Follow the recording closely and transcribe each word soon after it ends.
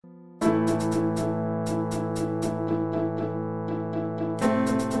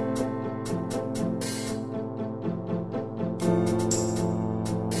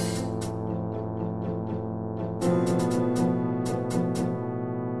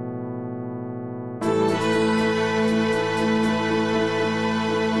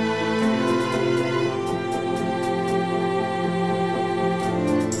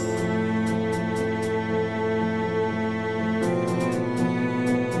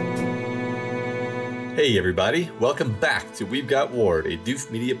Hey everybody, welcome back to We've Got Ward, a Doof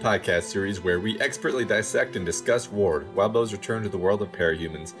Media podcast series where we expertly dissect and discuss Ward, Wildbow's return to the world of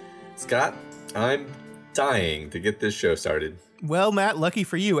parahumans. Scott, I'm dying to get this show started. Well, Matt, lucky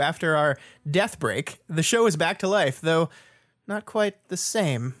for you, after our death break, the show is back to life, though not quite the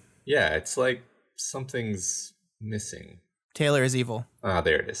same. Yeah, it's like something's missing. Taylor is evil. Ah,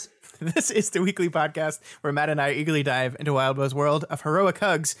 there it is. This is the weekly podcast where Matt and I eagerly dive into Wildbow's world of heroic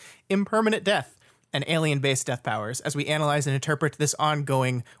hugs, impermanent death, and alien-based death powers as we analyze and interpret this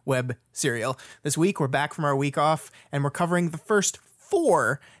ongoing web serial. This week, we're back from our week off, and we're covering the first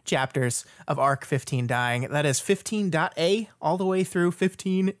 4 chapters of Arc 15 Dying. That is 15.A all the way through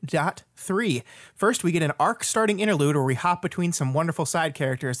 15.3. First, we get an arc-starting interlude where we hop between some wonderful side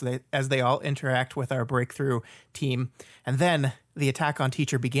characters as they all interact with our breakthrough team. And then the attack on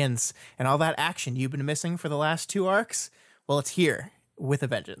Teacher begins, and all that action you've been missing for the last 2 arcs, well, it's here with a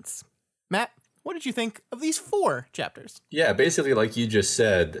vengeance. Matt, what did you think of these 4 chapters? Yeah, basically, like you just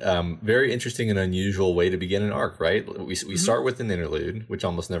said, very interesting and unusual way to begin an arc, right? We start with an interlude, which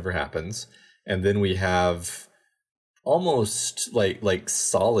almost never happens, and then we have almost like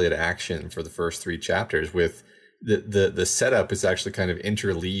solid action for the first 3 chapters. With the setup is actually kind of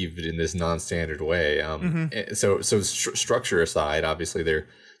interleaved in this non-standard way. So structure aside, obviously they're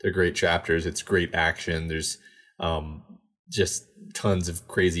great chapters. It's great action. There's just tons of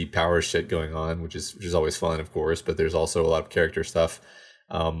crazy power shit going on, which is always fun, of course, but there's also a lot of character stuff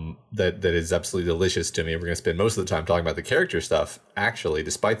that is absolutely delicious to me. We're going to spend most of the time talking about the character stuff, actually,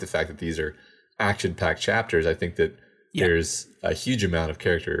 despite the fact that these are action-packed chapters. I think that there's a huge amount of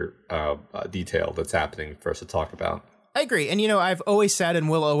character detail that's happening for us to talk about. I agree. And, I've always said and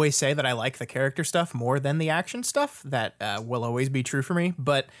will always say that I like the character stuff more than the action stuff. That will always be true for me.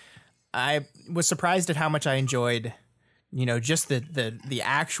 But I was surprised at how much I enjoyed just the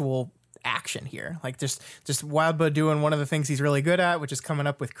actual action here. Like just Wildbow doing one of the things he's really good at, which is coming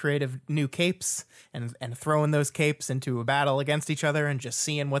up with creative new capes and throwing those capes into a battle against each other and just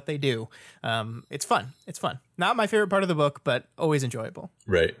seeing what they do. It's fun. It's fun. Not my favorite part of the book, but always enjoyable.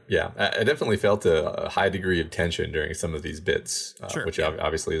 Right. Yeah. I definitely felt a high degree of tension during some of these bits, which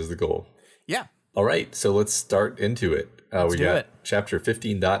obviously is the goal. Yeah. All right. So let's start into it. We got chapter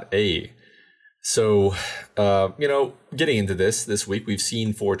 15.A. So, getting into this week, we've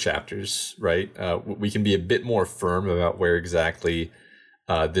seen 4 chapters, right? We can be a bit more firm about where exactly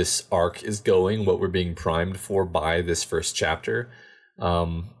this arc is going, what we're being primed for by this first chapter.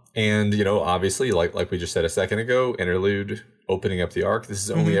 And, obviously, like we just said a second ago, interlude, opening up the arc. This has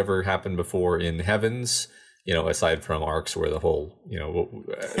only ever happened before in Heavens, aside from arcs where the whole,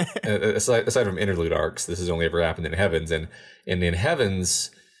 aside from interlude arcs, this has only ever happened in Heavens. And in Heavens,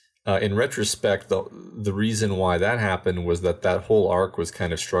 in retrospect, the reason why that happened was that whole arc was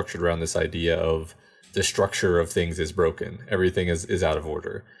kind of structured around this idea of the structure of things is broken. Everything is out of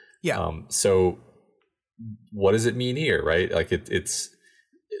order. Yeah. So what does it mean here, right? Like it's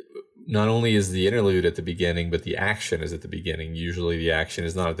not only is the interlude at the beginning, but the action is at the beginning. Usually the action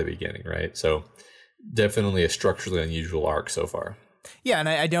is not at the beginning, right? So definitely a structurally unusual arc so far. Yeah, and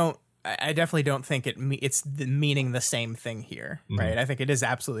I definitely don't think it's meaning the same thing here, right? I think it is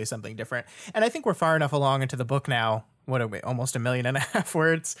absolutely something different. And I think we're far enough along into the book now, what are we, almost 1.5 million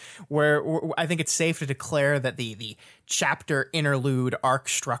words, where I think it's safe to declare that the chapter interlude arc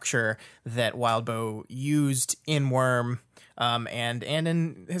structure that Wildbow used in Worm and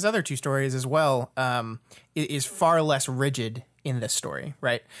in his other 2 stories as well is far less rigid in this story,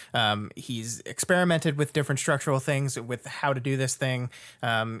 right? He's experimented with different structural things, with how to do this thing.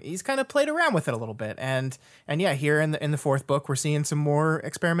 He's kind of played around with it a little bit, and yeah, here in the 4th book, we're seeing some more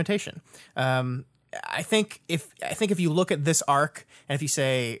experimentation. I think if you look at this arc and if you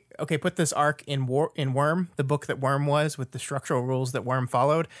say, okay, put this arc in Worm, the book that Worm was, with the structural rules that Worm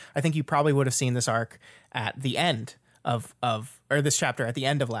followed, I think you probably would have seen this arc at the end or this chapter at the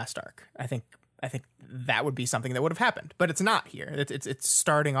end of last arc. I think that would be something that would have happened, but it's not here. It's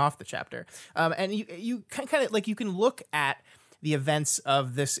starting off the chapter, and you kind of like you can look at the events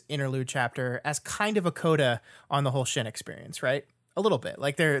of this interlude chapter as kind of a coda on the whole Shin experience, right? a little bit.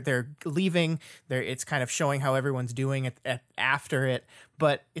 Like they're leaving. It's kind of showing how everyone's doing after it,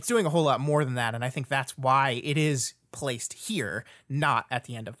 but it's doing a whole lot more than that. And I think that's why it is placed here, not at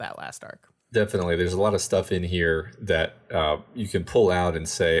the end of that last arc. Definitely. There's a lot of stuff in here that you can pull out and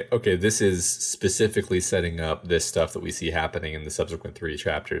say, okay, this is specifically setting up this stuff that we see happening in the subsequent 3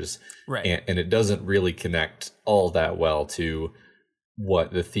 chapters. Right. And it doesn't really connect all that well to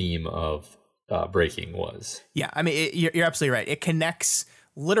what the theme of Breaking was. Yeah, I mean, you're absolutely right. It connects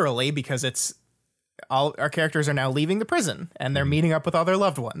literally because it's all our characters are now leaving the prison and they're meeting up with all their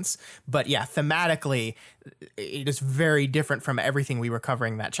loved ones. But yeah, thematically, it is very different from everything we were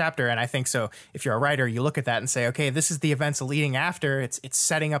covering that chapter. And I think so. If you're a writer, you look at that and say, okay, this is the events leading after. It's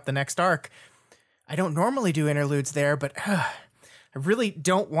setting up the next arc. I don't normally do interludes there, but I really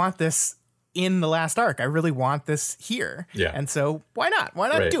don't want this in the last arc. I really want this here. Yeah. And so why not? Why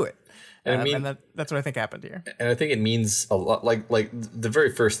not do it? And I mean, and that's what I think happened here. And I think it means a lot. Like the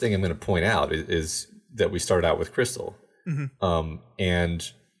very first thing I'm going to point out is that we started out with Crystal.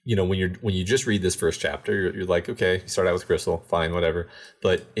 And you know, when you just read this first chapter, you're like, okay, you start out with Crystal, fine, whatever.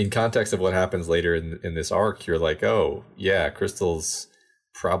 But in context of what happens later in this arc, you're like, oh yeah, Crystal's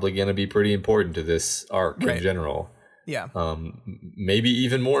probably going to be pretty important to this arc in general. Yeah. Maybe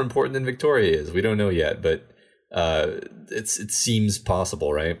even more important than Victoria is. We don't know yet, but it seems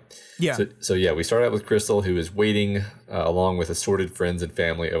possible, right? Yeah. So yeah, we start out with Crystal, who is waiting along with assorted friends and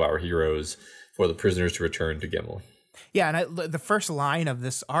family of our heroes for the prisoners to return to Gimel. Yeah, and the first line of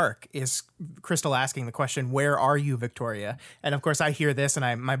this arc is Crystal asking the question, "Where are you, Victoria?" And of course, I hear this,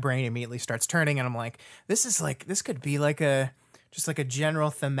 and my brain immediately starts turning, and I'm like, this could be like a general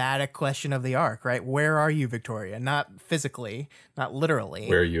thematic question of the arc, right? Where are you, Victoria? Not physically, not literally.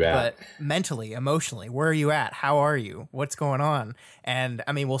 Where are you at? But mentally, emotionally. Where are you at? How are you? What's going on? And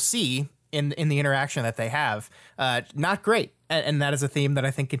I mean, we'll see in the interaction that they have. Not great. And that is a theme that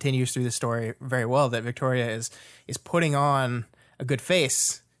I think continues through the story very well, that Victoria is putting on a good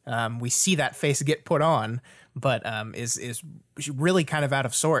face. We see that face get put on, but is really kind of out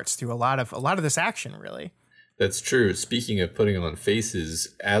of sorts through a lot of this action, really. That's true. Speaking of putting on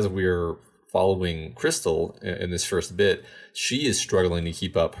faces, as we're following Crystal in this first bit, she is struggling to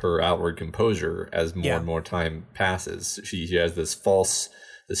keep up her outward composure as more and more time passes. She has this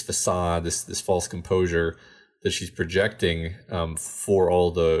facade, this false composure that she's projecting for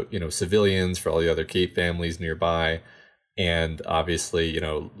all the civilians, for all the other Cape families nearby. And obviously,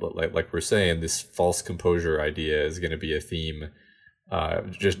 like we're saying, this false composure idea is going to be a theme.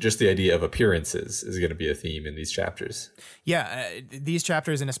 Just the idea of appearances is going to be a theme in these chapters. Yeah, these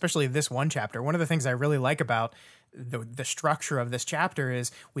chapters, and especially this one chapter, one of the things I really like about the structure of this chapter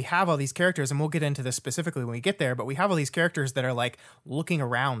is we have all these characters, and we'll get into this specifically when we get there, but we have all these characters that are like looking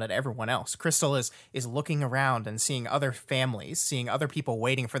around at everyone else. Crystal is looking around and seeing other families, seeing other people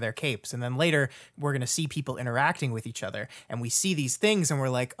waiting for their capes, and then later we're going to see people interacting with each other, and we see these things and we're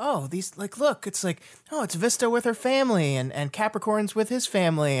like, oh, these, like, look, it's like, oh, it's Vista with her family, and Capricorn's with his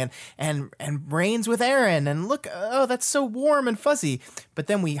family, and Rain's with Aaron, and look, oh, that's so warm and fuzzy. But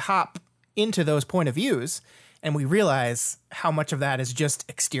then we hop into those point of views and we realize how much of that is just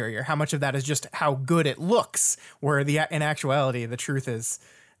exterior, how much of that is just how good it looks, where in actuality, the truth is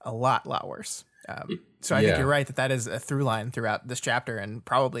a lot worse. So I think you're right that is a through line throughout this chapter and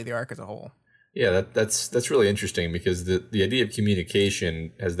probably the arc as a whole. Yeah, that's really interesting, because the idea of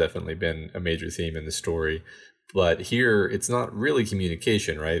communication has definitely been a major theme in the story. But here, it's not really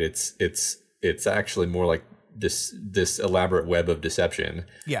communication, right? It's actually more like this elaborate web of deception.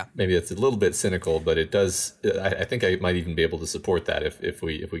 Yeah, maybe it's a little bit cynical, but it does. I think I might even be able to support that if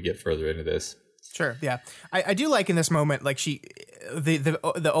we get further into this. Sure. Yeah, I do like in this moment, like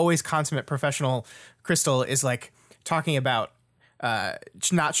the always consummate professional Crystal is like talking about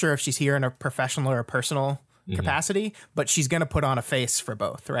not sure if she's here in a professional or a personal capacity, but she's going to put on a face for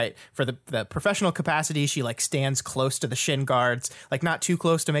both, right? For the professional capacity, she like stands close to the shin guards, like not too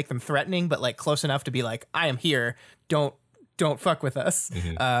close to make them threatening, but like close enough to be like, I am here. Don't fuck with us.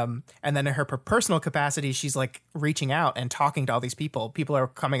 And then in her personal capacity, she's like reaching out and talking to all these people. People are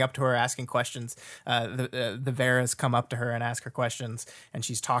coming up to her asking questions. The Veras come up to her and ask her questions, and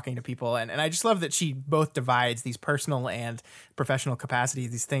she's talking to people. And I just love that she both divides these personal and professional capacities,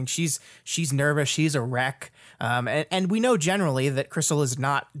 these things. She's nervous. She's a wreck. And we know generally that Crystal is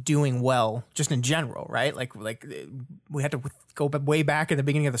not doing well just in general, right? Like we had to go way back at the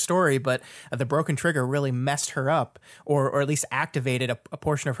beginning of the story, but the broken trigger really messed her up, or at least activated a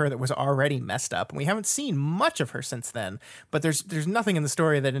portion of her that was already messed up. And we haven't seen much of her since then, but there's nothing in the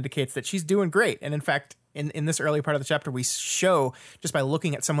story that indicates that she's doing great. And in fact, in this early part of the chapter, we show just by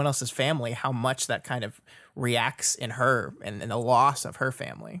looking at someone else's family how much that kind of reacts in her and the loss of her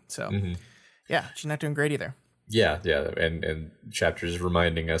family. So yeah, she's not doing great either. Yeah, and chapters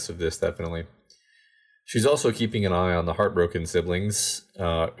reminding us of this, definitely. She's also keeping an eye on the heartbroken siblings,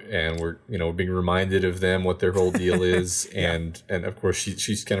 and we're being reminded of them, what their whole deal is, and of course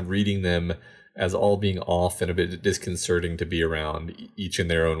she's kind of reading them as all being off and a bit disconcerting to be around, each in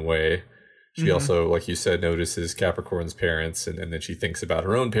their own way. She also, like you said, notices Capricorn's parents, and then she thinks about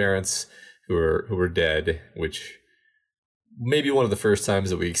her own parents who are dead, which may be one of the first times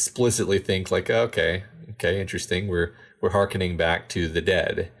that we explicitly think like, okay, interesting. We're hearkening back to the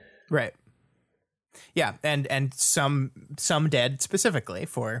dead, right? Yeah, and some dead specifically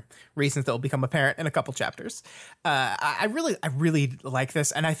for reasons that will become apparent in a couple chapters. I really like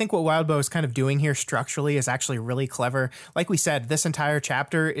this, and I think what Wildbow is kind of doing here structurally is actually really clever. Like we said, this entire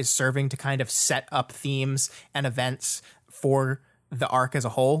chapter is serving to kind of set up themes and events for the arc as a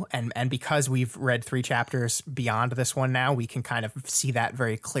whole, and because we've read 3 chapters beyond this one now, we can kind of see that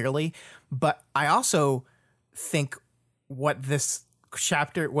very clearly. But I also think what this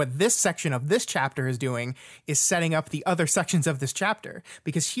section of this chapter is doing is setting up the other sections of this chapter,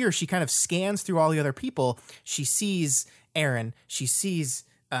 because here she kind of scans through all the other people. She sees Aaron, she sees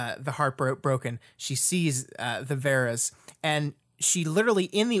the Heartbroken, she sees the Veras, and she literally,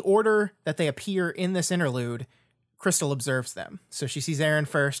 in the order that they appear in this interlude, Crystal observes them. So she sees Aaron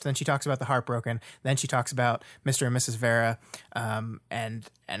first, then she talks about the Heartbroken, then she talks about Mr. and Mrs. Vera, and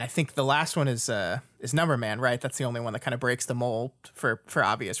I think the last one is Number Man, right? That's the only one that kind of breaks the mold for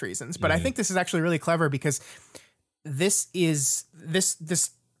obvious reasons. But I think this is actually really clever, because this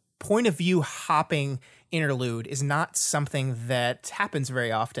point of view hopping interlude is not something that happens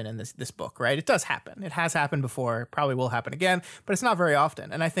very often in this book, right? It does happen. It has happened before, probably will happen again, but it's not very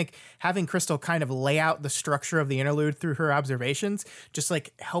often. And I think having Crystal kind of lay out the structure of the interlude through her observations just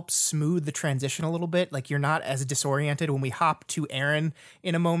like helps smooth the transition a little bit. Like, you're not as disoriented when we hop to Aaron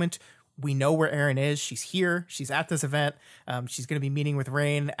in a moment. We know where Aaron is. She's here. She's at this event. She's going to be meeting with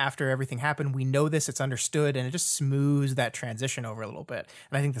Rain after everything happened. We know this. It's understood. And it just smooths that transition over a little bit.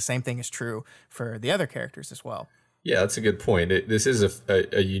 And I think the same thing is true for the other characters as well. Yeah, that's a good point. This is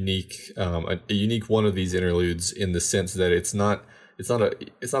a unique one of these interludes, in the sense that it's not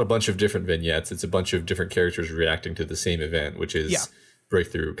a bunch of different vignettes. It's a bunch of different characters reacting to the same event, which is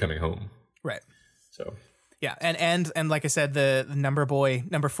Breakthrough coming home. Right. So. Yeah. And like I said, the number boy,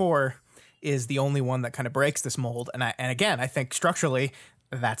 number 4, is the only one that kind of breaks this mold. And again, I think structurally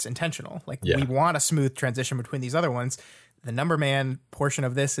that's intentional. Like, we want a smooth transition between these other ones. The Number Man portion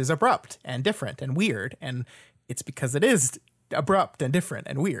of this is abrupt and different and weird. And it's because it is abrupt and different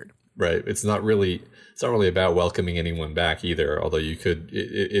and weird. Right. It's not really about welcoming anyone back either. Although you could,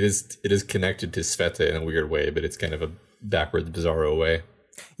 it is connected to Sveta in a weird way, but it's kind of a backwards, bizarro way.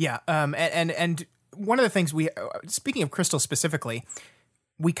 Yeah. And one of the things speaking of Crystal specifically,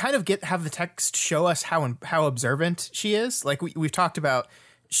 we kind of have the text show us how observant she is. Like we've talked about,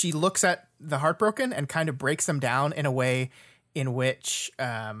 she looks at the Heartbroken and kind of breaks them down in a way in which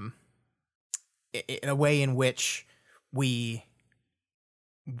we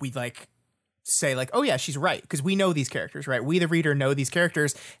like say like, oh yeah, she's right, because we know these characters, right? We the reader know these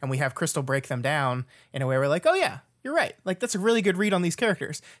characters, and we have Crystal break them down in a way we're like, oh yeah, you're right. Like, that's a really good read on these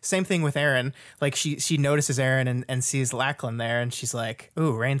characters. Same thing with Aaron. Like, she notices Aaron and sees Lachlan there, and she's like,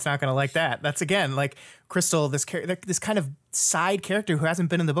 ooh, Rain's not going to like that. That's, again, like, Crystal, this kind of side character who hasn't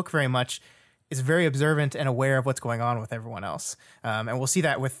been in the book very much, is very observant and aware of what's going on with everyone else. And we'll see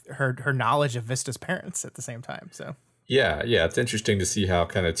that with her knowledge of Vista's parents at the same time. So yeah, it's interesting to see how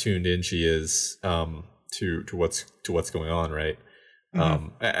kind of tuned in she is to what's going on, right?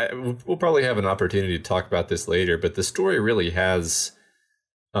 Mm-hmm. We'll probably have an opportunity to talk about this later, but the story really has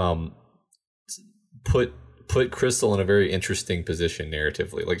put Crystal in a very interesting position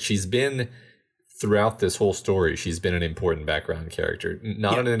narratively. Like, she's been, throughout this whole story, she's been an important background character,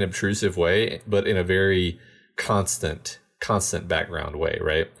 not in an obtrusive way, but in a very constant background way,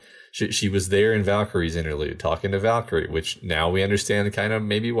 right? She was there in Valkyrie's interlude talking to Valkyrie, which now we understand kind of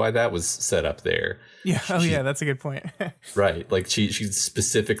maybe why that was set up there. Yeah. Yeah, that's a good point. Right. Like, she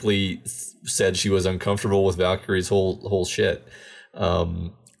specifically said she was uncomfortable with Valkyrie's whole shit. A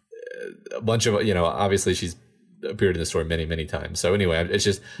bunch of, obviously she's appeared in the story many, many times. So anyway, it's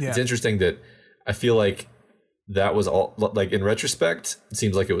interesting that I feel like that was all, like, in retrospect, it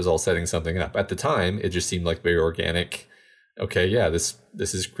seems like it was all setting something up. At the time, it just seemed like very organic okay, yeah, this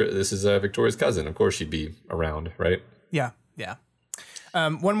is Victoria's cousin. Of course, she'd be around, right? Yeah, yeah.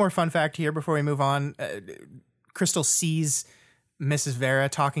 One more fun fact here before we move on. Crystal sees Mrs. Vera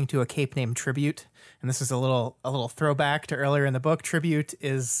talking to a cape named Tribute, and this is a little throwback to earlier in the book. Tribute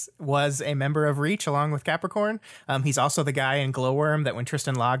was a member of Reach along with Capricorn. He's also the guy in Glowworm that when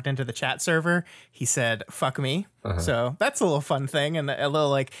Tristan logged into the chat server, he said "fuck me." So that's a little fun thing, and a little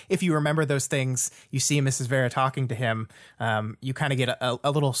like if you remember those things, you see Mrs. Vera talking to him. You kind of get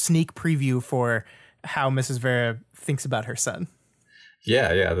a little sneak preview for how Mrs. Vera thinks about her son.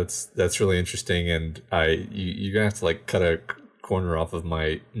 Yeah, that's really interesting, and you're gonna have to like cut a corner off of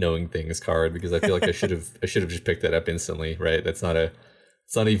my knowing things card because I feel like I should have just picked that up instantly, right? It's not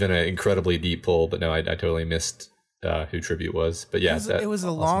even an incredibly deep pull, but no, I totally missed who Tribute was. But yeah, it was a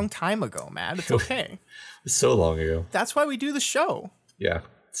awesome. Long time ago, Matt. It's okay. It's so long ago. That's why we do the show. Yeah,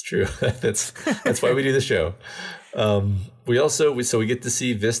 it's true. that's why we do the show. We get to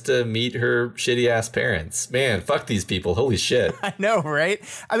see Vista meet her shitty ass parents. Man, fuck these people. Holy shit. I know, right?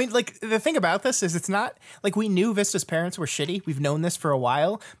 I mean, like the thing about this is it's not like we knew Vista's parents were shitty. We've known this for a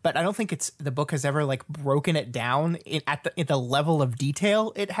while, but I don't think the book has ever like broken it down at the level of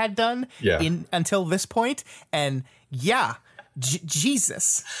detail it had done until this point. And yeah,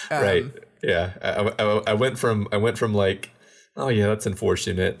 Jesus. Right. Yeah. I went from like, oh yeah, that's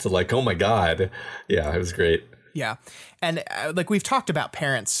unfortunate to like, oh my God. Yeah, it was great. Yeah. And like we've talked about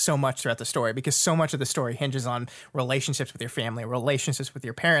parents so much throughout the story because so much of the story hinges on relationships with your family, relationships with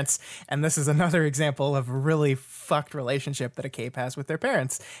your parents. And this is another example of a really fucked relationship that a cape has with their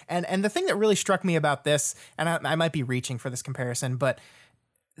parents. And the thing that really struck me about this, and I might be reaching for this comparison, but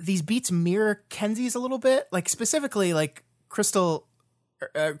these beats mirror Kenzie's a little bit. Like specifically like Crystal's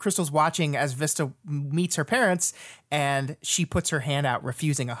watching as Vista meets her parents and she puts her hand out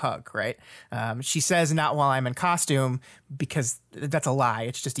refusing a hug, right? She says, not while I'm in costume, because that's a lie.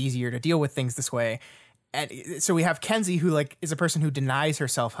 It's just easier to deal with things this way. And so we have Kenzie, who like is a person who denies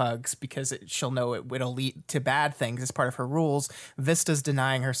herself hugs because she'll know it'll lead to bad things as part of her rules. Vista's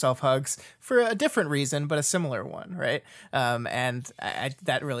denying herself hugs for a different reason, but a similar one, right? And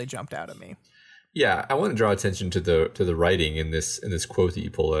that really jumped out at me. Yeah, I want to draw attention to the writing in this quote that you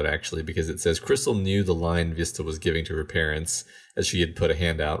pulled out actually, because it says Crystal knew the line Vista was giving to her parents as she had put a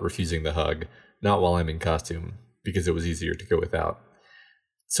hand out, refusing the hug, not while I'm in costume, because it was easier to go without.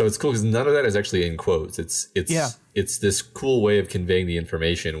 So it's cool because none of that is actually in quotes. It's this cool way of conveying the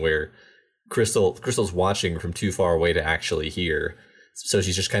information where Crystal's watching from too far away to actually hear. So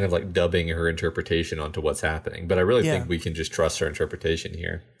she's just kind of like dubbing her interpretation onto what's happening. But I really think we can just trust her interpretation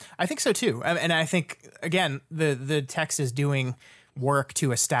here. I think so too. And I think, again, the text is doing work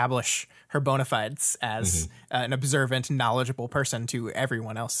to establish her bona fides as an observant, knowledgeable person to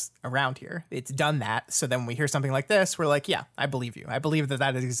everyone else around here. It's done that. So then when we hear something like this, we're like, yeah, I believe you. I believe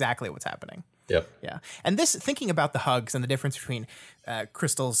that is exactly what's happening. Yep. Yeah. And this, thinking about the hugs and the difference between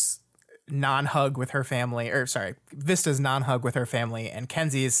Crystal's non-hug with her family, Vista's non-hug with her family and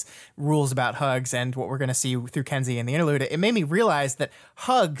Kenzie's rules about hugs and what we're going to see through Kenzie in the interlude, it made me realize that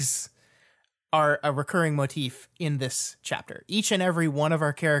hugs are a recurring motif in this chapter. Each and every one of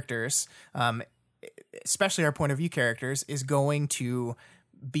our characters, especially our point of view characters, is going to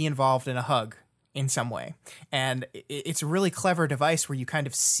be involved in a hug in some way. And it's a really clever device where you kind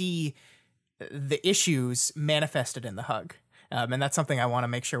of see the issues manifested in the hug. And that's something I want to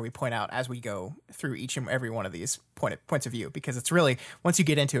make sure we point out as we go through each and every one of these points of view, because it's really, once you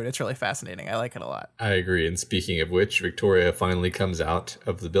get into it, it's really fascinating. I like it a lot. I agree. And speaking of which, Victoria finally comes out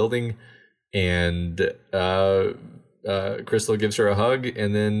of the building and Crystal gives her a hug,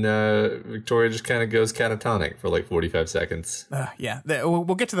 and then Victoria just kind of goes catatonic for like 45 seconds. We'll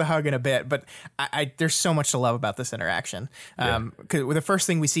get to the hug in a bit, but there's so much to love about this interaction. Because the first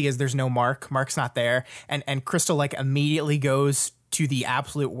thing we see is there's no Mark. Mark's not there, and Crystal like immediately goes to the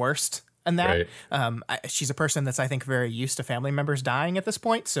absolute worst. And that she's a person that's, I think, very used to family members dying at this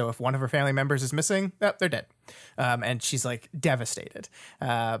point. So if one of her family members is missing, they're dead. And she's like devastated.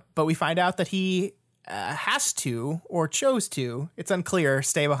 But we find out that he has to, or chose to, it's unclear,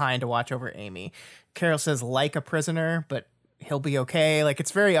 stay behind to watch over Amy. Carol says like a prisoner, but he'll be okay. Like,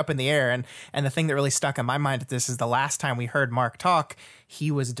 it's very up in the air. And the thing that really stuck in my mind at this is the last time we heard Mark talk, he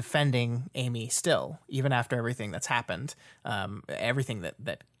was defending Amy still, even after everything that's happened. Everything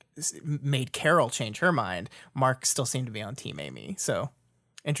that made Carol change her mind, Mark still seemed to be on Team Amy. So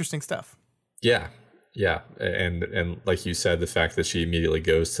interesting stuff. Yeah. And like you said, the fact that she immediately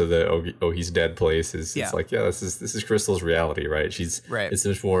goes to the he's dead place is it's like, this is Crystal's reality, right? It's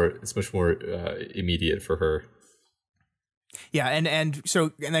much more immediate for her. Yeah, and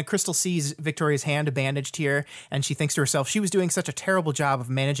then Crystal sees Victoria's hand bandaged here, and she thinks to herself, she was doing such a terrible job of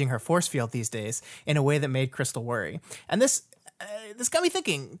managing her force field these days in a way that made Crystal worry. And this got me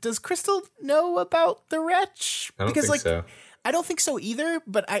thinking, does Crystal know about the wretch? I don't think so. I don't think so either,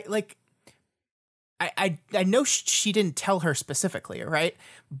 but I know she didn't tell her specifically, right?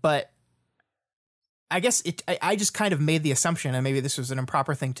 But I guess I just kind of made the assumption, and maybe this was an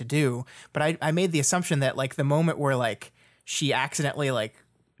improper thing to do, but I made the assumption that like the moment where like she accidentally like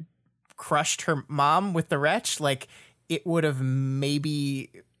crushed her mom with the wretch, like it would have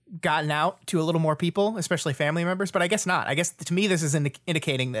maybe gotten out to a little more people, especially family members, but I guess not. I guess to me, this is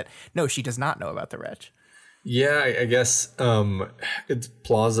indicating that no, she does not know about the wretch. Yeah, I guess it's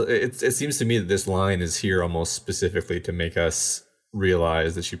plausible. It seems to me that this line is here almost specifically to make us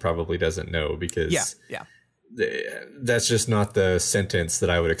realize that she probably doesn't know, because that's just not the sentence that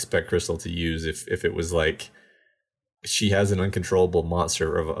I would expect Crystal to use if it was like she has an uncontrollable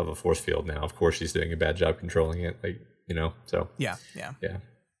monster of a force field now. Of course, she's doing a bad job controlling it, like, you know. So yeah.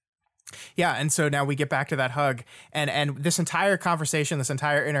 And so now we get back to that hug, and this entire conversation, this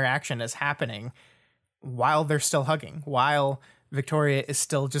entire interaction is happening while they're still hugging, while Victoria is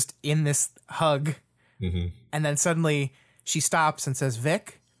still just in this hug, and then suddenly she stops and says,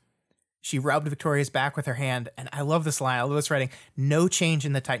 "Vic." She rubbed Victoria's back with her hand, and I love this line. I love this writing. No change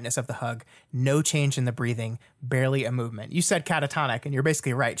in the tightness of the hug, no change in the breathing, barely a movement. You said catatonic, and you're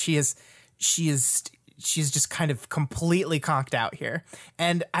basically right. She's just kind of completely conked out here.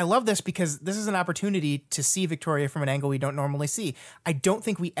 And I love this because this is an opportunity to see Victoria from an angle we don't normally see. I don't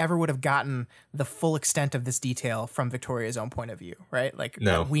think we ever would have gotten the full extent of this detail from Victoria's own point of view, right? Like,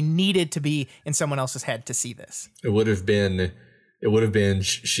 no. We needed to be in someone else's head to see this. It would have been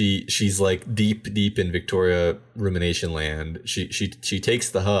she's like deep in Victoria rumination land. She takes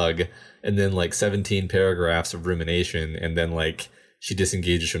the hug, and then like 17 paragraphs of rumination, and then like she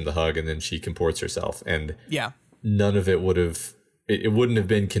disengages from the hug, and then she comports herself, and none of it wouldn't have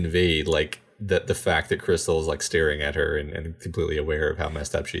been conveyed, like that the fact that Crystal is like staring at her and completely aware of how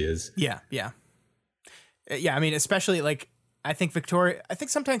messed up she is. Yeah. I mean, especially like I think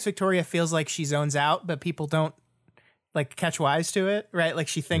sometimes Victoria feels like she zones out, but people don't like catch wise to it, right? Like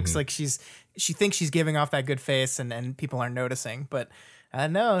she thinks like she thinks she's giving off that good face, and people aren't noticing. But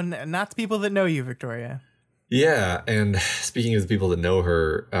no, not the people that know you, Victoria. Yeah, and speaking of the people that know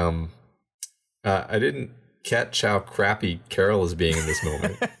her, I didn't catch how crappy Carol is being in this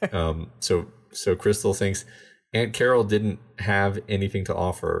moment. So Crystal thinks Aunt Carol didn't have anything to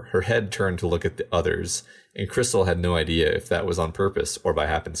offer. Her head turned to look at the others, and Crystal had no idea if that was on purpose or by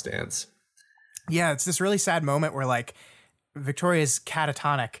happenstance. Yeah, it's this really sad moment where like Victoria's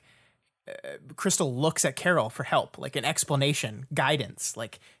catatonic. Crystal looks at Carol for help, like an explanation, guidance,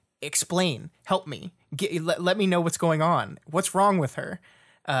 like explain, help me, let me know what's going on, what's wrong with her.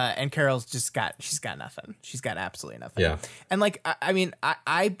 And Carol's she's got nothing. She's got absolutely nothing. Yeah. And like, I mean,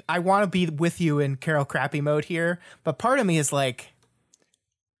 I want to be with you in Carol crappy mode here, but part of me is like,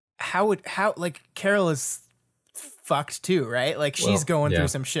 how like Carol is fucked too, right? Like she's going through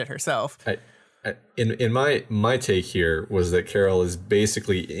some shit herself. In my take here was that Carol is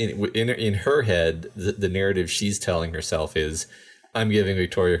basically in her head, the narrative she's telling herself is, I'm giving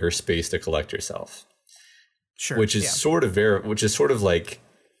Victoria her space to collect herself. Sure. Which is sort of like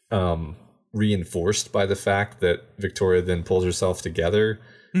reinforced by the fact that Victoria then pulls herself together,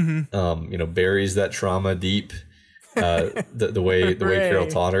 buries that trauma deep, the way Carol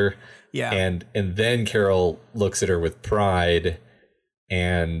taught her. Yeah. And then Carol looks at her with pride,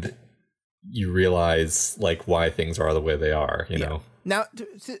 and you realize like why things are the way they are, you know. Now,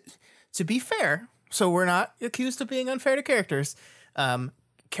 to be fair, so we're not accused of being unfair to characters.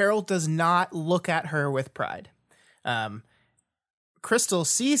 Carol does not look at her with pride. Crystal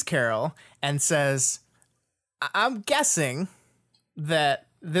sees Carol and says, I'm guessing that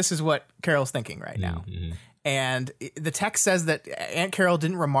this is what Carol's thinking right now. And the text says that Aunt Carol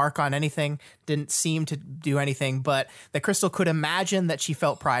didn't remark on anything, didn't seem to do anything, but that Crystal could imagine that she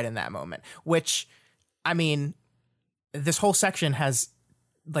felt pride in that moment, which, I mean, this whole section has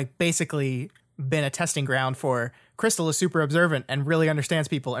like basically been a testing ground for Crystal is super observant and really understands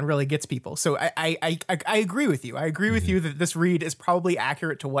people and really gets people. So I agree with you. I agree with you that this read is probably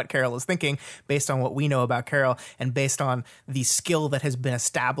accurate to what Carol is thinking based on what we know about Carol and based on the skill that has been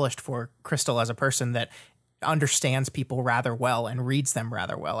established for Crystal as a person that understands people rather well and reads them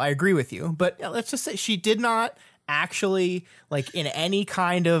rather well. I agree with you, but let's just say she did not actually, like in any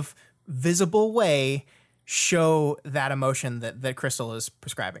kind of visible way, show that emotion that Crystal is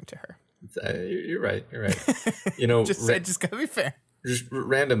prescribing to her. You're right. You know, just gotta be fair. just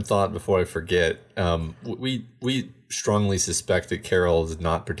random thought before I forget. We strongly suspect that Carol is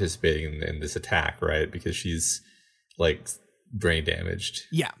not participating in this attack, right? Because she's like brain damaged.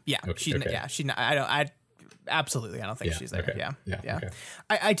 Yeah. Okay, okay. I absolutely. I don't think she's there. Okay. Yeah. Okay.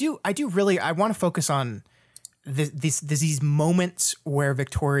 I do really, I want to focus on these moments where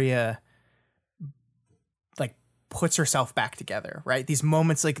Victoria like puts herself back together, right? These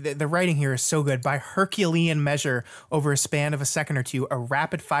moments, like the writing here is so good. By Herculean measure, over a span of a second or two, a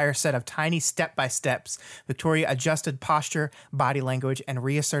rapid fire set of tiny step-by-steps, Victoria adjusted posture, body language, and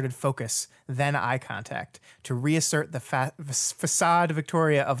reasserted focus, then eye contact, to reassert the facade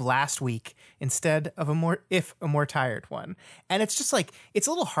Victoria of last week instead of a more tired one. And it's just like, it's a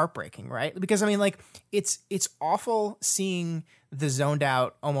little heartbreaking, right? Because I mean, like, it's awful seeing the zoned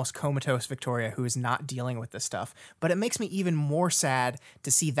out, almost comatose Victoria who is not dealing with this stuff. But it makes me even more sad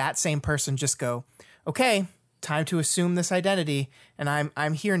to see that same person just go, okay, time to assume this identity, and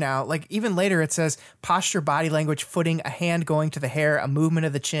I'm here now. Like, even later it says posture, body language, footing, a hand going to the hair, a movement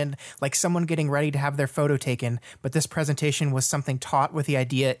of the chin, like someone getting ready to have their photo taken. But this presentation was something taught with the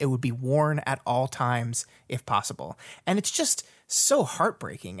idea it would be worn at all times if possible. And it's just so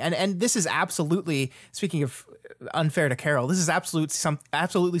heartbreaking. And this is absolutely, speaking of unfair to Carol, this is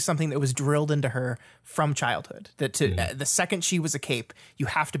absolutely something that was drilled into her from childhood. That the second she was a cape, you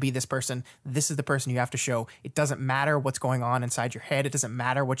have to be this person. This is the person you have to show. It doesn't matter what's going on inside your head. It doesn't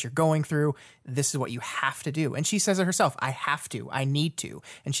matter what you're going through. This is what you have to do. And she says it herself, I have to, I need to.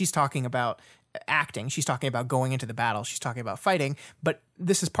 And she's talking about acting. She's talking about going into the battle. She's talking about fighting, but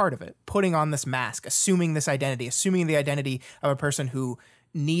this is part of it. Putting on this mask, assuming this identity, assuming the identity of a person who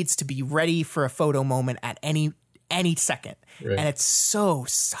needs to be ready for a photo moment at any second. Right. And it's so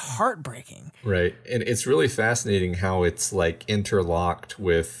heartbreaking. Right. And it's really fascinating how it's like interlocked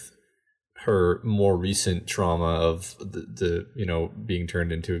with her more recent trauma of the being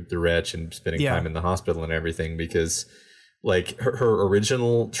turned into the wretch and spending time in the hospital and everything, because like her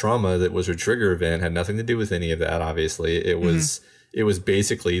original trauma that was her trigger event had nothing to do with any of that. Obviously, it was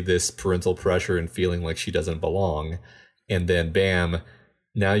basically this parental pressure and feeling like she doesn't belong. And then bam,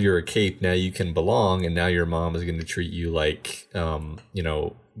 now you're a cape. Now you can belong. And now your mom is going to treat you like,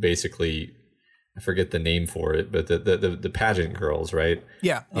 basically, I forget the name for it, but the pageant girls, right?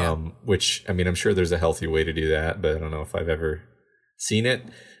 Yeah. Which, I mean, I'm sure there's a healthy way to do that, but I don't know if I've ever seen it.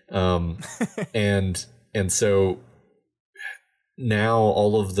 And so now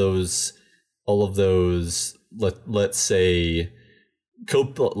all of those let's say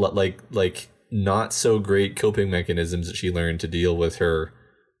like not so great coping mechanisms that she learned to deal with her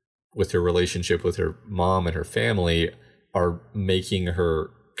relationship with her mom and her family are making her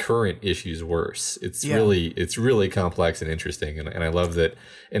current issues worse. It's really complex and interesting, and I love that.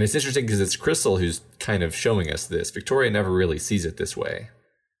 And it's interesting because it's Crystal who's kind of showing us this. Victoria never really sees it this way.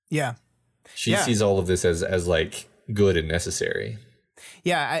 She sees all of this as like good and necessary.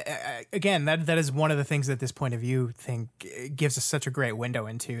 I again, that is one of the things that this point of view thing gives us such a great window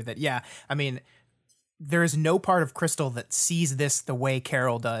into. That, I mean, there is no part of Crystal that sees this the way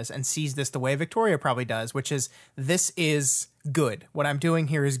Carol does and sees this the way Victoria probably does, which is, this is good. What I'm doing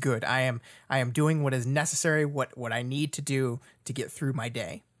here is good. I am doing what is necessary, what I need to do to get through my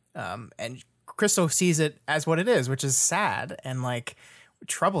day. And Crystal sees it as what it is, which is sad and like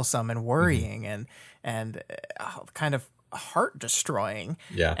troublesome and worrying and kind of heart destroying.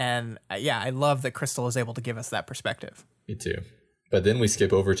 And I love that Crystal is able to give us that perspective. Me too. But then we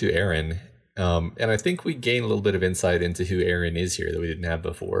skip over to Aaron, and I think we gain a little bit of insight into who Aaron is here that we didn't have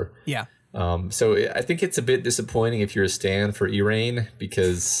before. So I think it's a bit disappointing if you're a stan for Iraine,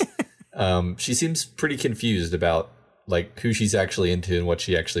 because she seems pretty confused about like who she's actually into and what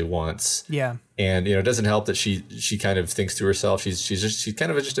she actually wants. And it doesn't help that she kind of thinks to herself she's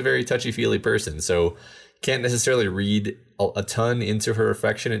kind of just a very touchy-feely person. So can't necessarily read a ton into her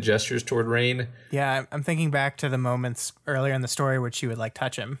affectionate gestures toward Rain. I'm thinking back to the moments earlier in the story where she would like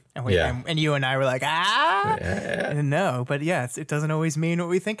touch him, and and you and I were like, no, but it doesn't always mean what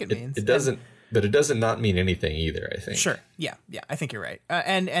we think it means. It doesn't. But it doesn't not mean anything either, I think. Sure. Yeah, I think you're right.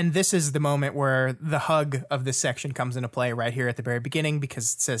 And this is the moment where the hug of this section comes into play right here at the very beginning,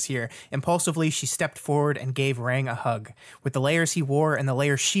 because it says here, impulsively, she stepped forward and gave Rang a hug. With the layers he wore and the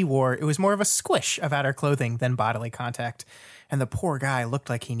layers she wore, it was more of a squish of outer clothing than bodily contact. And the poor guy looked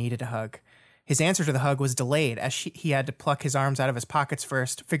like he needed a hug. His answer to the hug was delayed, as he had to pluck his arms out of his pockets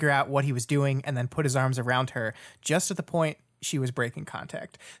first, figure out what he was doing, and then put his arms around her, just at the point she was breaking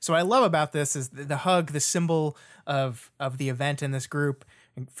contact. So what I love about this is the hug, the symbol of the event in this group.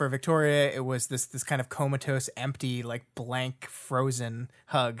 For Victoria, it was this kind of comatose, empty, like blank, frozen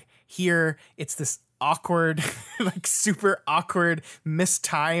hug. Here, it's this awkward, like super awkward,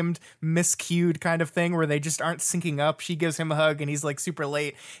 mistimed, miscued kind of thing where they just aren't syncing up. She gives him a hug and he's like super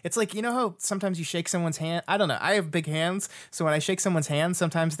late. It's like, you know how sometimes you shake someone's hand? I don't know. I have big hands. So when I shake someone's hand,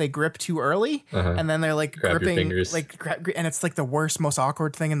 sometimes they grip too early and then they're like Grab your gripping, fingers. like, and it's like the worst, most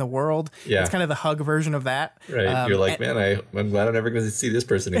awkward thing in the world. Yeah. It's kind of the hug version of that. Right. You're like, man, I'm glad I'm never going to see this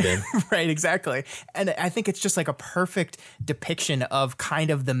person again. Right, exactly. And I think it's just like a perfect depiction of kind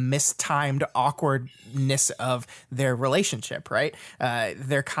of the mistimed awkwardness of their relationship, right?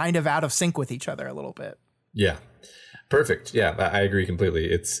 They're kind of out of sync with each other a little bit. Yeah. Perfect. Yeah, I agree completely.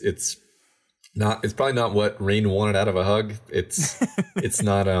 It's probably not what Rain wanted out of a hug. It's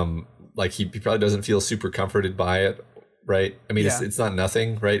not like he probably doesn't feel super comforted by it, right? I mean, it's not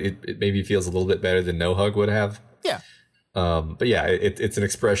nothing, right? It maybe feels a little bit better than no hug would have. Yeah. But yeah, it's an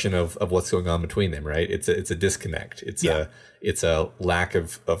expression of what's going on between them, right? It's a disconnect. It's a lack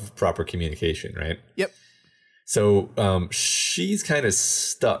of proper communication, right? Yep. So she's kind of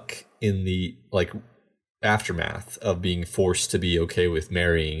stuck in the like aftermath of being forced to be okay with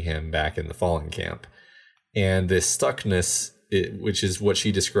marrying him back in the Fallen Camp, and this stuckness, which is what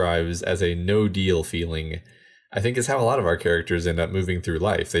she describes as a no deal feeling, I think is how a lot of our characters end up moving through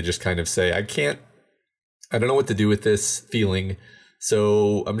life. They just kind of say, I don't know what to do with this feeling,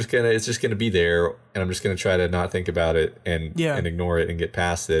 so it's just gonna be there, and I'm just gonna try to not think about it and ignore it and get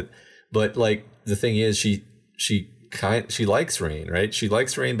past it. But like the thing is, she likes Rain, right? She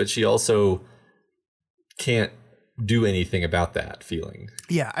likes Rain, but she also can't do anything about that feeling.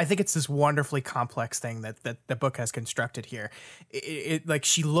 Yeah, I think it's this wonderfully complex thing that the book has constructed here. It like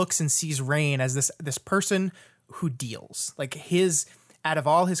she looks and sees Rain as this person who deals. Like out of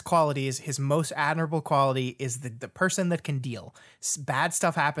all his qualities, his most admirable quality is the person that can deal. Bad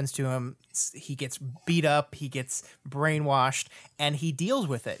stuff happens to him. He gets beat up. He gets brainwashed, and he deals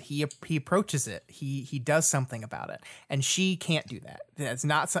with it. He approaches it. He does something about it. And she can't do that.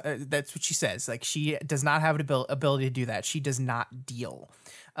 That's what she says. Like, she does not have an ability to do that. She does not deal.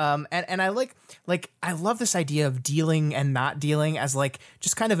 And I I love this idea of dealing and not dealing as like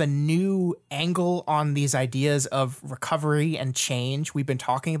just kind of a new angle on these ideas of recovery and change we've been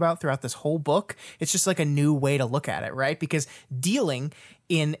talking about throughout this whole book. It's just like a new way to look at it, right? Because dealing,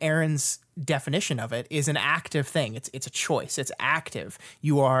 in Erin's definition of it, is an active thing. It's a choice. It's active.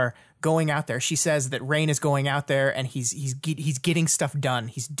 You are going out there. She says that Rain is going out there and he's getting stuff done.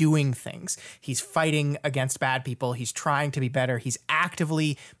 He's doing things. He's fighting against bad people. He's trying to be better. He's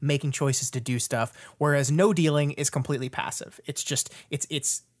actively making choices to do stuff. Whereas no dealing is completely passive. It's just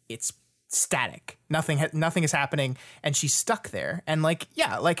it's static. Nothing is happening, and she's stuck there. And like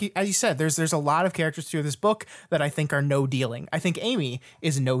as you said, there's a lot of characters through this book that I think are no dealing. I think Amy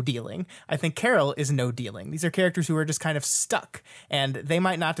is no dealing. I think Carol is no dealing. These are characters who are just kind of stuck, and they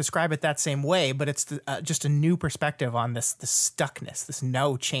might not describe it that same way, but it's just a new perspective on this stuckness, this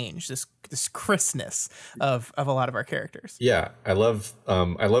no change, this crispness of a lot of our characters. Yeah, I love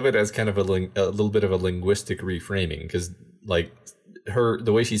it as kind of a little bit of a linguistic reframing, because like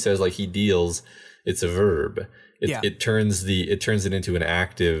the way she says like he deals, it's a verb. It turns it into an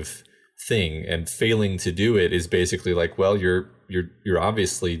active thing, and failing to do it is basically like, well, you're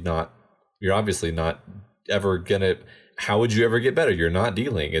obviously not ever gonna. How would you ever get better? You're not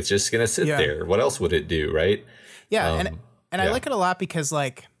dealing. It's just gonna sit there. What else would it do, right? Yeah, and I like it a lot because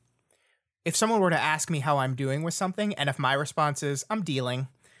like if someone were to ask me how I'm doing with something, and if my response is I'm dealing,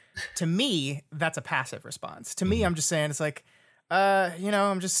 to me that's a passive response. To me, I'm just saying it's like,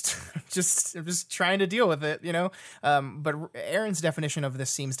 I'm just trying to deal with it, but Erin's definition of this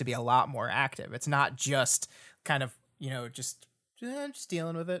seems to be a lot more active. It's not just kind of, just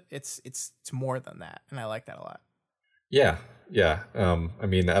dealing with it. It's more than that. And I like that a lot. Yeah. Yeah. I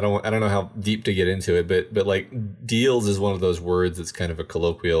mean, I don't know how deep to get into it, but like deals is one of those words that's kind of a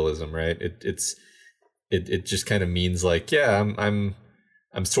colloquialism, right? It just kind of means like, yeah,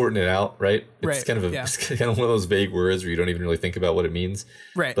 I'm sorting it out, right? It's kind of it's kind of one of those vague words where you don't even really think about what it means.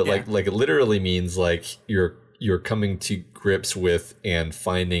 Right. But like it literally means like you're coming to grips with and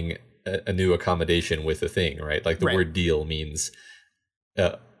finding a new accommodation with a thing, right? Like the word deal means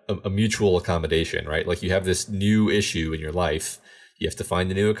a mutual accommodation, right? Like you have this new issue in your life. You have to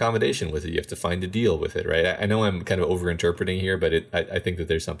find a new accommodation with it. You have to find a deal with it, right? I know I'm kind of overinterpreting here, but I think that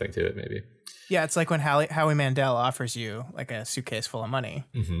there's something to it maybe. Yeah, it's like when Howie Mandel offers you like a suitcase full of money,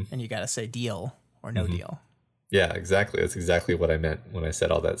 and you got to say deal or no deal. Yeah, exactly. That's exactly what I meant when I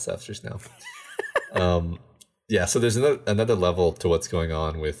said all that stuff just now. So there's another level to what's going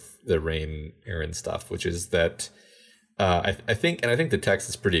on with the Rain Erin stuff, which is that I think the text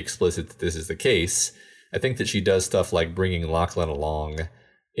is pretty explicit that this is the case. I think that she does stuff like bringing Lachlan along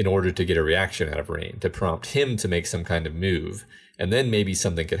in order to get a reaction out of Rain, to prompt him to make some kind of move. And then maybe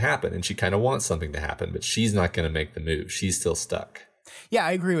something could happen, and she kind of wants something to happen, but she's not going to make the move. She's still stuck. Yeah,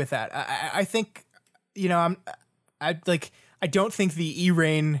 I agree with that. I think, I don't think the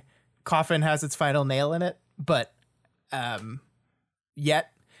E-Rain coffin has its final nail in it, but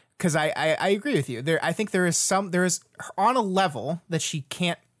yet, because I agree with you. I think there is on a level that she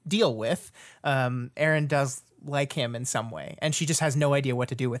can't deal with. Eren does like him in some way, and she just has no idea what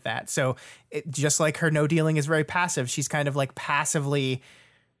to do with that. So just like her no dealing is very passive, she's kind of like passively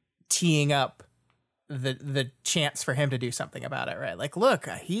teeing up the chance for him to do something about it, right? Like, look,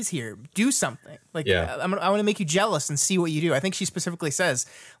 he's here, do something. Like, yeah. I want to make you jealous and see what you do. I think she specifically says,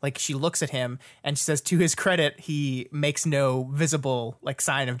 like, she looks at him and she says, to his credit, he makes no visible like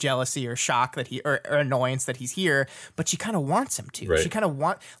sign of jealousy or shock that or annoyance that he's here, but she kind of wants him to. Right. She kind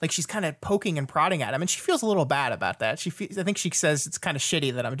of she's kind of poking and prodding at him, and she feels a little bad about that. I think she says it's kind of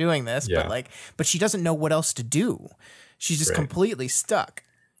shitty that I'm doing this, but she doesn't know what else to do. She's just completely stuck.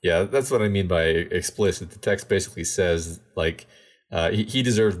 Yeah, that's what I mean by explicit. The text basically says, like, he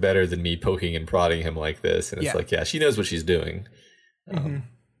deserves better than me poking and prodding him like this. And it's like, yeah, she knows what she's doing.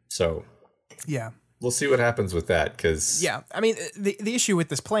 So, yeah, we'll see what happens with that. Because, yeah, I mean, the issue with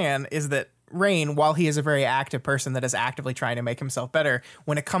this plan is that Rain, while he is a very active person that is actively trying to make himself better,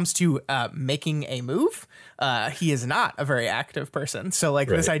 when it comes to making a move, he is not a very active person. So, like,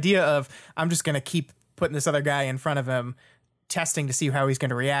 this idea of, I'm just going to keep putting this other guy in front of him, testing to see how he's going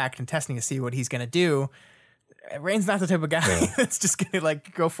to react and testing to see what he's going to do. Rain's not the type of guy that's just going to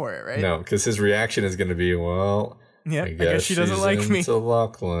like go for it, right? No, because his reaction is going to be, well, I guess she doesn't like me. To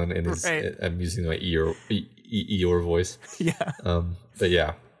Lachlan, and I'm using my Eeyore voice. Yeah. But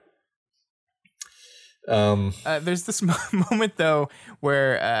yeah. There's this moment though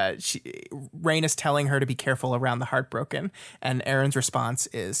where Rain is telling her to be careful around the heartbroken, and Eren's response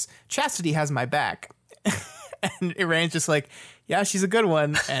is, Chastity has my back. And Rain's just like, yeah, she's a good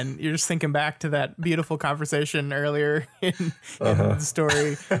one. And you're just thinking back to that beautiful conversation earlier in the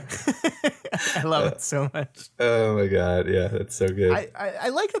story. I love it so much. Oh my God. Yeah, that's so good. I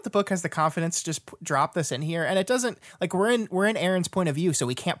like that the book has the confidence to just drop this in here. And it doesn't, like, we're in Eren's point of view, so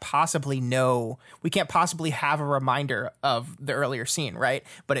we can't possibly have a reminder of the earlier scene, right?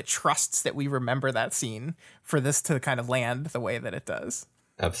 But it trusts that we remember that scene for this to kind of land the way that it does.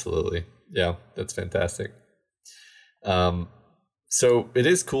 Absolutely. Yeah, that's fantastic. So it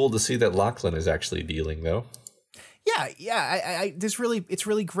is cool to see that Lachlan is actually dealing, though. Yeah. It's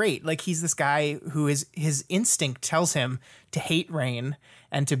really great. Like, he's this guy who his instinct tells him to hate Rain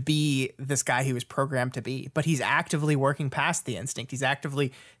and to be this guy he was programmed to be, but he's actively working past the instinct. He's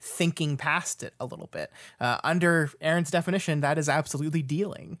actively thinking past it a little bit. Under Eren's definition, that is absolutely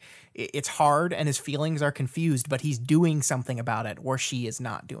dealing. It's hard and his feelings are confused, but he's doing something about it, or she is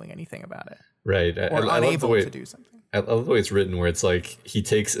not doing anything about it. Right. Or unable to do something. I love the way it's written, where it's like he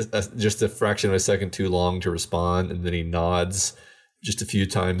takes just a fraction of a second too long to respond, and then he nods just a few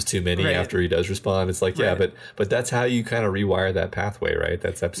times too many after he does respond. It's like, yeah, but that's how you kind of rewire that pathway, right?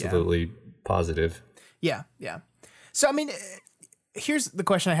 That's absolutely positive. Yeah. So, I mean, here's the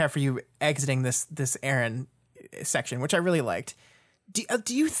question I have for you exiting this Eren section, which I really liked.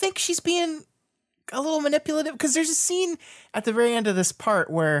 Do you think she's being a little manipulative? Because there's a scene at the very end of this part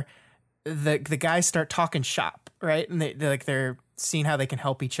where the guys start talking shop, right? And they're seeing how they can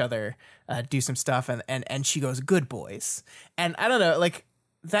help each other do some stuff, and she goes, "Good boys." And I don't know, like,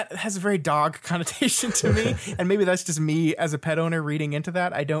 that has a very dog connotation to me, and maybe that's just me as a pet owner reading into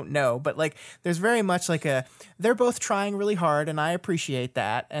that. I don't know, but like, there's very much like they're both trying really hard, and I appreciate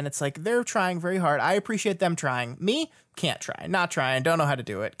that. And it's like, they're trying very hard. I appreciate them trying. Me, can't try, not trying, don't know how to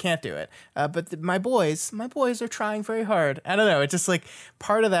do it, can't do it. But my boys are trying very hard. I don't know. It's just like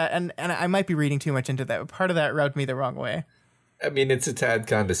part of that, and I might be reading too much into that, but part of that rubbed me the wrong way. I mean, it's a tad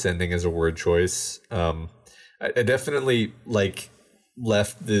condescending as a word choice. I definitely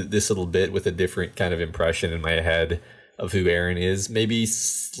left this little bit with a different kind of impression in my head of who Eren is. Maybe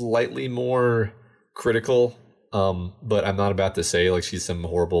slightly more critical, but I'm not about to say like she's some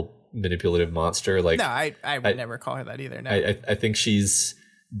horrible manipulative monster. Like, no, I would never call her that either. No. I think she's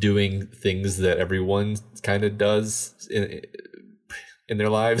doing things that everyone kind of does in their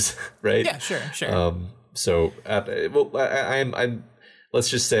lives, right? Yeah, sure. So, I'm. Let's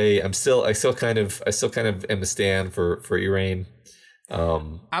just say I still kind of am a stan for Irain.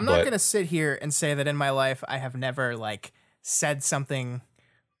 I'm not going to sit here and say that in my life I have never like said something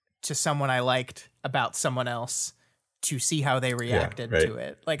to someone I liked about someone else to see how they reacted to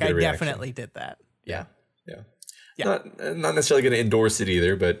it. Like, I definitely did that. Yeah. Not necessarily going to endorse it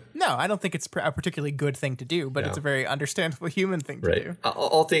either, but No, I don't think it's a particularly good thing to do, but it's a very understandable human thing to do.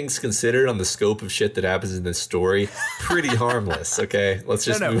 All things considered, on the scope of shit that happens in this story, pretty harmless. Okay, let's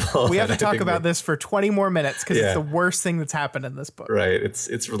just move on. We have to talk about this for 20 more minutes because it's the worst thing that's happened in this book. Right. It's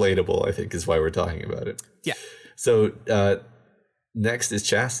relatable, I think, is why we're talking about it. Yeah. So next is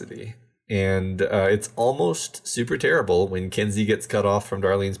Chastity. And it's almost super terrible when Kenzie gets cut off from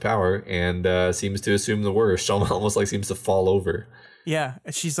Darlene's power and seems to assume the worst. Almost like seems to fall over. Yeah,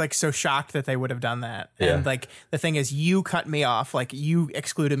 she's like so shocked that they would have done that. And like the thing is, you cut me off, like you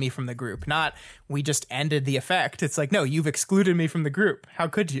excluded me from the group. Not we just ended the effect. It's like, no, you've excluded me from the group. How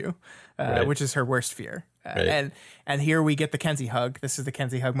could you? Which is her worst fear. And here we get the Kenzie hug. This is the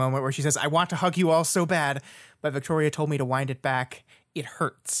Kenzie hug moment where she says, "I want to hug you all so bad, but Victoria told me to wind it back. It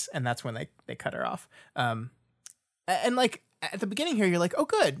hurts." And that's when they cut her off. And like at the beginning here, you're like, oh,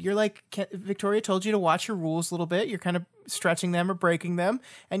 good. You're like, Victoria told you to watch your rules a little bit. You're kind of stretching them or breaking them,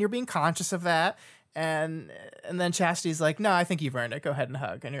 and you're being conscious of that. And then Chastity's like, no, I think you've earned it. Go ahead and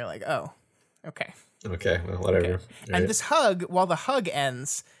hug. And you're like, oh, okay. Okay, well, whatever. Okay. Right. And this hug, while the hug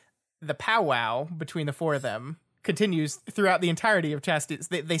ends, the powwow between the four of them continues throughout the entirety of Chastity's.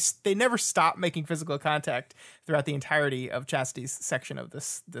 They never stop making physical contact throughout the entirety of Chastity's section of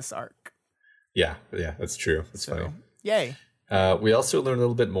this arc. Yeah, that's true. That's funny. Yay. We also learned a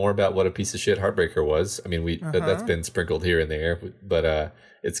little bit more about what a piece of shit Heartbreaker was. I mean, that's been sprinkled here and there, but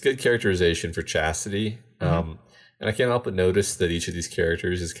it's good characterization for Chastity. And I can't help but notice that each of these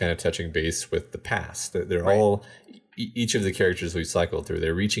characters is kind of touching base with the past. They're all, each of the characters we cycled through,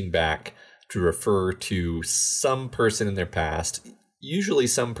 they're reaching back to refer to some person in their past, usually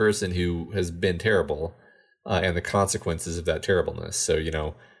some person who has been terrible, and the consequences of that terribleness.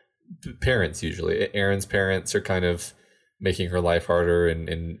 So, parents usually. Erin's parents are kind of making her life harder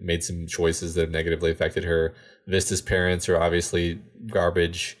and made some choices that have negatively affected her. Vista's parents are obviously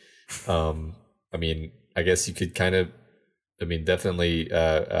garbage. I mean, I guess you could definitely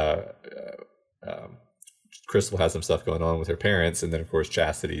Crystal has some stuff going on with her parents, and then of course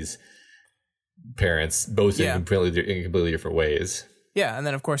Chastity's parents, both in completely different ways. Yeah, and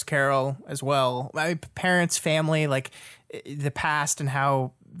then of course Carol as well. I mean, parents, family, like the past and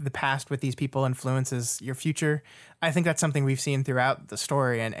how the past with these people influences your future. I think that's something we've seen throughout the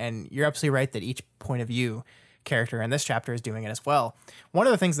story, and you're absolutely right that each point of view character in this chapter is doing it as well. One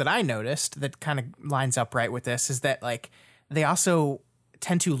of the things that I noticed that kind of lines up right with this is that like they also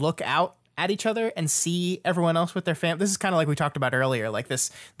tend to look out at each other and see everyone else with their family. This is kind of like we talked about earlier, like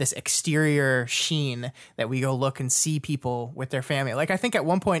this exterior sheen that we go look and see people with their family. Like I think at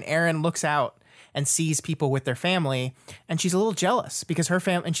one point Erin looks out and sees people with their family, and she's a little jealous because her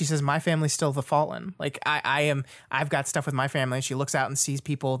family, and she says, my family's still the fallen. Like I've got stuff with my family, and she looks out and sees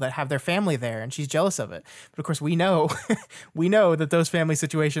people that have their family there, and she's jealous of it. But of course we know, that those family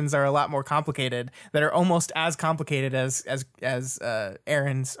situations are a lot more complicated, that are almost as complicated as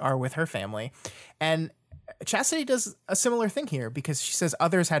Erin's are with her family. And Chastity does a similar thing here because she says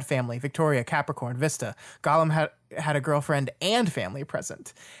others had family, Victoria, Capricorn, Vista. Gollum had a girlfriend and family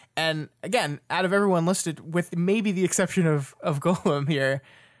present. And again, out of everyone listed, with maybe the exception of Gollum here,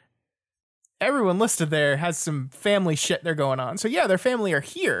 everyone listed there has some family shit they're going on. So yeah, their family are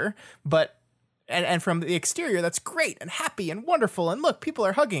here, but and from the exterior, that's great and happy and wonderful. And look, people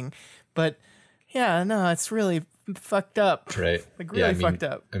are hugging. But yeah, no, it's really fucked up. Right. Like really fucked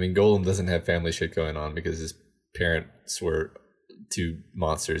up. I mean, Gollum doesn't have family shit going on because his parents were two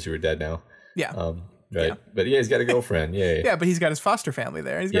monsters who are dead now. Yeah. Right. Yeah. But yeah, he's got a girlfriend. Yay. Yeah, but he's got his foster family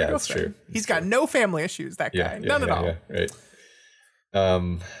there. He's got a girlfriend. That's true. He's got no family issues, that guy. None at all. Yeah,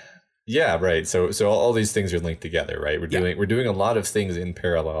 right. Yeah, right. So all these things are linked together, right? We're doing a lot of things in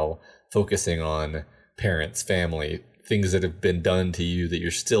parallel, focusing on parents, family, things that have been done to you that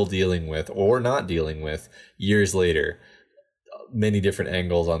you're still dealing with or not dealing with years later. Many different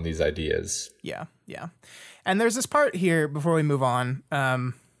angles on these ideas. Yeah. And there's this part here before we move on,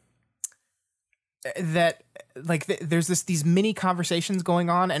 that like there's these mini conversations going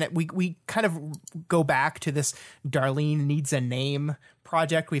on, and we kind of go back to this Darlene needs a name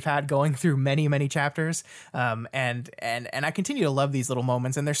project we've had going through many chapters, and I continue to love these little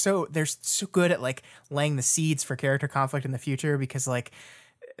moments, and they're so good at like laying the seeds for character conflict in the future, because like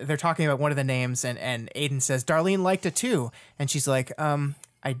they're talking about one of the names, and Aiden says Darlene liked it too, and she's like,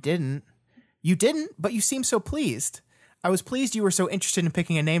 I didn't. You didn't, but you seem so pleased. I was pleased you were so interested in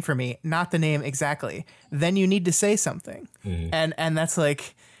picking a name for me, not the name exactly. Then you need to say something. Mm-hmm. And that's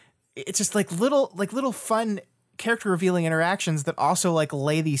like, it's just like little fun character revealing interactions that also like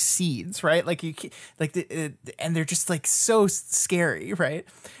lay these seeds, right? Like and they're just like so scary, right?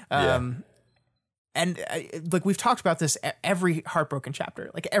 And like we've talked about this at every Heartbroken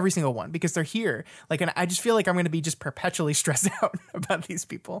chapter, like every single one, because they're here. Like, and I just feel like I'm going to be just perpetually stressed out about these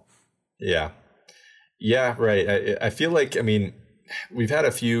people. Yeah. Yeah, right. I feel like, I mean, we've had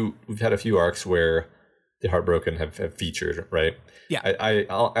a few arcs where the Heartbroken have featured, right? Yeah.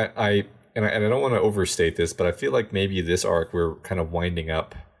 And I don't want to overstate this, but I feel like maybe this arc we're kind of winding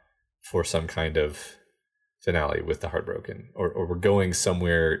up for some kind of finale with the Heartbroken, or we're going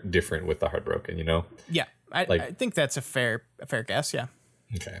somewhere different with the Heartbroken, you know? Yeah. I think that's a fair guess. Yeah.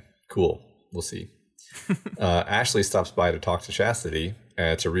 Okay, cool. We'll see. Ashley stops by to talk to Chastity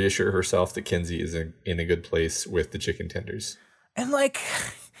to reassure herself that Kenzie is in a good place with the chicken tenders. And like,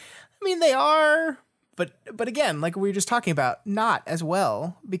 I mean, they are, but again, like we were just talking about, not as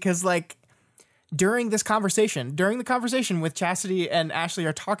well, because like during the conversation with Chastity and Ashley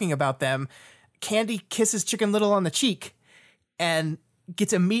are talking about them, Candy kisses Chicken Little on the cheek and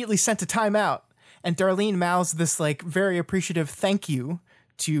gets immediately sent to timeout. And Darlene mouths this like very appreciative thank you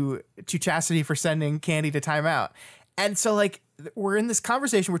to Chastity for sending Candy to timeout. And so like we're in this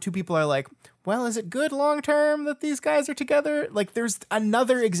conversation where two people are like, well, is it good long term that these guys are together? Like there's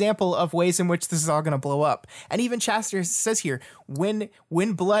another example of ways in which this is all going to blow up. And even Chastity says here, when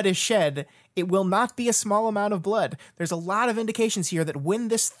blood is shed, it will not be a small amount of blood. There's a lot of indications here that when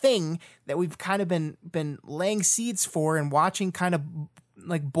this thing that we've kind of been laying seeds for and watching kind of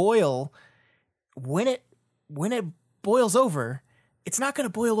like boil, when it boils over, it's not going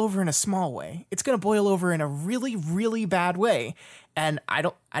to boil over in a small way. It's going to boil over in a really, really bad way. And I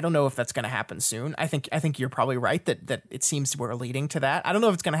don't know if that's going to happen soon. I think you're probably right that it seems we're leading to that. I don't know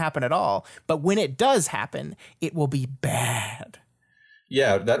if it's going to happen at all, but when it does happen, it will be bad.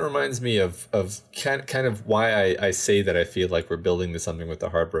 Yeah, that reminds me of kind of why I say that I feel like we're building to something with the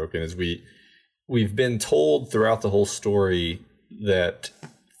Heartbroken is we've been told throughout the whole story that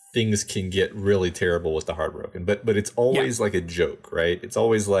things can get really terrible with the Heartbroken, but it's always like a joke, right? It's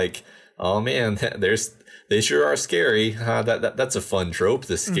always like, oh man, they sure are scary. That's a fun trope,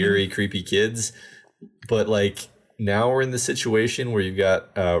 the scary, creepy kids. But like now we're in the situation where you've got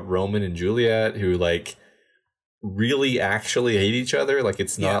Roman and Juliet who like really actually hate each other. Like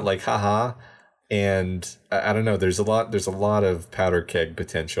it's not like haha. And I don't know. There's a lot of powder keg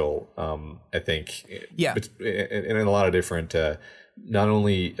potential. I think. Yeah. In a lot of different. Not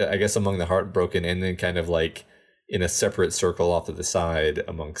only I guess among the Heartbroken, and then kind of like in a separate circle off to the side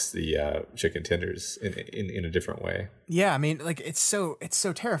amongst the chicken tenders in a different way. Yeah, I mean, like it's so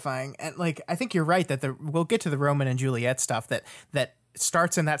terrifying, and like I think you're right that we'll get to the Roman and Juliet stuff that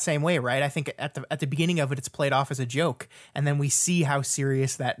starts in that same way, right? I think at the beginning of it's played off as a joke, and then we see how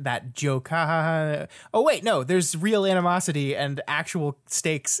serious that joke. Oh wait, no, there's real animosity and actual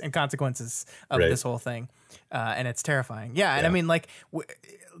stakes and consequences of this whole thing, and it's terrifying. Yeah, and I mean, like,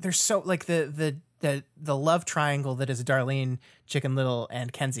 there's so like the love triangle that is Darlene, Chicken Little,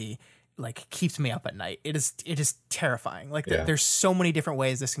 and Kenzie. Like keeps me up at night. It is terrifying. Like there's so many different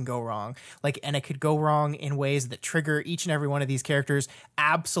ways this can go wrong. Like, and it could go wrong in ways that trigger each and every one of these characters'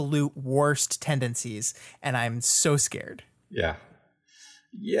 absolute worst tendencies. And I'm so scared. Yeah.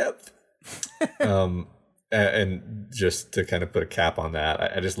 Yep. And just to kind of put a cap on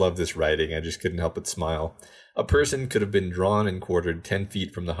that, I just love this writing. I just couldn't help but smile. A person could have been drawn and quartered 10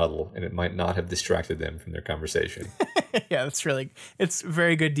 feet from the huddle, and it might not have distracted them from their conversation. Yeah, it's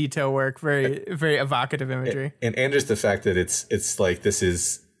very good detail work, very, very evocative imagery. And just the fact that it's like this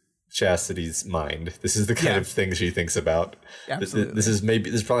is Chastity's mind. This is the kind of thing she thinks about. Absolutely. This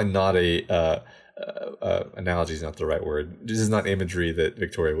is probably not analogy is not the right word. This is not imagery that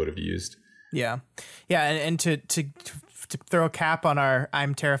Victoria would have used. Yeah. And to throw a cap on our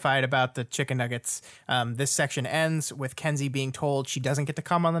I'm terrified about the chicken nuggets, this section ends with Kenzie being told she doesn't get to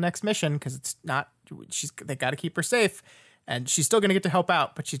come on the next mission because they got to keep her safe, and she's still going to get to help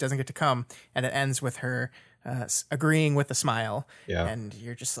out, but she doesn't get to come. And it ends with her agreeing with a smile. Yeah. And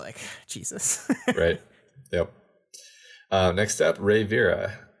you're just like, Jesus. Right. Yep. Next up, Ray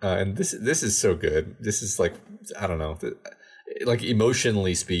Vera. And this is so good. This is like, I don't know, like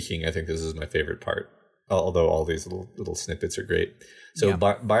emotionally speaking, I think this is my favorite part. Although all these little snippets are great. So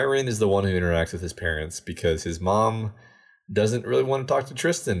Byron is the one who interacts with his parents because his mom doesn't really want to talk to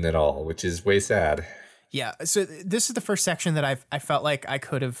Tristan at all, which is way sad. Yeah. So this is the first section that I felt like I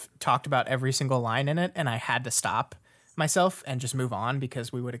could have talked about every single line in it, and I had to stop myself and just move on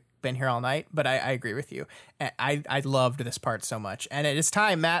because we would have been here all night. But I agree with you. I loved this part so much. And it is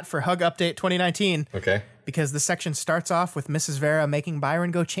time, Matt, for Hug Update 2019. Okay. Because the section starts off with Mrs. Vera making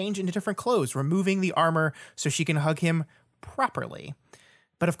Byron go change into different clothes, removing the armor so she can hug him properly.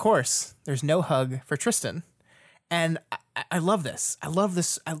 But of course, there's no hug for Tristan. And I love this. I love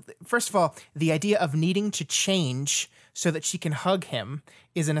this. First of all, the idea of needing to change so that she can hug him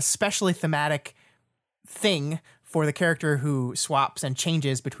is an especially thematic thing for the character who swaps and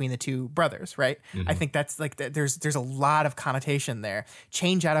changes between the two brothers, right? I think that's like, there's a lot of connotation there.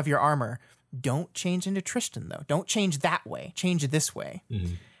 Change out of your armor. Don't change into Tristan, though. Don't change that way. Change this way.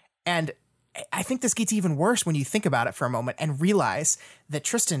 And I think this gets even worse when you think about it for a moment and realize that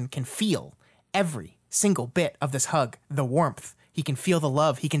Tristan can feel every single bit of this hug, the warmth. He can feel the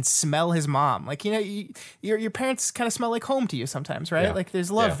love. He can smell his mom. Like, you know, your parents kind of smell like home to you sometimes, right? Yeah. Like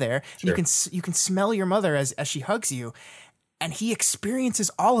there's love there. Sure. You can smell your mother as she hugs you, and he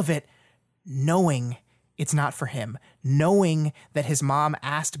experiences all of it knowing it's not for him, knowing that his mom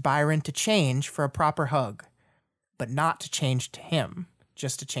asked Byron to change for a proper hug, but not to change to him,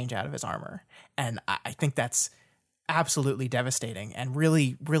 just to change out of his armor. And I think that's absolutely devastating and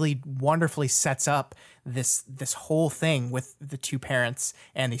really, really wonderfully sets up this whole thing with the two parents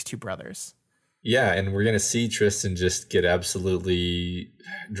and these two brothers. Yeah, and we're going to see Tristan just get absolutely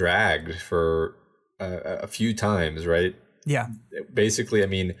dragged for a few times, right? Yeah. Basically, I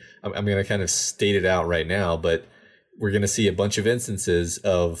mean, I'm going to kind of state it out right now, but we're going to see a bunch of instances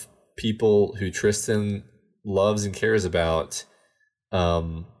of people who Tristan loves and cares about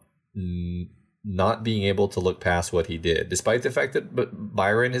not being able to look past what he did, despite the fact that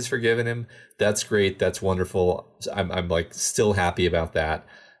Byron has forgiven him. That's great. That's wonderful. I'm like still happy about that.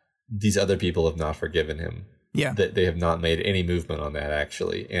 These other people have not forgiven him. Yeah. That they have not made any movement on that,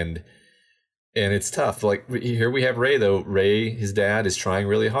 actually. And it's tough. Like here we have Ray, though. Ray, his dad, is trying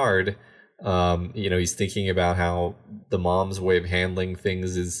really hard. He's thinking about how the mom's way of handling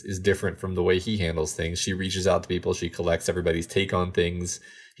things is different from the way he handles things. She reaches out to people. She collects everybody's take on things.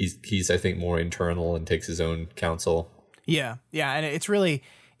 He's I think more internal and takes his own counsel. Yeah. Yeah. And it's really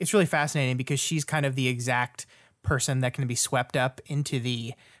fascinating because she's kind of the exact person that can be swept up into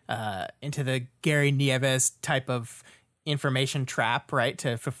the Gary Nieves type of information trap, right?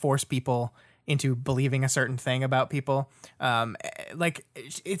 To force people into believing a certain thing about people.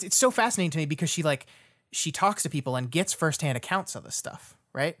 It's so fascinating to me because she talks to people and gets firsthand accounts of this stuff,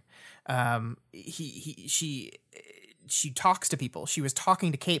 right? She talks to people. She was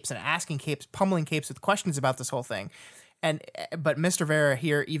talking to Capes and asking Capes, pummeling Capes with questions about this whole thing. But Mr. Vera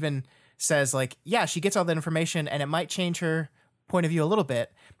here even says like, yeah, she gets all that information and it might change her point of view a little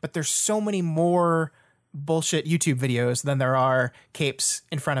bit, but there's so many more bullshit YouTube videos than there are Capes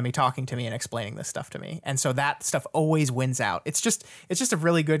in front of me talking to me and explaining this stuff to me. And so that stuff always wins out. It's just a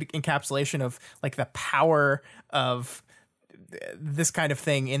really good encapsulation of like the power of this kind of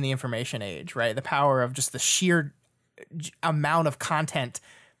thing in the information age, right? The power of just the sheer amount of content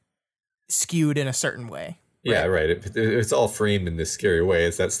skewed in a certain way. Right? Yeah, right. It's all framed in this scary way.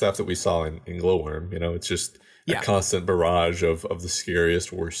 It's that stuff that we saw in Glowworm. It's just a constant barrage of the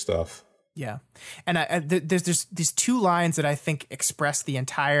scariest, worst stuff. Yeah. And there's these two lines that I think express the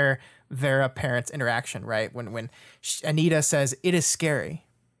entire Vera parents interaction, right? When Anita says, "It is scary,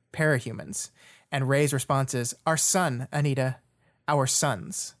 parahumans." And Ray's response is, "Our son, Anita, our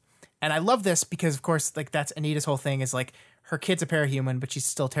sons." And I love this because, of course, like that's Anita's whole thing is like her kid's a parahuman, but she's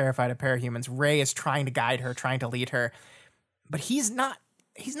still terrified of parahumans. Ray is trying to guide her, trying to lead her. But he's not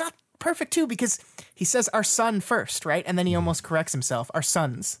perfect too, because he says our son first, right? And then he almost corrects himself. Our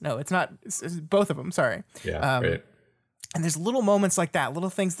sons. No, it's not. It's both of them. Sorry. Yeah, right. And there's little moments like that, little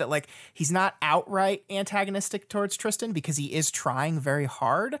things that like he's not outright antagonistic towards Tristan because he is trying very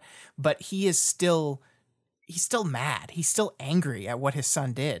hard, but he's still mad. He's still angry at what his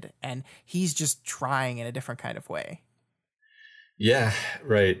son did, and he's just trying in a different kind of way. Yeah,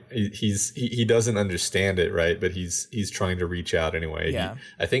 right. He doesn't understand it, right? But he's trying to reach out anyway. Yeah.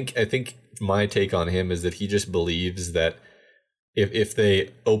 I think my take on him is that he just believes that if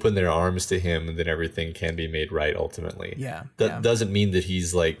they open their arms to him, then everything can be made right ultimately. Yeah. That doesn't mean that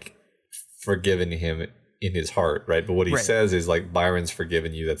he's like forgiven him in his heart, right? But what he says is like, Byron's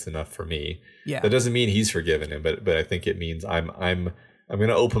forgiven you, that's enough for me. Yeah. That doesn't mean he's forgiven him, but I think it means I'm going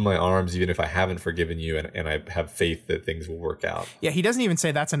to open my arms even if I haven't forgiven you, and I have faith that things will work out. Yeah, he doesn't even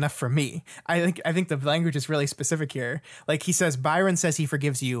say that's enough for me. I think the language is really specific here. Like he says, Byron says he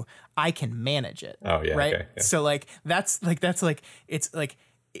forgives you. I can manage it. Oh yeah, right. Okay, yeah. So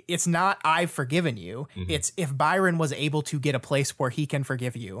it's not I've forgiven you. Mm-hmm. It's if Byron was able to get a place where he can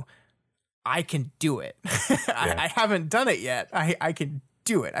forgive you, I can do it. I haven't done it yet. I can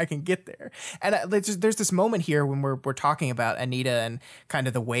do it. I can get there. And there's this moment here when we're talking about Anita and kind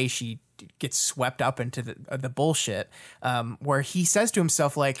of the way she gets swept up into the bullshit, where he says to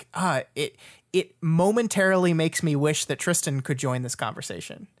himself like, it momentarily makes me wish that Tristan could join this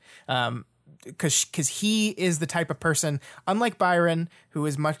conversation. because he is the type of person, unlike Byron, who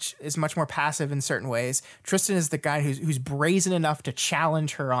is much more passive in certain ways. Tristan is the guy who's brazen enough to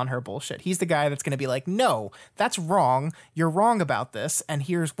challenge her on her bullshit. He's the guy that's going to be like, no, that's wrong. You're wrong about this, and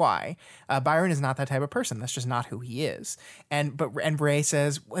here's why. Byron is not that type of person. That's just not who he is. And Ray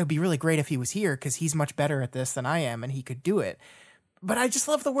says, well, it'd be really great if he was here because he's much better at this than I am, and he could do it. But I just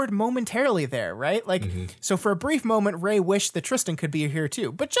love the word momentarily there, right? Like, so for a brief moment, Ray wished that Tristan could be here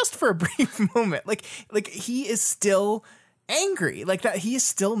too, but just for a brief moment, like he is still angry, like that. He is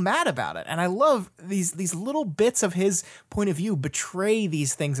still mad about it. And I love these little bits of his point of view betray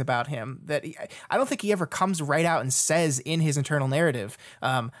these things about him that I don't think he ever comes right out and says in his internal narrative,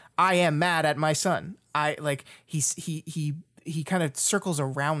 I am mad at my son. He kind of circles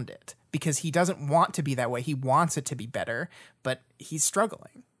around it, because he doesn't want to be that way. He wants it to be better, but he's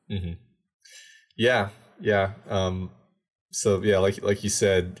struggling. Mm-hmm. Yeah. So yeah, like you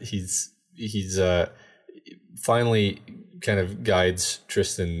said, he's finally kind of guides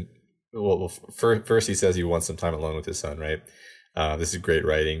Tristan. Well, first he says he wants some time alone with his son, right? This is great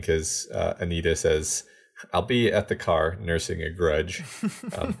writing because Anita says, "I'll be at the car nursing a grudge."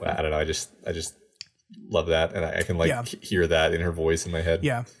 I don't know. I just love that, and I can hear that in her voice in my head.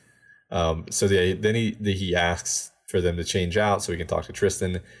 Yeah. So then he asks for them to change out so he can talk to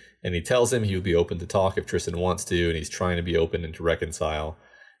Tristan, and he tells him he would be open to talk if Tristan wants to, and he's trying to be open and to reconcile.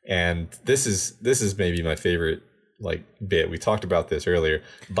 And this is maybe my favorite bit. We talked about this earlier.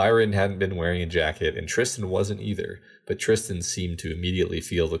 Byron hadn't been wearing a jacket, and Tristan wasn't either, but Tristan seemed to immediately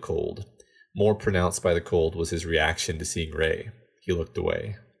feel the cold. More pronounced by the cold was his reaction to seeing Ray. He looked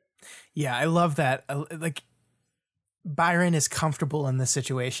away. Yeah, I love that. Byron is comfortable in this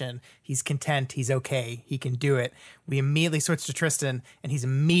situation. He's content. He's okay. He can do it. We immediately switch to Tristan, and he's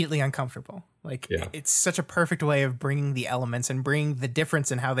immediately uncomfortable. It's such a perfect way of bringing the elements and bringing the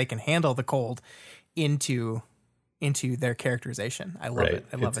difference in how they can handle the cold into their characterization. I love it.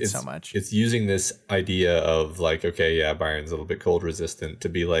 I love it so much. It's using this idea of Byron's a little bit cold resistant to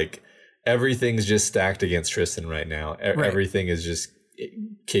be like, everything's just stacked against Tristan right now. Everything is just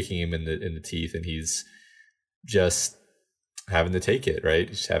kicking him in the teeth, and he's just having to take it, right?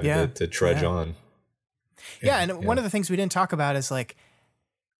 Just having to trudge on. One of the things we didn't talk about is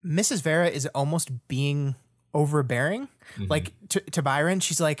Mrs. Vera is almost being overbearing. Mm-hmm. To Byron,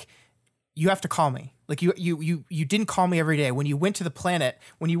 she's like, you have to call me. You didn't call me every day. When you went to the planet,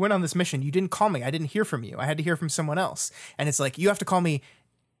 when you went on this mission, you didn't call me. I didn't hear from you. I had to hear from someone else. And it's like, you have to call me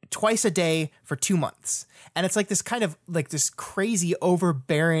twice a day for 2 months. And it's this kind of this crazy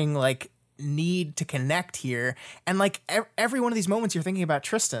overbearing, need to connect here. And every one of these moments you're thinking about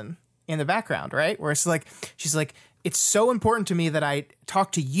Tristan in the background, right? Where it's she's like, it's so important to me that I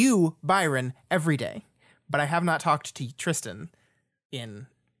talk to you, Byron, every day, but I have not talked to Tristan in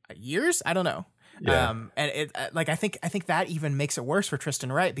years. I don't know. Yeah. And it I think that even makes it worse for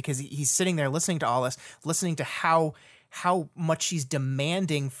Tristan, right? Because he's sitting there listening to all this, listening to how much she's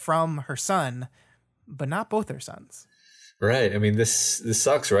demanding from her son, but not both their sons. Right. I mean, this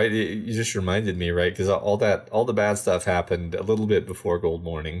sucks, right? You just reminded me, right? Because all the bad stuff happened a little bit before Gold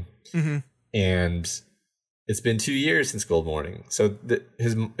Morning, mm-hmm. and it's been 2 years since Gold Morning. So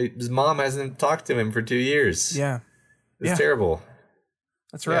his mom hasn't talked to him for 2 years. Yeah, it's terrible.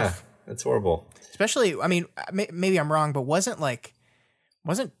 That's rough. Yeah, that's horrible. Especially, I mean, maybe I'm wrong, but wasn't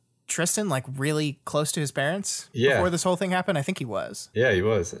Tristan really close to his parents before this whole thing happened? I think he was. Yeah, he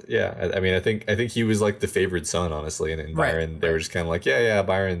was. Yeah. I mean, I think he was the favored son, honestly. And Byron, they were just kind of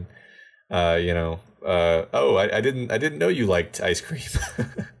Byron, I didn't know you liked ice cream.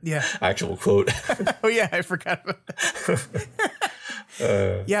 Yeah. Actual quote. Oh yeah, I forgot about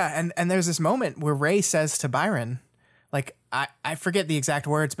that. Yeah. And there's this moment where Ray says to Byron, I forget the exact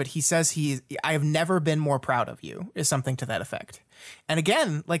words, but he says I have never been more proud of you, is something to that effect. And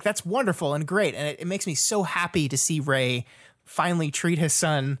again, that's wonderful and great. And it makes me so happy to see Ray finally treat his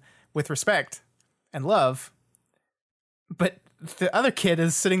son with respect and love. But the other kid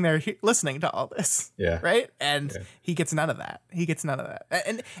is sitting there listening to all this. Yeah. Right. And he gets none of that.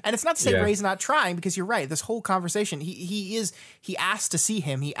 And it's not to say Ray's not trying, because you're right. This whole conversation, he asked to see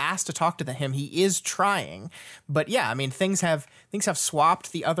him. He asked to talk to him. He is trying. But yeah, I mean, things have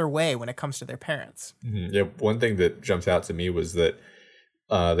swapped the other way when it comes to their parents. Mm-hmm. Yeah. One thing that jumped out to me was that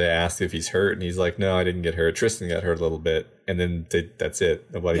they asked if he's hurt, and he's like, no, I didn't get hurt. Tristan got hurt a little bit. And then that's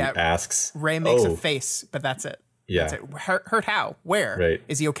it. Nobody asks. Ray makes a face, but that's it. Yeah. That's it. Hurt how? Where? Right.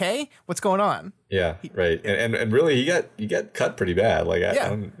 Is he okay? What's going on? Yeah. Right. And really, he got cut pretty bad.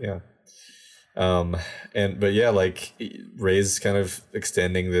 Ray's kind of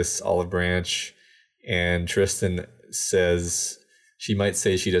extending this olive branch, and Tristan says she might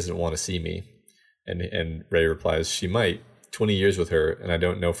say she doesn't want to see me. And Ray replies, "She might. 20 years with her, and I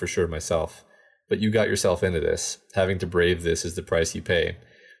don't know for sure myself. But you got yourself into this. Having to brave this is the price you pay.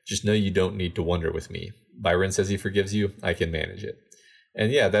 Just know you don't need to wonder with me. Byron says he forgives you. I can manage it."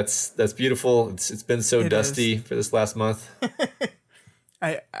 And yeah, that's beautiful. It's been so dusty for this last month.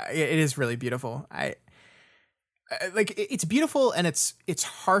 It is really beautiful. Like, it's beautiful, and it's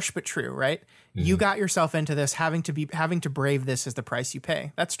harsh but true, right? Mm-hmm. You got yourself into this, having to brave this is the price you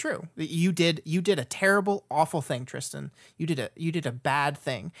pay. That's true. You did a terrible, awful thing, Tristan. You did a bad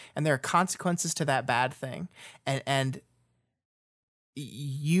thing, and there are consequences to that bad thing, and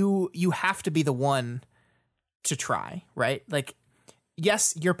you have to be the one to try, right? Like,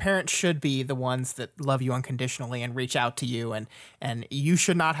 yes, your parents should be the ones that love you unconditionally and reach out to you, and you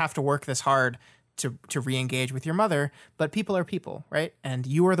should not have to work this hard to re-engage with your mother, but people are people, right? And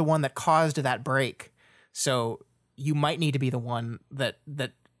you are the one that caused that break. So you might need to be the one that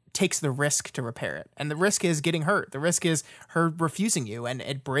takes the risk to repair it. And the risk is getting hurt. The risk is her refusing you and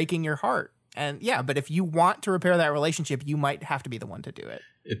it breaking your heart. And yeah, but if you want to repair that relationship, you might have to be the one to do it.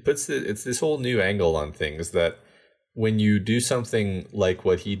 It's this whole new angle on things that when you do something like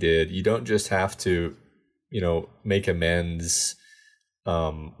what he did, you don't just have to, make amends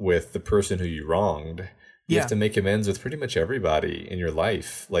with the person who you wronged. You have to make amends with pretty much everybody in your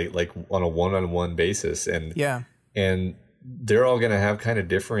life, like on a one-on-one basis. And and they're all going to have kind of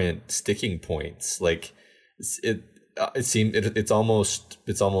different sticking points. Like it's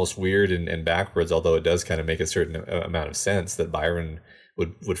almost weird and backwards, although it does kind of make a certain amount of sense that Byron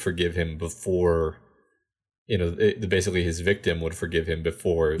would forgive him before, basically his victim would forgive him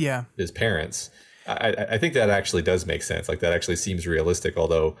before his parents. I think that actually does make sense. Like, that actually seems realistic.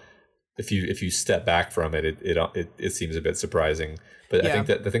 Although, if you step back from it, it seems a bit surprising. But I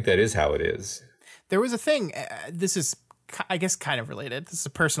think that is how it is. There was a thing. This is, I guess, kind of related. This is a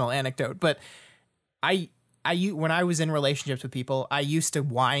personal anecdote, but when I was in relationships with people, I used to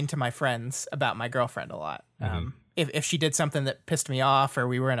whine to my friends about my girlfriend a lot. Mm-hmm. If she did something that pissed me off, or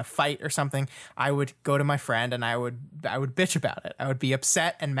we were in a fight or something, I would go to my friend and I would bitch about it. I would be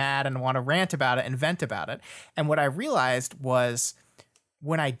upset and mad and want to rant about it and vent about it. And what I realized was,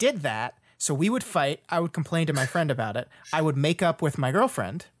 when I did that, so we would fight, I would complain to my friend about it, I would make up with my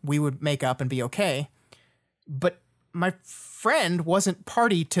girlfriend, we would make up and be okay. But my friend wasn't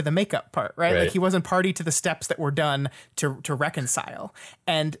party to the makeup part, right? Like, he wasn't party to the steps that were done to reconcile.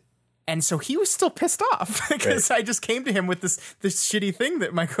 And so he was still pissed off because I just came to him with this shitty thing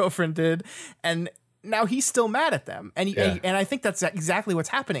that my girlfriend did, and now he's still mad at them. And I think that's exactly what's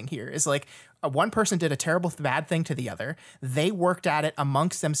happening here. Is like, one person did a terrible bad thing to the other. They worked at it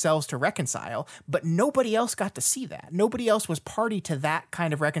amongst themselves to reconcile, but nobody else got to see that. Nobody else was party to that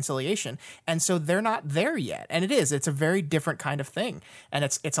kind of reconciliation, and so they're not there yet. And it's a very different kind of thing, and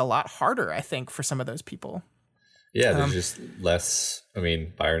it's a lot harder, I think, for some of those people. Yeah, there's just less. I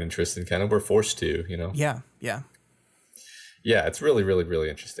mean, Byron and Tristan kind of were forced to, Yeah. Yeah, it's really, really, really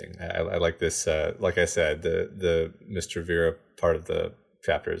interesting. I like this. Like I said, the Mr. Vera part of the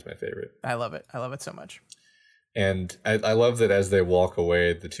chapter is my favorite. I love it. I love it so much. And I love that as they walk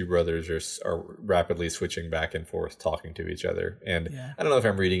away, the two brothers are rapidly switching back and forth, talking to each other. And I don't know if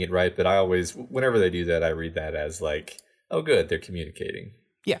I'm reading it right, but I always, whenever they do that, I read that as like, oh, good, they're communicating.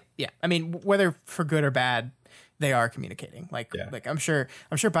 Yeah. I mean, whether for good or bad, they are communicating. Like I'm sure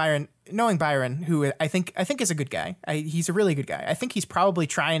Byron, knowing Byron, who I think is a good guy. He's a really good guy. I think he's probably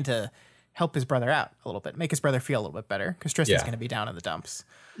trying to help his brother out a little bit, make his brother feel a little bit better, because Tristan's going to be down in the dumps.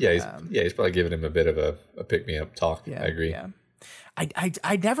 Yeah, he's probably giving him a bit of a pick me up talk. Yeah, I agree. Yeah.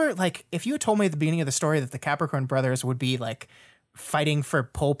 I never, like, if you had told me at the beginning of the story that the Capricorn brothers would be like fighting for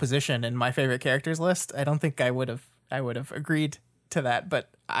pole position in my favorite characters list, I don't think I would have agreed to that.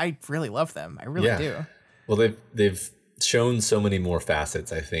 But I really love them. I really do. Well, they've shown so many more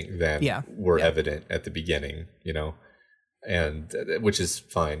facets, I think, than were evident at the beginning, and which is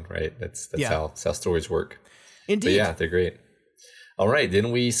fine, right? That's how stories work. Indeed. But yeah, they're great. All right,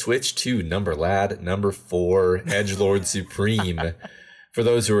 then we switch to number 4, Edgelord Supreme. For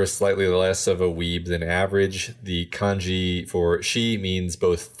those who are slightly less of a weeb than average, the kanji for she means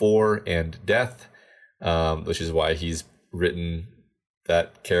both 4 and death, which is why he's written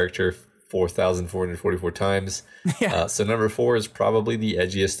that character 4,444 times. Yeah. So number 4 is probably the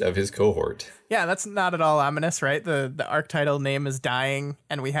edgiest of his cohort. Yeah, that's not at all ominous, right? The arc title name is Dying,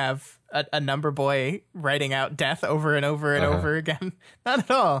 and we have a number boy writing out death over and over and over again. Not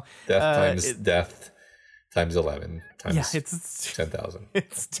at all. Death times 11 times it's 10,000.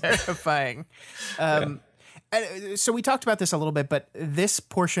 It's terrifying. And so we talked about this a little bit, but this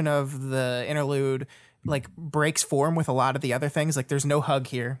portion of the interlude like breaks form with a lot of the other things. Like there's no hug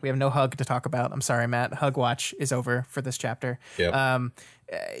here. We have no hug to talk about. I'm sorry, Matt. Hug watch is over for this chapter. Yep.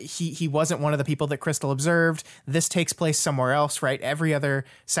 He wasn't one of the people that Crystal observed. This takes place somewhere else, right? Every other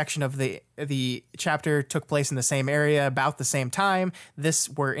section of the chapter took place in the same area about the same time. This,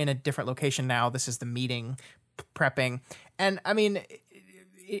 we're in a different location now. This is the meeting prepping. And I mean,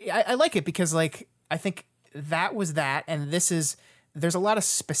 I like it because like, I think that was that. And there's a lot of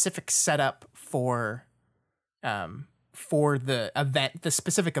specific setup for the event, the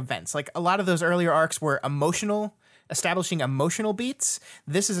specific events. Like a lot of those earlier arcs were establishing emotional beats.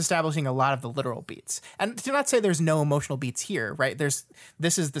 This is establishing a lot of the literal beats. And to not say there's no emotional beats here, right? This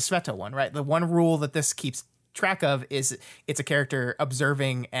is the Sveta one, right? The one rule that this keeps track of is it's a character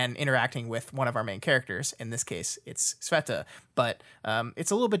observing and interacting with one of our main characters. In this case, it's Sveta, but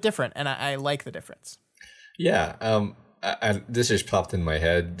it's a little bit different, and I like the difference. Yeah. This just popped in my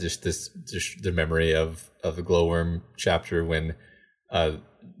head, just the memory of the Glowworm chapter when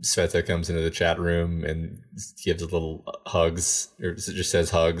Sveta comes into the chat room and gives a little hugs, or it just says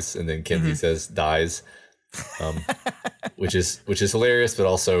hugs, and then Kinsey says dies, which is hilarious, but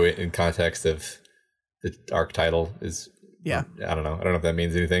also in context of the arc title is, yeah. I don't know if that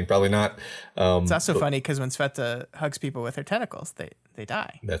means anything. Probably not. It's also funny because when Sveta hugs people with her tentacles, they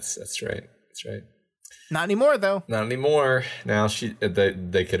die. That's right. That's right. Not anymore, though. Not anymore. Now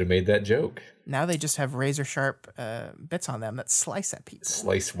they could have made that joke. Now they just have razor sharp bits on them that slice at people.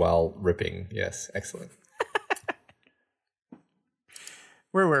 Slice while ripping. Yes, excellent.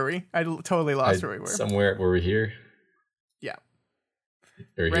 Where were we? I totally lost where we were. Somewhere. Were we here? Yeah.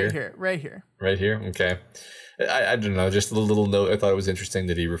 Right here. Right here. Right here. Okay. I don't know. Just a little note. I thought it was interesting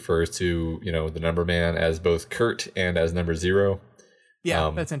that he refers to the Number Man as both Kurt and as Number Zero.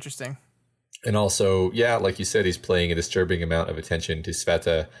 Yeah, that's interesting. And also, yeah, like you said, he's paying a disturbing amount of attention to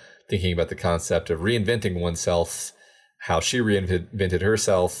Sveta, thinking about the concept of reinventing oneself, how she reinvented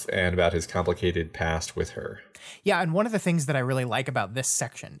herself, and about his complicated past with her. Yeah, and one of the things that I really like about this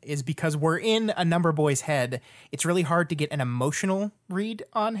section is because we're in a Number Boy's head, it's really hard to get an emotional read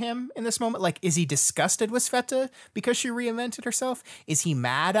on him in this moment. Like, is he disgusted with Sveta because she reinvented herself? Is he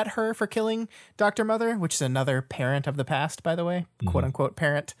mad at her for killing Dr. Mother, which is another parent of the past, by the way, quote unquote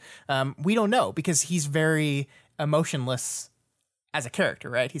parent? We don't know because he's very emotionless as a character,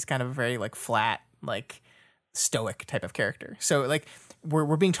 right? He's kind of a very like flat, like stoic type of character. So like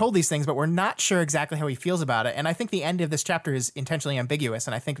we're being told these things, but we're not sure exactly how he feels about it. And I think the end of this chapter is intentionally ambiguous.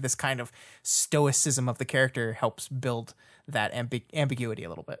 And I think this kind of stoicism of the character helps build that ambiguity a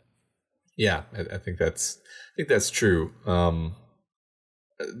little bit. Yeah, I think that's true.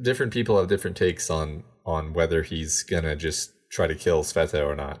 Different people have different takes on whether he's gonna just try to kill Sveta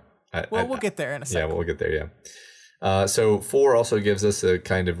or not. We'll get there in a second. Yeah, we'll get there. Yeah. So 4 also gives us a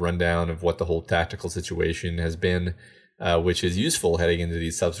kind of rundown of what the whole tactical situation has been, which is useful heading into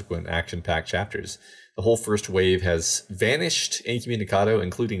these subsequent action-packed chapters. The whole first wave has vanished incommunicado,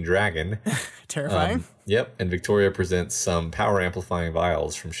 including Dragon. Terrifying. Yep, and Victoria presents some power-amplifying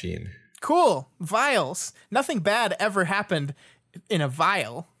vials from Sheen. Cool. Vials. Nothing bad ever happened in a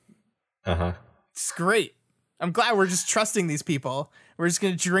vial. Uh-huh. It's great. I'm glad we're just trusting these people. We're just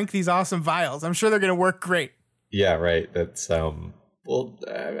going to drink these awesome vials. I'm sure they're going to work great. Yeah, right. That's well,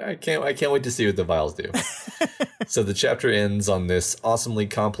 I can't wait to see what the vials do. So the chapter ends on this awesomely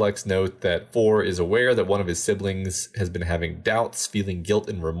complex note that 4 is aware that one of his siblings has been having doubts, feeling guilt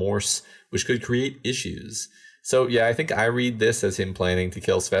and remorse, which could create issues. So yeah, I think I read this as him planning to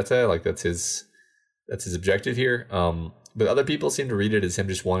kill Sveta, like that's his objective here. But other people seem to read it as him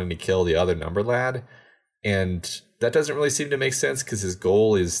just wanting to kill the other Number Lad, and that doesn't really seem to make sense because his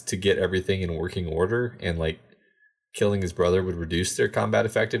goal is to get everything in working order, and like killing his brother would reduce their combat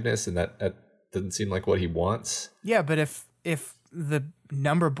effectiveness, and that doesn't seem like what he wants. Yeah, but if the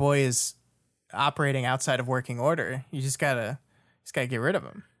Number Boy is operating outside of working order, you just gotta get rid of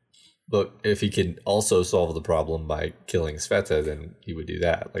him. Look, if he can also solve the problem by killing Sveta, then he would do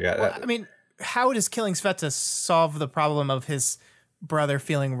that. Like, I mean, how does killing Sveta solve the problem of his brother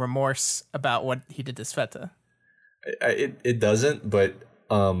feeling remorse about what he did to Sveta? It doesn't, but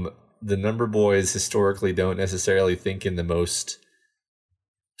the Number Boys historically don't necessarily think in the most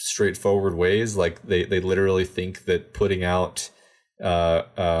straightforward ways. Like they literally think that putting out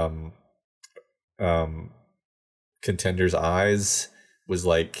Contender's eyes was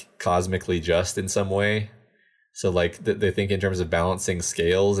like cosmically just in some way. So like they think in terms of balancing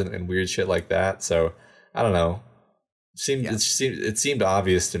scales and weird shit like that. So I don't know. It seemed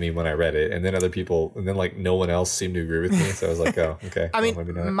obvious to me when I read it, and then other people, and then like no one else seemed to agree with me. So I was like, oh, okay. I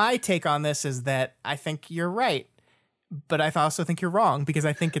mean, my take on this is that I think you're right. but I also think you're wrong because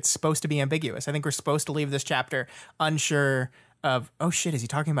I think it's supposed to be ambiguous. I think we're supposed to leave this chapter unsure of, oh shit, is he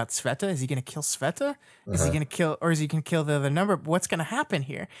talking about Sveta? Is he going to kill Sveta? Is he going to kill, or is he going to kill the other number? What's going to happen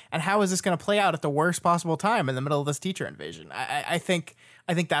here? And how is this going to play out at the worst possible time in the middle of this teacher invasion? I think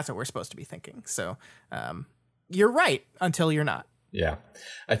that's what we're supposed to be thinking. So you're right until you're not. Yeah,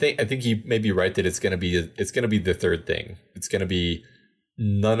 I think you may be right that it's going to be the third thing. It's going to be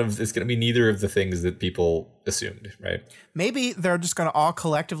neither of the things that people assumed, right? Maybe they're just going to all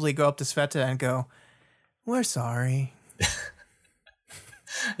collectively go up to Sveta and go, "We're sorry."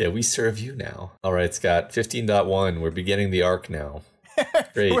 Yeah, we serve you now. All right, Scott, 15.1. We're beginning the arc now.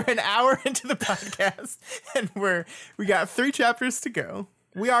 Great. We're an hour into the podcast, and we got 3 chapters to go.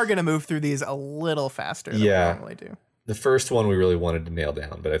 We are going to move through these a little faster than we normally do. The first one we really wanted to nail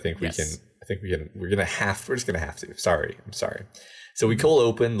down, but I think we can. We're just gonna have to. I'm sorry. So we cold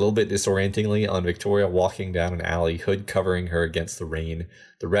open a little bit disorientingly on Victoria walking down an alley, hood covering her against the rain.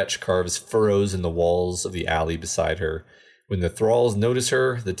 The wretch carves furrows in the walls of the alley beside her. When the thralls notice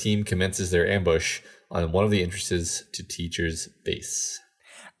her, the team commences their ambush on one of the entrances to Teacher's base.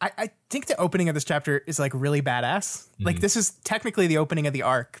 I think the opening of this chapter is like really badass. Like this is technically the opening of the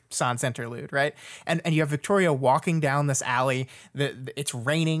arc Sans interlude, right? And you have Victoria walking down this alley. It's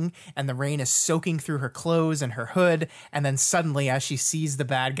raining and the rain is soaking through her clothes and her hood. And then suddenly, as she sees the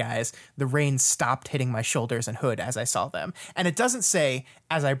bad guys, the rain stopped hitting my shoulders and hood as I saw them. And it doesn't say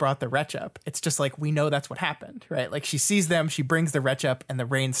as I brought the wretch up. It's just like we know that's what happened, right? Like she sees them, she brings the wretch up, and the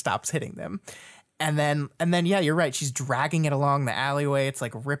rain stops hitting them. And then, yeah, you're right. She's dragging it along the alleyway. It's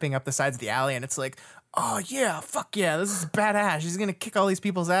like ripping up the sides of the alley. And it's like, oh, yeah, fuck yeah. This is badass. She's going to kick all these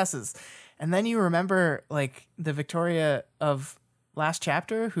people's asses. And then you remember like the Victoria of last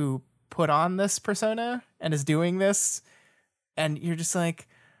chapter who put on this persona and is doing this. And you're just like,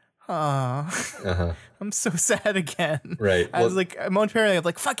 oh, I'm so sad again. Right. I was like, momentarily, I'm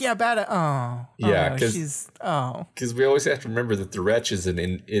like, fuck yeah, badass. Oh, yeah. Because we always have to remember that the wretch is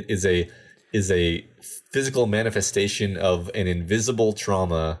a physical manifestation of an invisible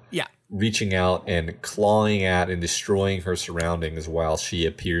trauma reaching out and clawing at and destroying her surroundings while she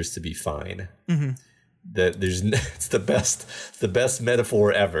appears to be fine. That it's the best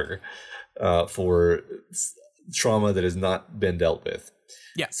metaphor ever for trauma that has not been dealt with.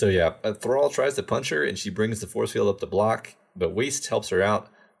 Yeah. So yeah, Thrall tries to punch her and she brings the force field up to block, but Waste helps her out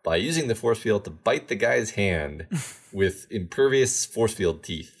by using the force field to bite the guy's hand with impervious force field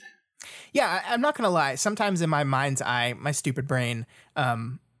teeth. Yeah, I'm not going to lie. Sometimes in my mind's eye, my stupid brain,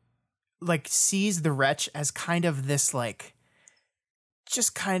 like sees the wretch as kind of this, like,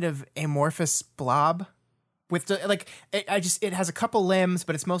 just kind of amorphous blob with like, it has a couple limbs,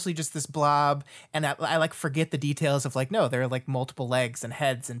 but it's mostly just this blob. And I like forget the details of like, no, there are like multiple legs and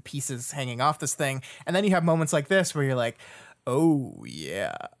heads and pieces hanging off this thing. And then you have moments like this where you're like, oh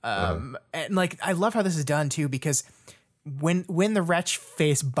yeah. And like, I love how this is done too, because when the wretch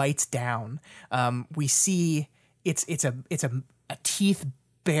face bites down, we see it's a teeth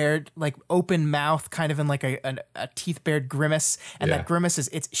bared, like open mouth, kind of in like a teeth bared grimace, and that grimace is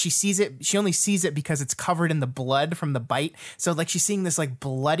she only sees it because it's covered in the blood from the bite. So like she's seeing this like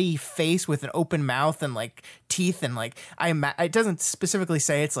bloody face with an open mouth and like teeth, and like it doesn't specifically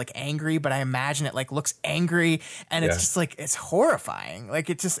say it's like angry, but I imagine it like looks angry, and it's just like it's horrifying.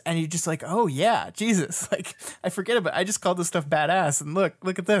 Like it just, and you're just like, oh yeah, Jesus, like I forget about, I just called this stuff badass, and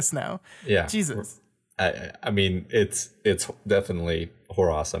look at this now. Yeah, Jesus. I mean, it's definitely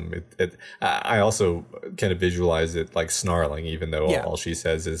awesome. I also kind of visualize it like snarling, even though all she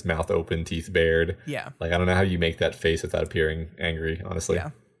says is mouth open, teeth bared. Yeah. Like, I don't know how you make that face without appearing angry, honestly.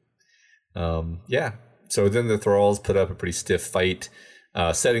 Yeah. So then the Thralls put up a pretty stiff fight,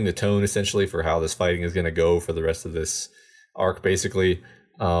 setting the tone essentially for how this fighting is going to go for the rest of this arc, basically.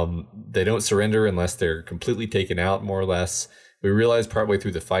 They don't surrender unless they're completely taken out, more or less. We realized partway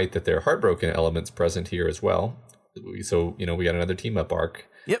through the fight that there are heartbroken elements present here as well. So, we got another team up arc.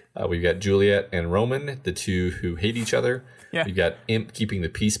 Yep. We've got Juliet and Roman, the two who hate each other. Yeah. We've got Imp keeping the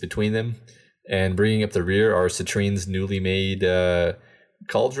peace between them. And bringing up the rear are Citrine's newly made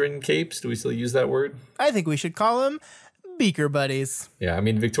cauldron capes. Do we still use that word? I think we should call them beaker buddies. Yeah, I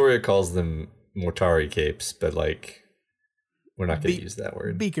mean, Victoria calls them Mortari capes, but like, we're not going to use that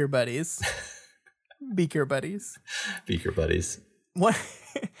word. Beaker buddies. Beaker buddies. Beaker buddies.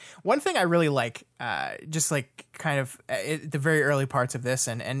 One thing I really like, just like kind of the very early parts of this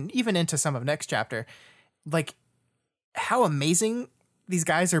and even into some of next chapter, like how amazing these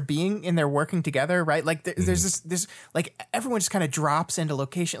guys are being in their working together, right? Like there's like everyone just kind of drops into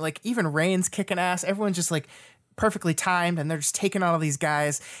location. Like even Rain's kicking ass. Everyone's just like perfectly timed, and they're just taking on all these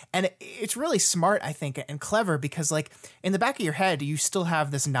guys. And it's really smart, I think, and clever, because like in the back of your head, you still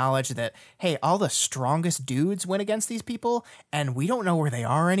have this knowledge that, hey, all the strongest dudes went against these people, and we don't know where they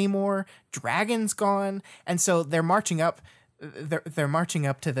are anymore. Dragon's gone. And so they're marching up. They're marching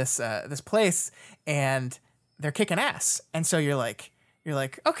up to this place, and they're kicking ass. And so you're like,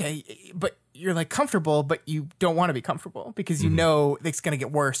 okay, but you're like comfortable, but you don't want to be comfortable, because you know it's going to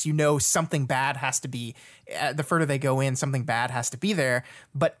get worse. You know something bad has to be, the further they go in, something bad has to be there.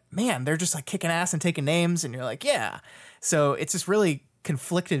 But man, they're just like kicking ass and taking names, and you're like, yeah. So it's this really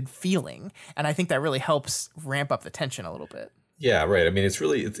conflicted feeling, and I think that really helps ramp up the tension a little bit. Yeah, right. I mean,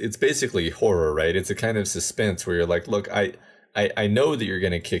 it's basically horror, right? It's a kind of suspense where you're like, look, I know that you're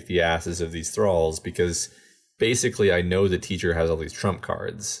going to kick the asses of these thralls, because basically I know the teacher has all these trump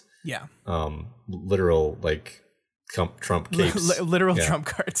cards. Yeah. Literal like trump capes. Literal trump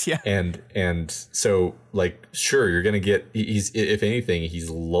cards. Yeah. And so like, sure, you're going to get, he's, if anything, he's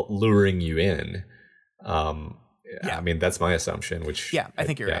luring you in. I mean, that's my assumption, which I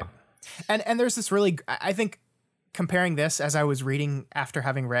think you're right. And there's this really, I think, comparing this as I was reading after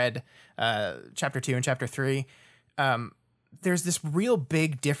having read chapter 2 and chapter 3, there's this real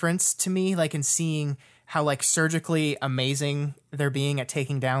big difference to me, like in seeing how like surgically amazing they're being at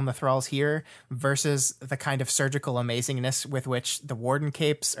taking down the thralls here versus the kind of surgical amazingness with which the warden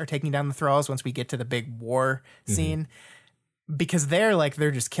capes are taking down the thralls once we get to the big war scene. Because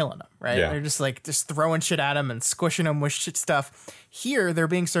they're just killing them, right? Yeah. They're just throwing shit at them and squishing them with shit stuff. Here, they're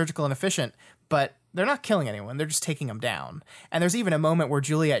being surgical and efficient, but they're not killing anyone. They're just taking them down. And there's even a moment where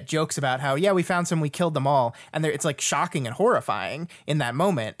Juliet jokes about how, yeah, we found some, we killed them all. And it's like shocking and horrifying in that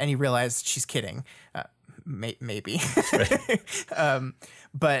moment. And you realize she's kidding. Maybe.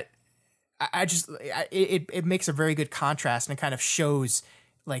 But it makes a very good contrast, and it kind of shows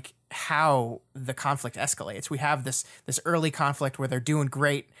like how the conflict escalates. We have this early conflict where they're doing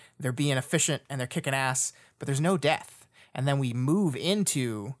great, they're being efficient, and they're kicking ass, but there's no death. And then we move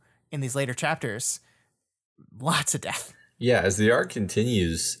into, in these later chapters, lots of death. Yeah, as the arc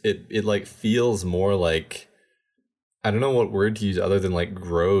continues, it like feels more like, I don't know what word to use other than like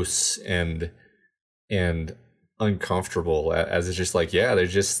gross and uncomfortable, as it's just like, yeah, they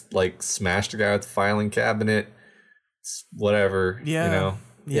just like smashed a guy with the filing cabinet, whatever. Yeah. You know?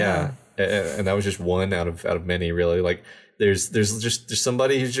 Yeah. And that was just one out of many, really. Like there's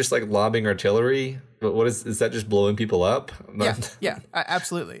somebody who's just like lobbing artillery, but what is that just blowing people up? Yeah,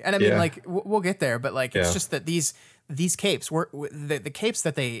 absolutely. And I mean, like we'll get there, but like it's just that these capes were the capes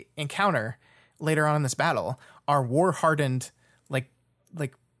that they encounter later on in this battle are war hardened, like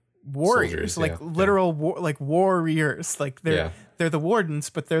warriors, soldiers, literal war, like warriors. Like they're the wardens,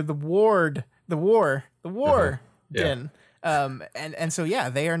 but they're the war den. And so,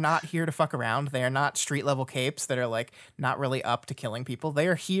 they are not here to fuck around. They are not street level capes that are like not really up to killing people. They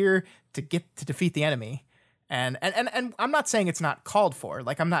are here to defeat the enemy. And I'm not saying it's not called for.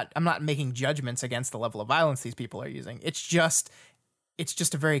 Like I'm not making judgments against the level of violence these people are using. It's just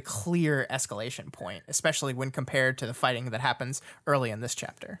a very clear escalation point, especially when compared to the fighting that happens early in this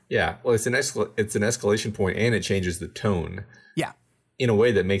chapter. Yeah. Well, it's an escalation point, and it changes the tone. Yeah. In a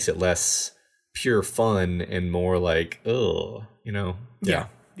way that makes it less pure fun and more like, oh, you know. Yeah.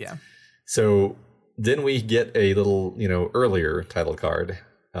 So then we get a little, earlier title card.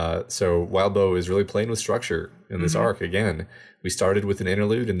 So Wildbow is really playing with structure in this arc again. We started with an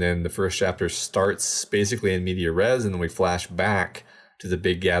interlude, and then the first chapter starts basically in media res, and then we flash back to the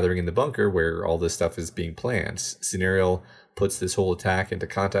big gathering in the bunker where all this stuff is being planned. Scenarial puts this whole attack into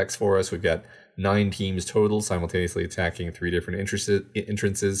context for us. We've got 9 teams total simultaneously attacking 3 different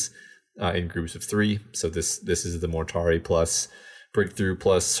entrances in groups of 3. So this is the Mortari plus Breakthrough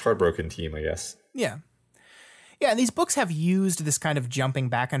plus Heartbroken team, I guess. Yeah. Yeah, and these books have used this kind of jumping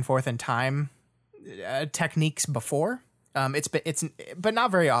back and forth in time techniques before. But not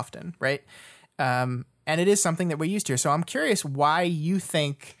very often, right? And it is something that we used here. So I'm curious why you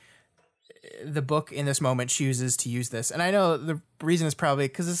think the book in this moment chooses to use this. And I know the reason is probably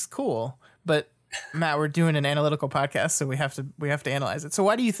because it's cool, but Matt, we're doing an analytical podcast, so we have to analyze it. So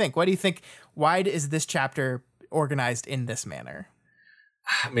why is this chapter organized in this manner?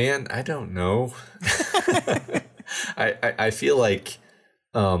 Man, I don't know. I feel like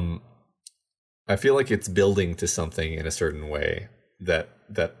it's building to something in a certain way that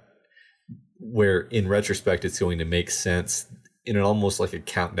where in retrospect it's going to make sense in an almost like a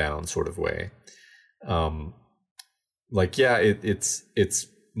countdown sort of way. It's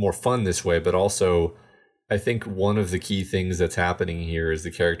more fun this way, but also I think one of the key things that's happening here is the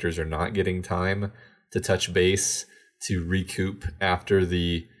characters are not getting time to touch base, to recoup after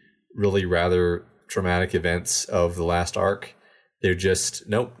the really rather traumatic events of the last arc. They're just,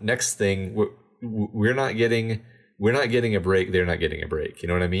 nope, next thing, we're not getting a break. They're not getting a break. You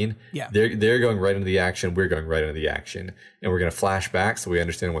know what I mean? Yeah. They're going right into the action. We're going right into the action. And we're going to flash back so we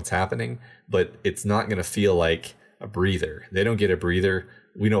understand what's happening. But it's not going to feel like a breather. They don't get a breather.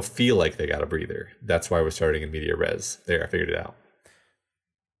 We don't feel like they got a breather. That's why we're starting in media res. There, I figured it out.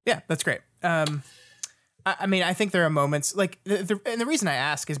 Yeah, that's great. I mean, I think there are moments like and the reason I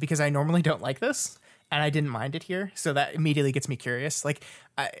ask is because I normally don't like this, and I didn't mind it here, so that immediately gets me curious. Like,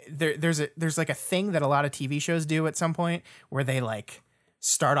 there's like a thing that a lot of TV shows do at some point where they like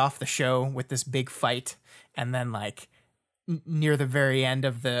start off the show with this big fight, and then like near the very end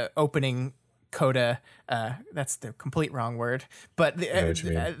of the opening coda, that's the complete wrong word, but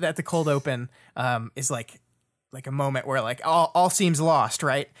that the cold open is like a moment where like all seems lost,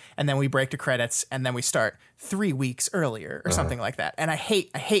 right? And then we break to credits, and then we start 3 weeks earlier or something like that. And I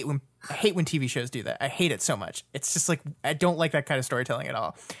hate when TV shows do that. I hate it so much. It's just like I don't like that kind of storytelling at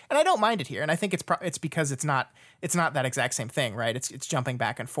all. And I don't mind it here. And I think it's because it's not that exact same thing, right? It's jumping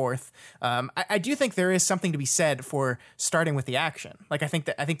back and forth. I do think there is something to be said for starting with the action. Like I think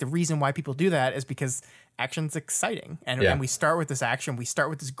the reason why people do that is because action's exciting, and we start with this action. We start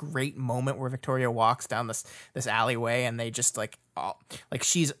with this great moment where Victoria walks down this alleyway, and they just like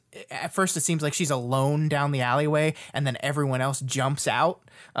she's at first it seems like she's alone down the alleyway, and then everyone else jumps out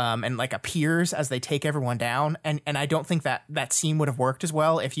and like appears as they take everyone down. And I don't think that scene would have worked as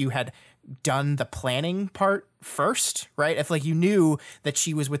well if you had done the planning part first, right? If like you knew that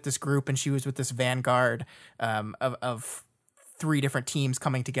she was with this group and she was with this vanguard of 3 different teams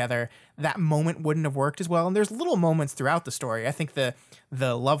coming together, that moment wouldn't have worked as well. And there's little moments throughout the story. I think the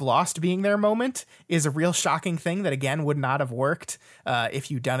love lost being their moment is a real shocking thing that again would not have worked if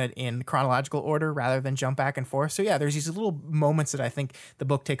you'd done it in chronological order rather than jump back and forth. So yeah, there's these little moments that I think the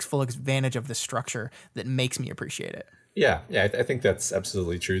book takes full advantage of the structure that makes me appreciate it. Yeah, I think that's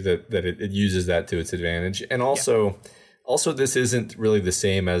absolutely true that it uses that to its advantage. And also this isn't really the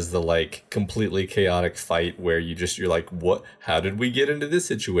same as the like completely chaotic fight where you're like, what? How did we get into this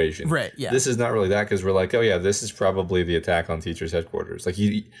situation? Right. Yeah. This is not really that, because we're like, oh yeah, this is probably the attack on teachers' headquarters. Like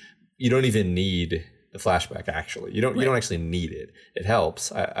you don't even need the flashback. Actually, you don't actually need it. It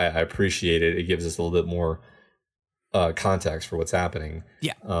helps. I appreciate it. It gives us a little bit more context for what's happening.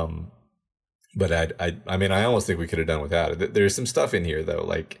 Yeah. But I mean, I almost think we could have done without it. There's some stuff in here though.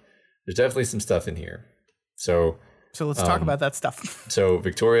 Like there's definitely some stuff in here. So let's talk about that stuff. So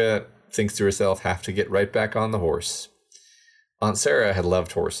Victoria thinks to herself, have to get right back on the horse. Aunt Sarah had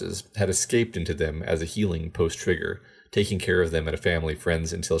loved horses, had escaped into them as a healing post-trigger, taking care of them at a family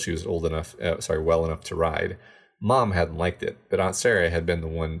friend's until she was well enough to ride. Mom hadn't liked it, but Aunt Sarah had been the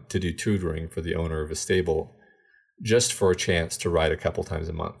one to do tutoring for the owner of a stable, just for a chance to ride a couple times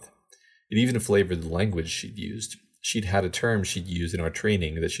a month. It even flavored the language she'd used. She'd had a term she'd used in our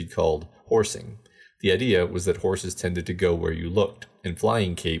training that she'd called horsing. The idea was that horses tended to go where you looked, and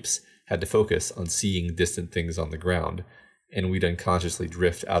flying capes had to focus on seeing distant things on the ground, and we'd unconsciously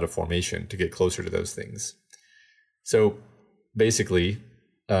drift out of formation to get closer to those things. So basically,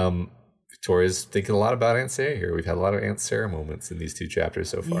 Victoria's thinking a lot about Aunt Sarah here. We've had a lot of Aunt Sarah moments in these 2 chapters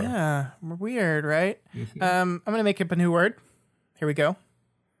so far. Yeah, weird, right? Mm-hmm. I'm going to make up a new word. Here we go.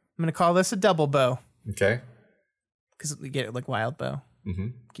 I'm going to call this a double bow. Okay. Because we get it like wild bow. Mm-hmm.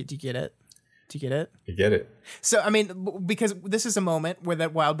 Do you get it? Do you get it? You get it. So, I mean, because this is a moment where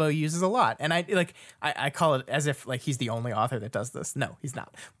that wild bow uses a lot. And I call it as if like he's the only author that does this. No, he's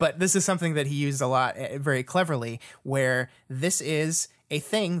not. But this is something that he uses a lot very cleverly, where this is a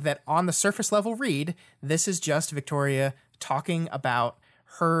thing that on the surface level read, this is just Victoria talking about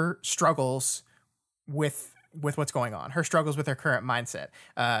her struggles with what's going on, her struggles with her current mindset.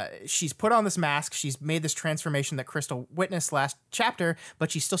 She's put on this mask. She's made this transformation that Crystal witnessed last chapter, but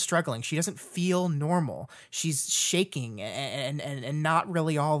she's still struggling. She doesn't feel normal. She's shaking and not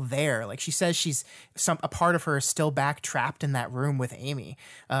really all there. Like she says, a part of her is still back trapped in that room with Amy.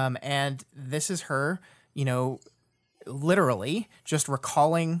 And this is her, literally just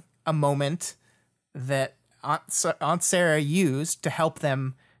recalling a moment that Aunt Sarah used to help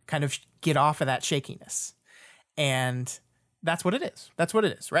them kind of get off of that shakiness. And that's what it is. That's what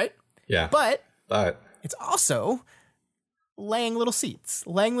it is, right? Yeah. But it's also laying little seeds,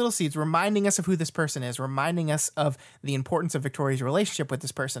 reminding us of who this person is, reminding us of the importance of Victoria's relationship with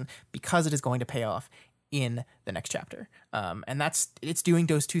this person, because it is going to pay off in the next chapter. And it's doing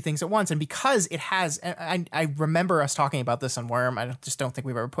those 2 things at once. And because it has, I remember us talking about this on Worm. I just don't think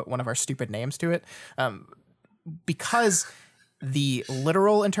we've ever put one of our stupid names to it. Because the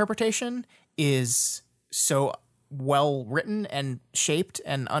literal interpretation is so well written and shaped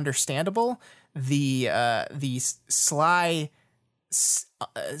and understandable, the sly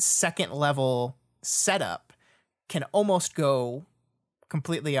second level setup can almost go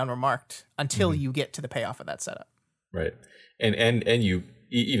completely unremarked until you get to the payoff of that setup. Right. And you,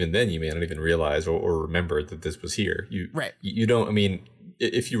 even then, you may not even realize or remember that this was here. You don't, I mean,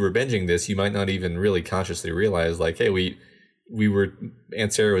 if you were binging this, you might not even really consciously realize, like, hey, we were,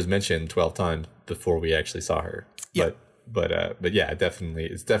 Aunt Sarah was mentioned 12 times before we actually saw her. Yep. But yeah,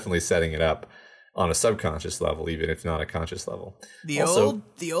 it's definitely setting it up on a subconscious level, even if not a conscious level. The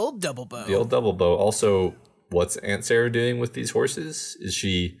old double bow. The old double bow. Also, what's Aunt Sarah doing with these horses? Is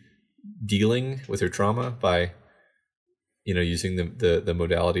she dealing with her trauma by, using the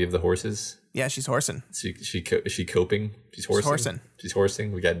modality of the horses? Yeah, she's horsing. Is she coping? She's horsing. She's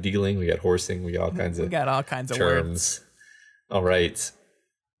horsing. We got dealing. We got horsing. We got all kinds of terms. Words. All right.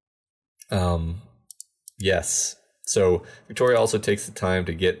 Yes. So Victoria also takes the time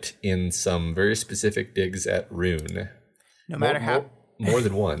to get in some very specific digs at Rune. No matter how more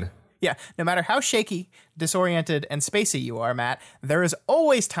than one. Yeah, no matter how shaky, disoriented, and spacey you are, Matt, there is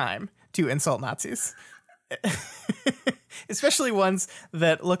always time to insult Nazis. Especially ones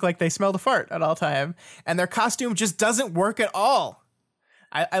that look like they smelled a fart at all time, and their costume just doesn't work at all.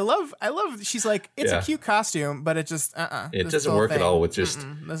 I love she's like, it's a cute costume, but it just it doesn't work at all with just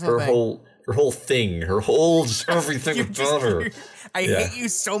her whole thing, her whole everything about her. I hate you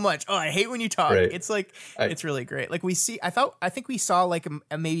so much. Oh, I hate when you talk. Right. It's like it's really great. Like I think we saw like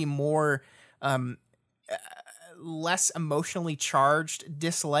a maybe more less emotionally charged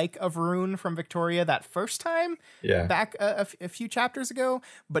dislike of Rune from Victoria that first time back a few chapters ago,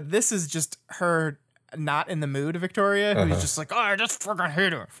 but this is just her not in the mood Victoria, who's just like, oh, I just fucking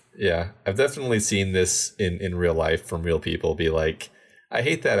hate her. Yeah, I've definitely seen this in real life from real people be like, I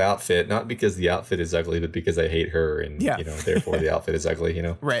hate that outfit, not because the outfit is ugly, but because I hate her, and therefore the outfit is ugly,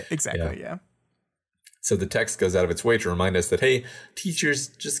 Right, exactly, yeah. So the text goes out of its way to remind us that, hey, teacher's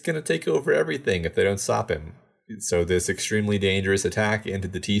just going to take over everything if they don't stop him. So this extremely dangerous attack into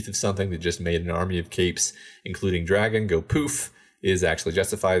the teeth of something that just made an army of capes, including Dragon, go poof, is actually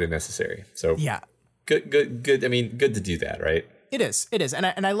justified and necessary. So yeah. Good. I mean, good to do that, right? It is. And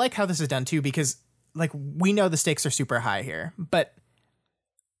I like how this is done too, because like we know the stakes are super high here, but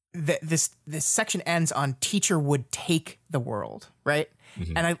this section ends on teacher would take the world, right?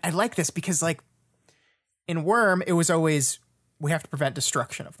 Mm-hmm. And I like this because like in Worm, it was always we have to prevent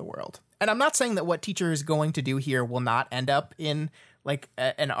destruction of the world. And I'm not saying that what teacher is going to do here will not end up in like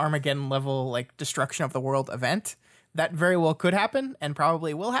an Armageddon level like destruction of the world event. That very well could happen and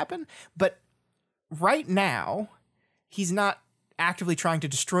probably will happen, but right now, he's not actively trying to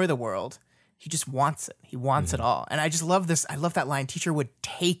destroy the world. He just wants it. He wants it all. And I just love this. I love that line. Teacher would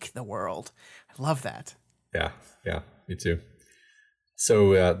take the world. I love that. Yeah, me too.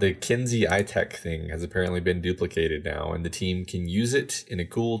 So the Kinsey iTech thing has apparently been duplicated now, and the team can use it in a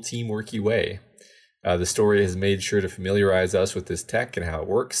cool teamworky way. The story has made sure to familiarize us with this tech and how it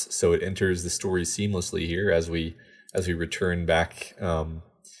works, so it enters the story seamlessly here as we return back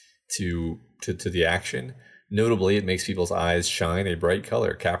to the action. Notably, it makes people's eyes shine a bright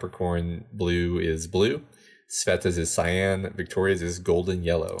color. Capricorn blue is blue, Sveta's is cyan, Victoria's is golden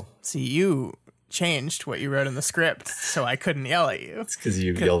yellow. See, you changed what you wrote in the script, so I couldn't yell at you. It's because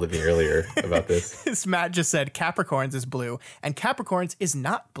you yelled at me earlier about this. Matt just said Capricorn's is blue, and Capricorn's is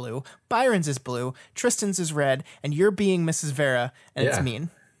not blue. Byron's is blue, Tristan's is red, and you're being Mrs. Vera, and it's mean.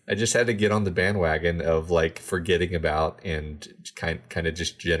 I just had to get on the bandwagon of like forgetting about and kind of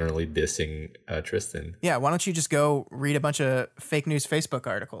just generally dissing Tristan. Yeah, why don't you just go read a bunch of fake news Facebook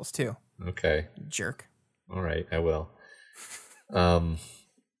articles too? Okay. Jerk. All right, I will.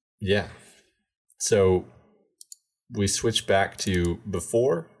 Yeah. So we switch back to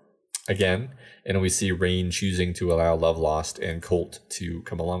before again, and we see Rain choosing to allow Lovelost and Colt to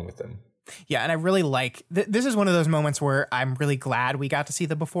come along with them. Yeah, and I really like this is one of those moments where I'm really glad we got to see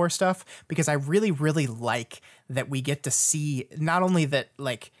the before stuff, because I really, really like that we get to see not only that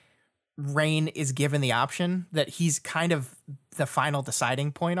like Rain is given the option, that he's kind of the final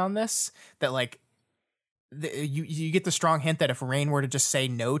deciding point on this, that like you get the strong hint that if Rain were to just say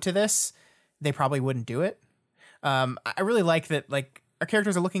no to this, they probably wouldn't do it. I really like that like our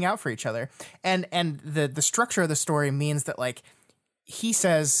characters are looking out for each other, and the structure of the story means that like he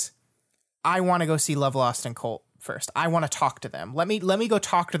says, I want to go see Lovelost and Colt first. I want to talk to them. Let me go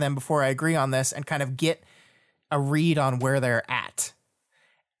talk to them before I agree on this and kind of get a read on where they're at.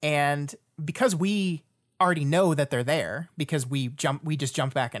 And because we already know that they're there, because we just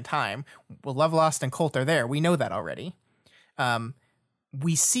jumped back in time. Well, Lovelost and Colt are there. We know that already.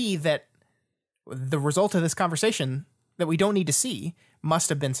 We see that the result of this conversation that we don't need to see, must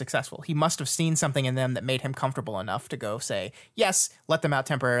have been successful. He must have seen something in them that made him comfortable enough to go say, yes, let them out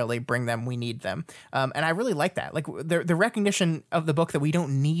temporarily, bring them, we need them. And I really like that. Like the recognition of the book that we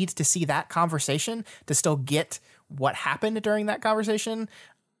don't need to see that conversation to still get what happened during that conversation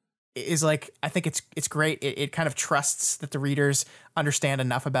is like, I think it's great. It kind of trusts that the readers understand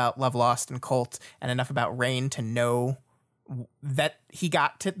enough about Love Lost and Colt and enough about Rain to know that he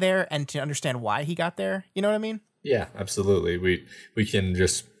got to there and to understand why he got there. You know what I mean? Yeah, absolutely. We can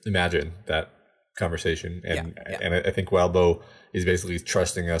just imagine that conversation, and I think Wildbow is basically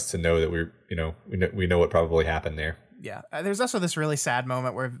trusting us to know that we know what probably happened there. Yeah. There's also this really sad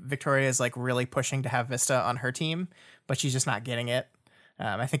moment where Victoria is like really pushing to have Vista on her team, but she's just not getting it.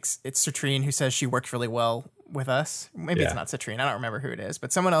 I think it's Citrine who says she works really well with us. Maybe it's not Citrine. I don't remember who it is,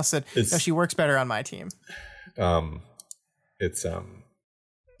 but someone else said, no, she works better on my team. It's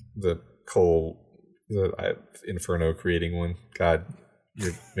the Cole, the Inferno creating one. God,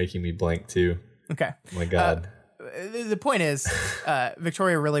 you're making me blank too. Okay. Oh my God. The point is,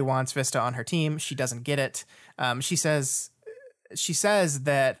 Victoria really wants Vista on her team. She doesn't get it. She says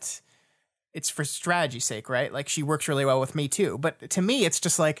that it's for strategy's sake, right? Like she works really well with me too. But to me, it's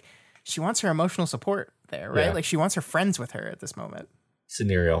just like she wants her emotional support there, right? Yeah. Like she wants her friends with her at this moment.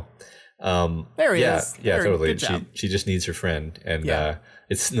 Scenario. There he is. Yeah, totally. She just needs her friend, and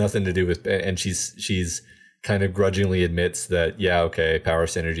it's nothing to do with. And she's kind of grudgingly admits that okay, power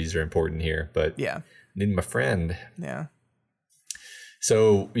synergies are important here, but I need my friend. Yeah.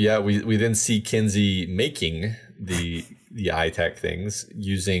 So we then see Kinsey making the iTech things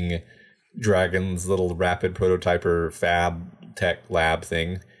using Dragon's little rapid prototyper fab tech lab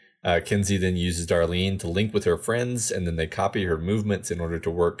thing. Kinsey then uses Darlene to link with her friends, and then they copy her movements in order to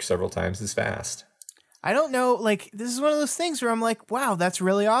work several times as fast. I don't know, like, this is one of those things where I'm like, wow, that's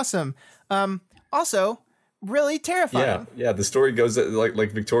really awesome. Also, really terrifying. Yeah. The story goes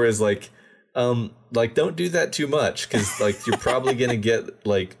like Victoria's like don't do that too much, because like you're probably gonna get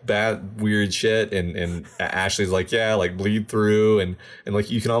like bad weird shit, and Ashley's like like bleed through, and like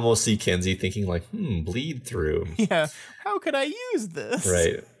you can almost see Kinsey thinking like bleed through, how could I use this,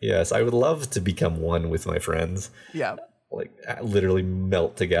 right? Yes, I would love to become one with my friends, like literally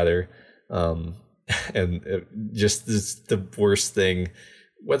melt together, and just this, the worst thing,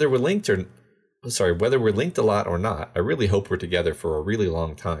 whether we're linked a lot or not, I really hope we're together for a really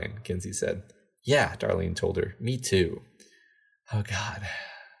long time, Kinsey said. Yeah, Darlene told her. Me too. Oh, God.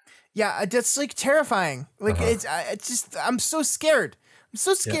 Yeah, that's like terrifying. Like it's just, I'm so scared. I'm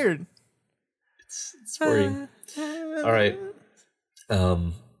so scared. Yeah. It's worrying. All right.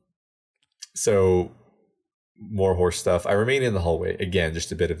 So more horse stuff. I remain in the hallway. Again,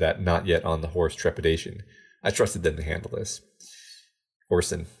 just a bit of that not yet on the horse trepidation. I trusted them to handle this.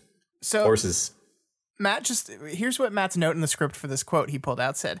 Horses. Matt, here's what Matt's note in the script for this quote he pulled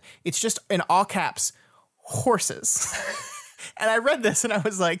out said. It's just in all caps, horses. And I read this and I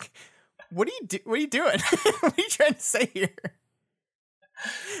was like, what are you doing? What are you trying to say here?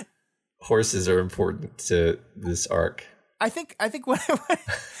 Horses are important to this arc. I think what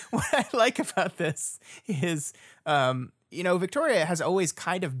I like about this is, Victoria has always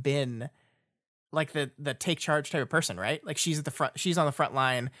kind of been like the take charge type of person, right? Like she's at the front, she's on the front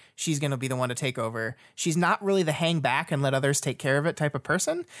line. She's going to be the one to take over. She's not really the hang back and let others take care of it type of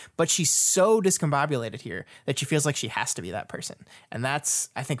person, but she's so discombobulated here that she feels like she has to be that person. And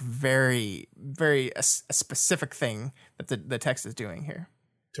that's, I think, very, very a specific thing that the text is doing here.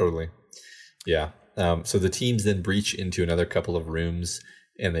 Totally. Yeah. So the teams then breach into another couple of rooms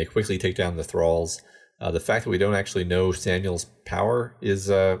and they quickly take down the thralls. The fact that we don't actually know Samuel's power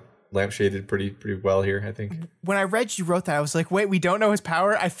is, lampshaded pretty well here, I think. When I read you wrote that, I was like, wait, we don't know his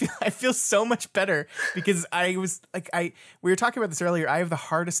power? I feel so much better because I was like, we were talking about this earlier. I have the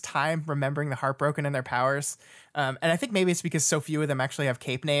hardest time remembering the Heartbroken and their powers. And I think maybe it's because so few of them actually have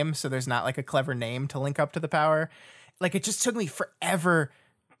cape names, so there's not like a clever name to link up to the power. Like it just took me forever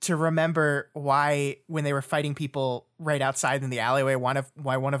to remember why when they were fighting people right outside in the alleyway,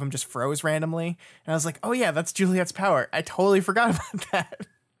 why one of them just froze randomly. And I was like, oh yeah, that's Juliet's power. I totally forgot about that.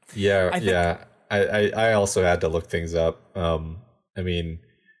 Yeah, I also had to look things up. I mean,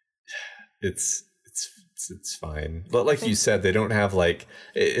 it's fine. But like you said, they don't have like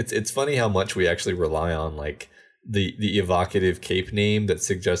it's funny how much we actually rely on like the evocative cape name that's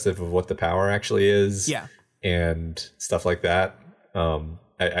suggestive of what the power actually is. Yeah. And stuff like that.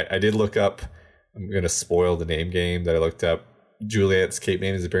 I did look up, I'm gonna spoil the name game that I looked up. Juliet's cape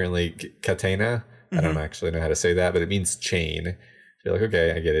name is apparently Catena. I don't actually know how to say that, but it means chain. You're like,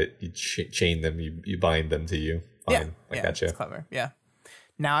 okay, I get it. You chain them, you bind them to you. Fine. Yeah, I gotcha. It's clever. Yeah.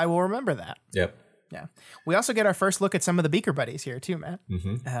 Now I will remember that. Yep. Yeah. We also get our first look at some of the Beaker buddies here too, Matt.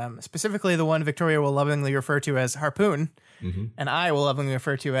 Specifically the one Victoria will lovingly refer to as Harpoon, and I will lovingly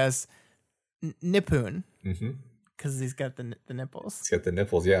refer to as Nippoon, because he's got the nipples. He's got the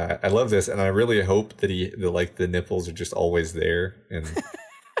nipples. Yeah, I love this, and I really hope that the nipples are just always there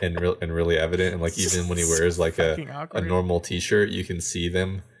and really evident, and like even when he wears like a normal T-shirt, you can see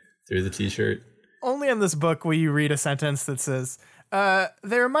them through the T-shirt. Only in this book will you read a sentence that says,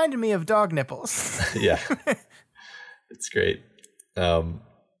 they reminded me of dog nipples. Yeah. It's great.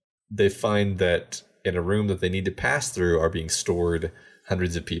 They find that in a room that they need to pass through are being stored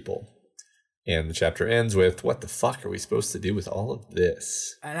hundreds of people. And the chapter ends with, what the fuck are we supposed to do with all of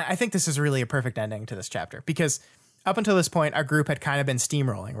this? And I think this is really a perfect ending to this chapter, because up until this point, our group had kind of been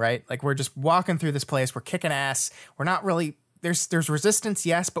steamrolling, right? Like, we're just walking through this place. We're kicking ass. We're not really... There's resistance,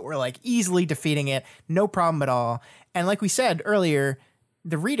 yes, but we're like easily defeating it. No problem at all. And like we said earlier,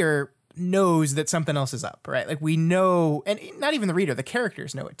 the reader knows that something else is up, right? Like, we know, and not even the reader, the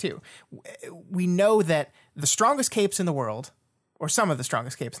characters know it too. We know that the strongest capes in the world, or some of the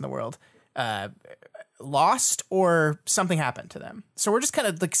strongest capes in the world, lost, or something happened to them. So we're just kind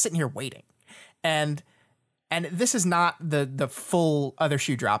of like sitting here waiting. And this is not the full other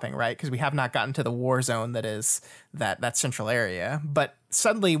shoe dropping, right? Because we have not gotten to the war zone that is that central area. But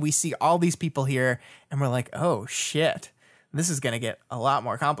suddenly we see all these people here, and we're like, oh shit, this is going to get a lot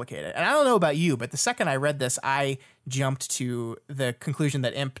more complicated. And I don't know about you, but the second I read this, I jumped to the conclusion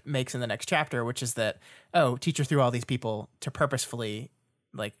that Imp makes in the next chapter, which is that, oh, teacher threw all these people to purposefully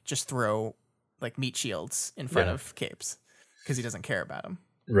like just throw like meat shields in front of capes because he doesn't care about them.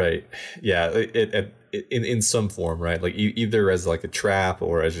 Right. Yeah. It in some form, right? Like either as like a trap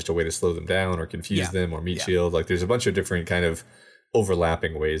or as just a way to slow them down or confuse them or meat shield. Like there's a bunch of different kind of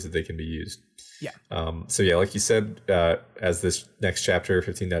overlapping ways that they can be used. Yeah. So yeah, like you said, as this next chapter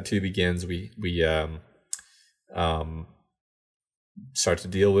 15.2 begins, we start to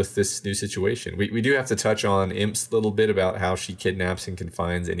deal with this new situation. We do have to touch on Imp's little bit about how she kidnaps and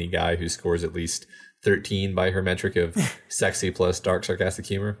confines any guy who scores at least 13 by her metric of sexy plus dark sarcastic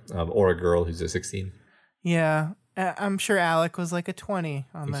humor, or a girl who's a 16. Yeah, I'm sure Alec was like a 20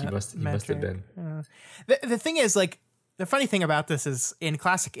 on that. He must have been. The thing is, like, the funny thing about this is, in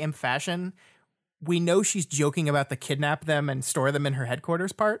classic Imp fashion, we know she's joking about the kidnap them and store them in her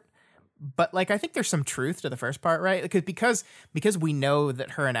headquarters part. But like, I think there's some truth to the first part, right? Because we know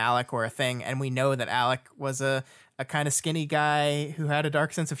that her and Alec were a thing, and we know that Alec was a kind of skinny guy who had a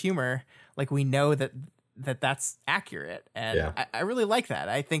dark sense of humor. Like, we know that's accurate, and I really like that.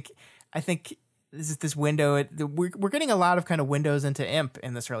 I think this is this window. We're getting a lot of kind of windows into Imp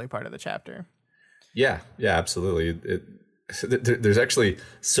in this early part of the chapter. Yeah, absolutely. There's actually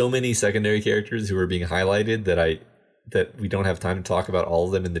so many secondary characters who are being highlighted that we don't have time to talk about all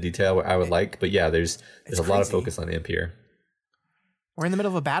of them in the detail I would like. But yeah, there's a lot of focus on Imp here. We're in the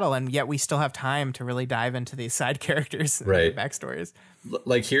middle of a battle, and yet we still have time to really dive into these side characters and their backstories.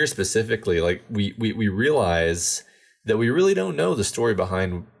 Like here specifically, like we realize that we really don't know the story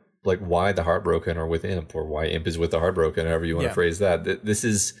behind like why the Heartbroken are with Imp, or why Imp is with the Heartbroken, however you want to phrase that.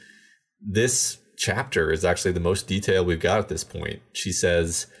 This chapter is actually the most detail we've got at this point. She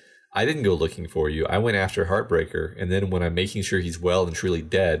says, I didn't go looking for you. I went after Heartbreaker. And then when I'm making sure he's well and truly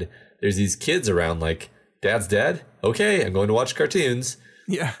dead, there's these kids around like, Dad's dead? Okay, I'm going to watch cartoons.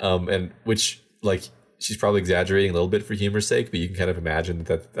 Yeah. And which, like, she's probably exaggerating a little bit for humor's sake, but you can kind of imagine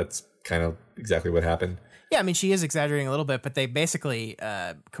that's kind of exactly what happened. Yeah, I mean, she is exaggerating a little bit, but they basically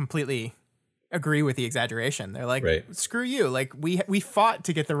completely agree with the exaggeration. They're like, screw you. Like, we fought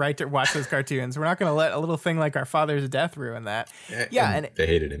to get the right to watch those cartoons. We're not going to let a little thing like our father's death ruin that. Yeah, and they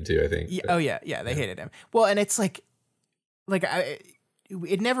hated him too, I think. Yeah, they hated him. Well, and it's like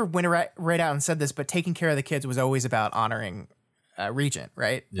it never went right out and said this, but taking care of the kids was always about honoring Regent,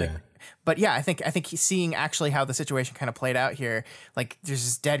 right? Yeah. Like, but yeah, I think he's seeing actually how the situation kind of played out here. Like, there's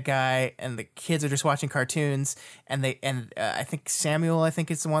this dead guy, and the kids are just watching cartoons, and I think Samuel, is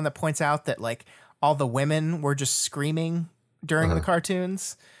the one that points out that like all the women were just screaming during the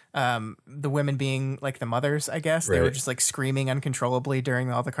cartoons. The women being like the mothers, I guess. They were just like screaming uncontrollably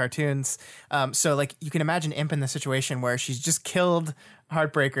during all the cartoons. So like you can imagine Imp in the situation where she's just killed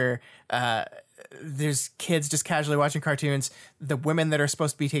Heartbreaker. There's kids just casually watching cartoons. The women that are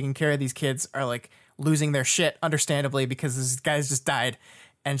supposed to be taking care of these kids are like losing their shit, understandably, because this guy's just died.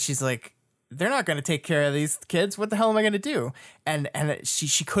 And she's like, they're not going to take care of these kids. What the hell am I going to do? And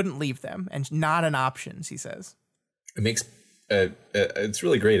she couldn't leave them, and not an option, she says. It makes it's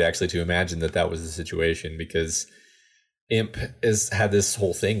really great actually to imagine that was the situation, because Imp has had this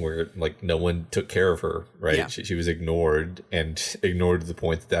whole thing where like no one took care of her, right? Yeah. She was ignored to the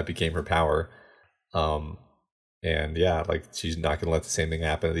point that became her power. Um, and yeah, like she's not going to let the same thing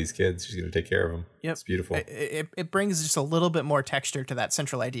happen to these kids. She's going to take care of them. Yep. It's beautiful. It brings just a little bit more texture to that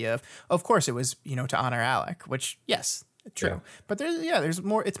central idea of course it was, to honor Alec, which yes, true. Yeah. But there's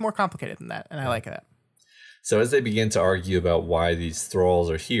more, it's more complicated than that. And I like that. So as they begin to argue about why these thralls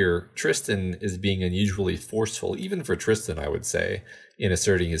are here, Tristan is being unusually forceful, even for Tristan, I would say, in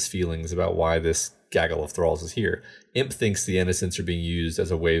asserting his feelings about why this gaggle of thralls is here. Imp thinks the innocents are being used as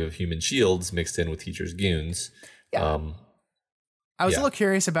a wave of human shields mixed in with teachers' goons. Yeah. I was a little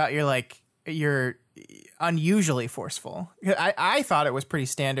curious about your unusually forceful. I thought it was pretty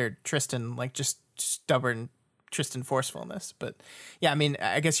standard Tristan, like just stubborn Tristan forcefulness. But yeah, I mean,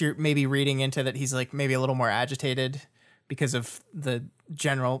 I guess you're maybe reading into that he's like maybe a little more agitated because of the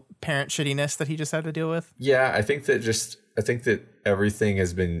general parent shittiness that he just had to deal with. Yeah, I think that everything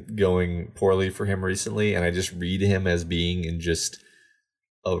has been going poorly for him recently, and I just read him as being in just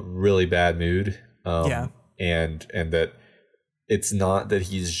a really bad mood. And that it's not that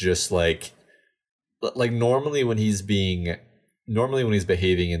he's just like normally when he's behaving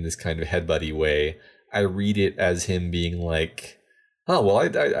in this kind of head buddy way, I read it as him being like, oh, well,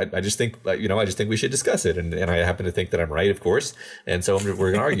 I just think, I just think we should discuss it. And I happen to think that I'm right, of course. And so we're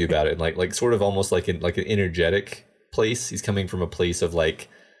going to argue about it. And like sort of almost like an energetic place. He's coming from a place of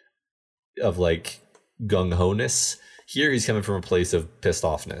gung-ho-ness. Here he's coming from a place of pissed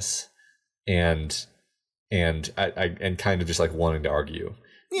offness and kind of just like wanting to argue.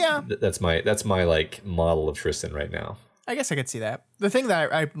 Yeah. That's my like model of Tristan right now. I guess I could see that. The thing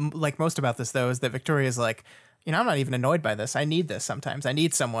that I like most about this, though, is that Victoria's like, I'm not even annoyed by this. I need this sometimes. I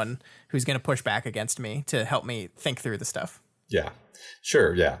need someone who's going to push back against me to help me think through the stuff. Yeah,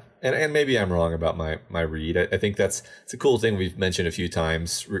 sure. Yeah. And maybe I'm wrong about my read. I think it's a cool thing we've mentioned a few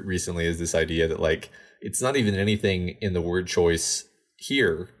times recently is this idea that like, it's not even anything in the word choice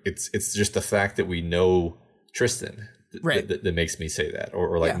here. It's just the fact that we know Tristan right. that makes me say that,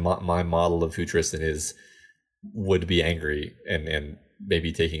 or like my model of who Tristan is would be angry and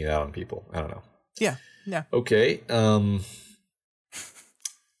maybe taking it out on people. I don't know. Yeah. Yeah. Okay. I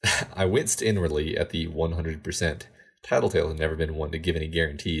winced inwardly at the 100%. Tattletale had never been one to give any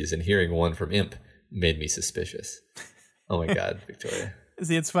guarantees, and hearing one from Imp made me suspicious. Oh my God, Victoria.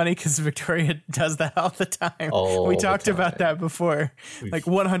 See, it's funny because Victoria does that all the time. We talked about that before. Like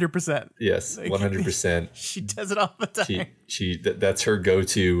 100%. Yes, 100%. She does it all the time. That's her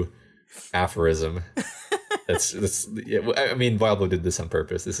go-to aphorism. That's I mean, Wildbow did this on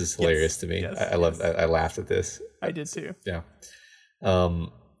purpose. This is hilarious to me. Yes, I laughed at this. I did too. Yeah.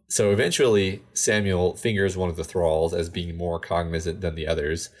 So eventually Samuel fingers one of the thralls as being more cognizant than the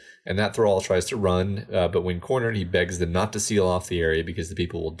others, and that thrall tries to run, but when cornered, he begs them not to seal off the area because the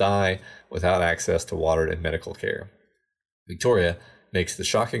people will die without access to water and medical care. Victoria makes the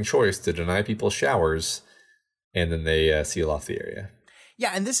shocking choice to deny people showers, and then they seal off the area.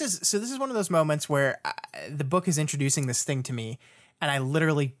 Yeah, and this is one of those moments where the book is introducing this thing to me, and I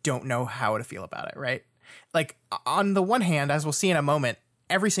literally don't know how to feel about it, right? Like, on the one hand, as we'll see in a moment,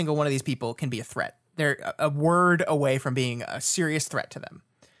 every single one of these people can be a threat. They're a word away from being a serious threat to them.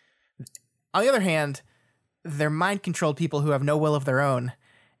 On the other hand, they're mind-controlled people who have no will of their own,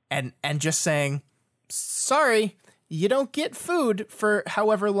 and just saying, sorry, you don't get food for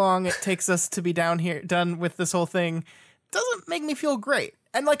however long it takes us to be done with this whole thing, doesn't make me feel great.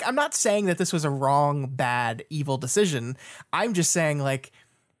 And like, I'm not saying that this was a wrong, bad, evil decision. I'm just saying like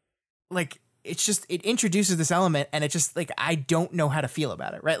it's just, it introduces this element and it just like, I don't know how to feel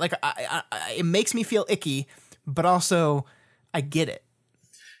about it. Right. Like it makes me feel icky, but also I get it.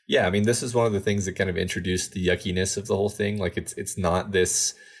 Yeah. I mean, this is one of the things that kind of introduced the yuckiness of the whole thing. Like it's not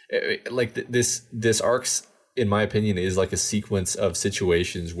this, like this arc's, in my opinion, is like a sequence of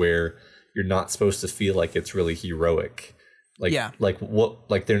situations where you're not supposed to feel like it's really heroic. Like, yeah. Like what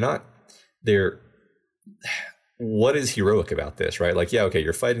is heroic about this, right? Like, yeah, okay,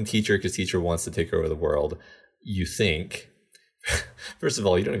 you're fighting Teacher because Teacher wants to take over the world. You think, first of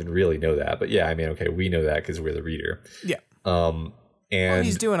all, you don't even really know that, but yeah, I mean, okay, we know that because we're the reader. Yeah. And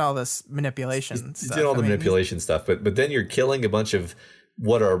he's doing all this manipulation he's doing all the manipulation stuff, but then you're killing a bunch of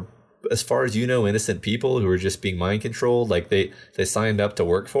what are, as far as you know, innocent people who are just being mind controlled. Like they signed up to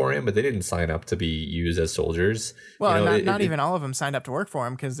work for him, but they didn't sign up to be used as soldiers. Well, not even all of them signed up to work for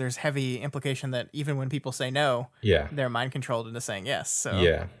him, because there's heavy implication that even when people say no, they're mind controlled into saying yes. So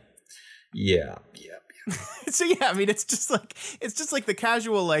yeah. So yeah, I mean, it's just like the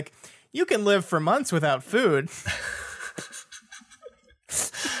casual, like, you can live for months without food.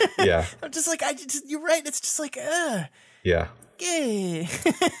 Yeah. I'm just like, you're right. It's just like, yeah. Yay.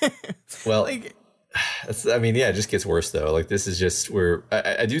 Well, like, I mean, yeah, it just gets worse though. Like this is just where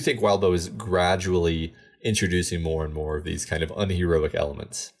I do think Wildbow is gradually introducing more and more of these kind of unheroic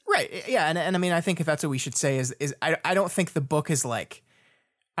elements. Right. Yeah. And I mean, I think if that's what we should say is I don't think the book is like,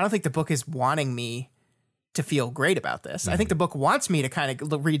 I don't think the book is wanting me to feel great about this. I think the book wants me to kind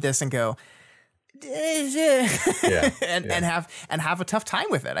of read this and go, Yeah. and have a tough time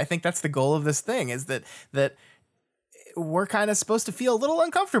with it. I think that's the goal of this thing, is that we're kind of supposed to feel a little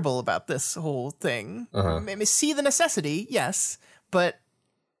uncomfortable about this whole thing. Maybe see the necessity, yes, but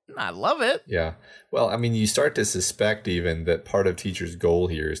I love it. Yeah. Well, I mean, you start to suspect even that part of Teacher's goal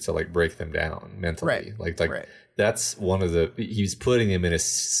here is to like break them down mentally. Right. Like that's one of the, he's putting them in a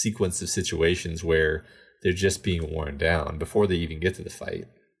sequence of situations where they're just being worn down before they even get to the fight.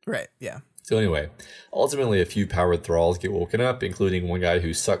 Right. Yeah. So anyway, ultimately a few powered thralls get woken up, including one guy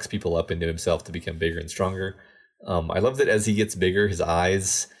who sucks people up into himself to become bigger and stronger. I love that as he gets bigger, his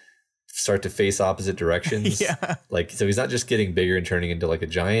eyes start to face opposite directions. Yeah. Like, so he's not just getting bigger and turning into like a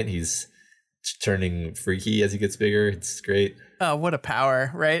giant. He's turning freaky as he gets bigger. It's great. Oh, what a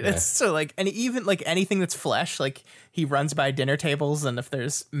power, right? Yeah. It's so like, and even like anything that's flesh, like he runs by dinner tables and if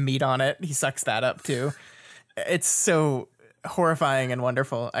there's meat on it, he sucks that up too. It's so horrifying and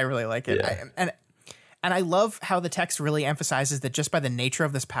wonderful. I really like it. Yeah. And I love how the text really emphasizes that just by the nature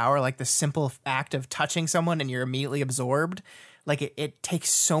of this power, like the simple act of touching someone and you're immediately absorbed, like it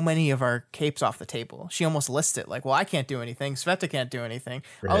takes so many of our capes off the table. She almost lists it like, well, I can't do anything. Sveta can't do anything.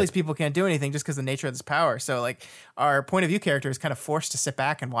 Right. All these people can't do anything just because of the nature of this power. So like our point of view character is kind of forced to sit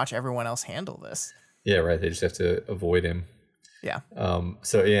back and watch everyone else handle this. Yeah, right. They just have to avoid him. Yeah.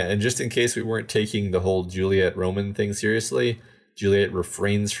 So yeah, and just in case we weren't taking the whole Juliet Roman thing seriously, Juliet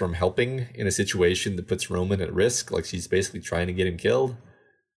refrains from helping in a situation that puts Roman at risk. Like she's basically trying to get him killed.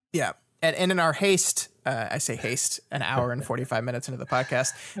 Yeah. And in our haste, I say haste, an hour and 45 minutes into the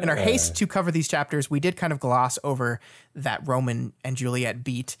podcast, in our haste to cover these chapters, we did kind of gloss over that Roman and Juliet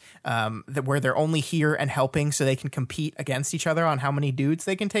beat, that where they're only here and helping so they can compete against each other on how many dudes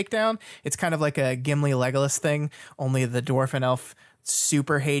they can take down. It's kind of like a Gimli Legolas thing, only the dwarf and elf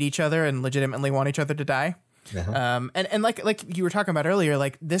super hate each other and legitimately want each other to die. And like you were talking about earlier,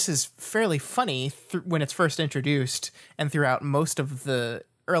 like this is fairly funny when it's first introduced and throughout most of the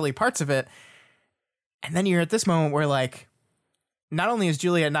early parts of it. And then you're at this moment where like, not only is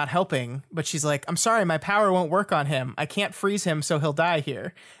Juliet not helping, but she's like, I'm sorry, my power won't work on him. I can't freeze him, so he'll die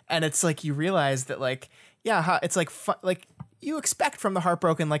here. And it's like, you realize that like, yeah, it's like, like you expect from the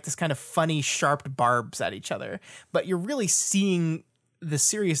Heartbroken, like this kind of funny, sharp barbs at each other, but you're really seeing the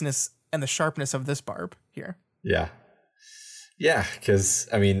seriousness and the sharpness of this barb here. Yeah. Yeah. Cause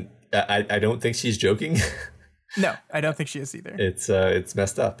I mean, I don't think she's joking. No, I don't think she is either. It's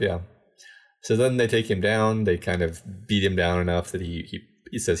messed up. Yeah. So then they take him down. They kind of beat him down enough that he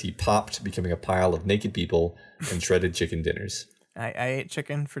says he popped, becoming a pile of naked people and shredded chicken dinners. I ate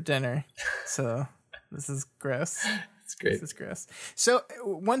chicken for dinner. So this is gross. It's great. This is gross. So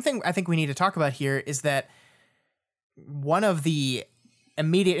one thing I think we need to talk about here is that one of the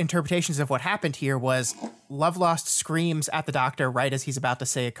immediate interpretations of what happened here was Lovelost screams at the doctor right as he's about to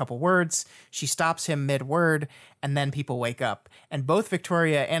say a couple words. She stops him mid-word, and then people wake up. And both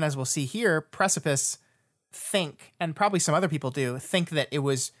Victoria and, as we'll see here, Precipice think, and probably some other people do, think that it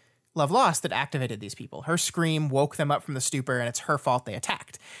was Lovelost that activated these people. Her scream woke them up from the stupor, and it's her fault they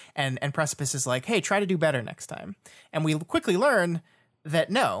attacked. And Precipice is like, hey, try to do better next time. And we quickly learn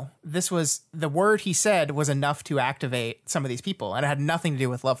that no, this was the word he said was enough to activate some of these people, and it had nothing to do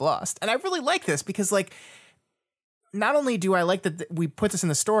with Lovelost. And I really like this because, like, not only do I like that we put this in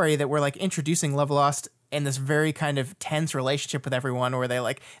the story that we're like introducing Lovelost in this very kind of tense relationship with everyone, where they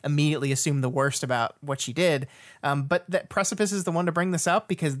like immediately assume the worst about what she did, but that Precipice is the one to bring this up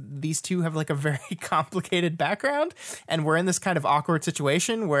because these two have like a very complicated background, and we're in this kind of awkward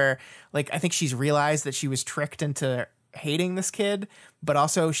situation where, like, I think she's realized that she was tricked into hating this kid, but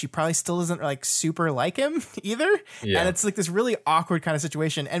also she probably still doesn't like super like him either. Yeah. And it's like this really awkward kind of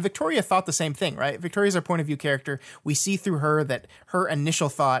situation. And Victoria thought the same thing, right? Victoria's our point of view character. We see through her that her initial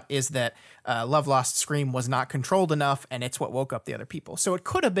thought is that Lovelost's scream was not controlled enough, and it's what woke up the other people. So it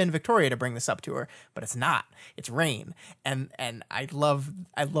could have been Victoria to bring this up to her, but it's not. It's Rain, and I love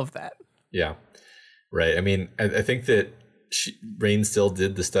that. Yeah, right. I mean, I think that Rain still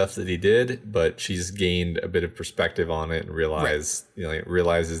did the stuff that he did, but she's gained a bit of perspective on it and realizes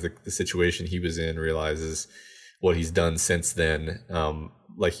the situation he was in, realizes what he's done since then.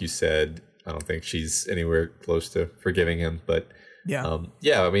 Like you said, I don't think she's anywhere close to forgiving him, but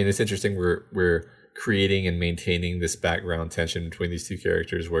I mean, it's interesting. We're creating and maintaining this background tension between these two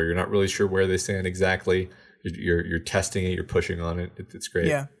characters where you're not really sure where they stand exactly. You're testing it, you're pushing on it. It's great.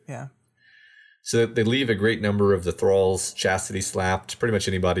 Yeah. So they leave a great number of the thralls chastity slapped, pretty much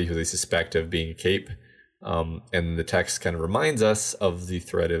anybody who they suspect of being a cape. And the text kind of reminds us of the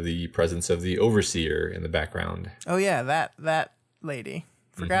threat of the presence of the overseer in the background. Oh yeah, that lady.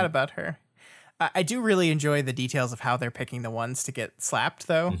 Forgot about her. I do really enjoy the details of how they're picking the ones to get slapped,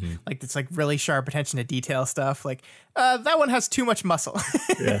 though. Like, it's like really sharp attention to detail stuff. Like, that one has too much muscle.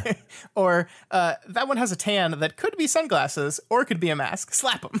 Yeah. Or that one has a tan that could be sunglasses or could be a mask.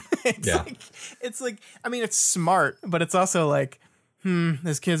 Slap them. It's like, I mean, it's smart, but it's also like,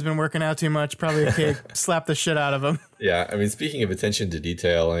 this kid's been working out too much. Probably a kid. Slap the shit out of him. Yeah, I mean, speaking of attention to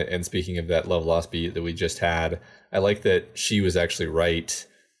detail and speaking of that love lost beat that we just had, I like that she was actually right.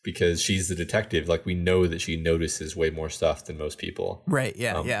 Because she's the detective, like we know that she notices way more stuff than most people. Right,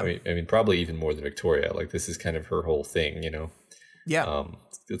 yeah, yeah. I mean, probably even more than Victoria. Like this is kind of her whole thing, you know? Yeah.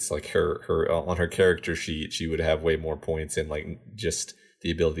 It's like her on her character sheet, she would have way more points in like just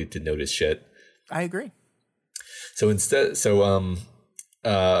the ability to notice shit. I agree. So instead,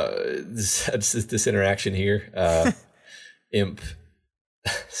 this interaction here, Imp...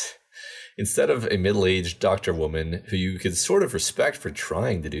 Instead of a middle-aged doctor woman who you could sort of respect for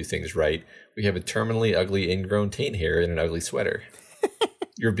trying to do things right, we have a terminally ugly ingrown taint hair and an ugly sweater.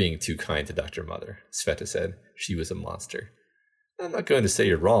 You're being too kind to Dr. Mother, Sveta said. She was a monster. I'm not going to say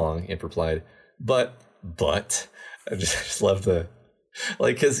you're wrong, Imp replied. But, I just love the,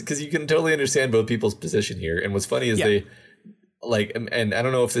 like, because you can totally understand both people's position here. And what's funny is they, like, and I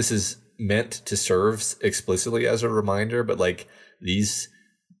don't know if this is meant to serve explicitly as a reminder, but like these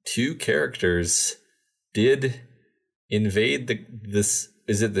two characters did invade this.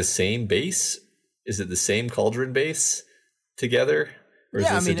 Is it the same base? Is it the same cauldron base together, or is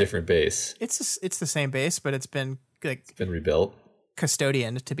this a different base? It's the same base, but it's been like it's been rebuilt,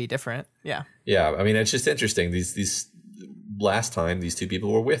 custodian to be different. Yeah. I mean, it's just interesting. These last time these two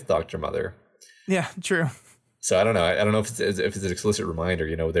people were with Dr. Mother. Yeah, true. So I don't know. I don't know if it's an explicit reminder.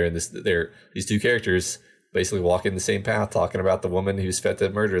 You know, these two characters basically walking the same path, talking about the woman who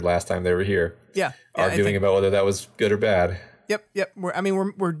Sveta murdered last time they were here. Yeah. Arguing about whether that was good or bad. Yep.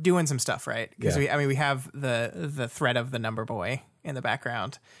 We're doing some stuff, right? Because we have the threat of the number boy in the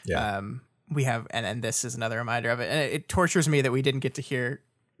background. Yeah. We have, and this is another reminder of it. And it tortures me that we didn't get to hear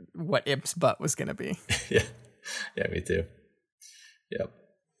what Imp's butt was going to be. Yeah, me too. Yep.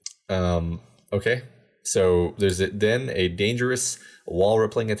 Okay. So there's then a dangerous wall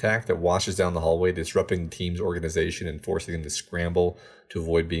rippling attack that washes down the hallway, disrupting the team's organization and forcing them to scramble to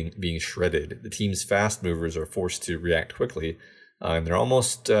avoid being shredded. The team's fast movers are forced to react quickly, and they're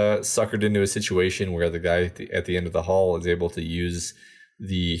almost suckered into a situation where the guy at the end of the hall is able to use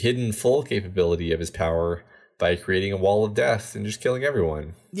the hidden full capability of his power by creating a wall of death and just killing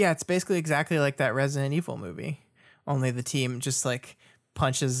everyone. Yeah, it's basically exactly like that Resident Evil movie, only the team just like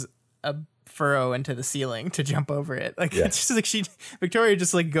punches a furrow into the ceiling to jump over it. Like it's just like Victoria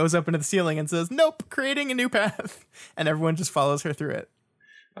just like goes up into the ceiling and says, "Nope, creating a new path," and everyone just follows her through it.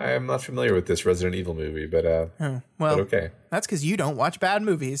 I am not familiar with this Resident Evil movie, but but okay. That's because you don't watch bad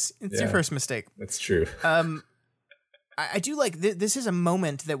movies. It's your first mistake. That's true. I do like this is a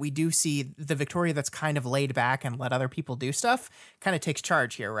moment that we do see the Victoria that's kind of laid back and let other people do stuff kind of takes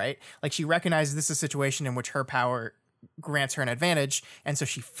charge here, right? Like she recognizes this is a situation in which her power grants her an advantage, and so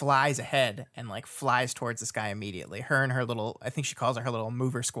she flies ahead and like flies towards this guy immediately. Her and her little, I think she calls it her little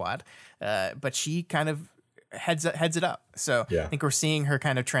mover squad, but she kind of heads it up. So I think we're seeing her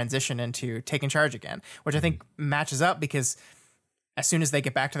kind of transition into taking charge again, which I think matches up because as soon as they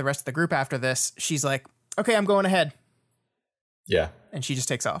get back to the rest of the group after this, she's like, "Okay, I'm going ahead." Yeah, and she just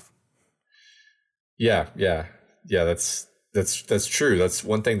takes off. Yeah. That's true. That's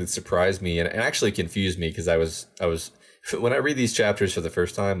one thing that surprised me and actually confused me because I was when I read these chapters for the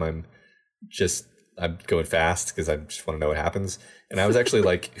first time, I'm going fast because I just want to know what happens. And I was actually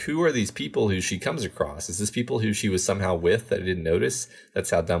like, who are these people who she comes across? Is this people who she was somehow with that I didn't notice? That's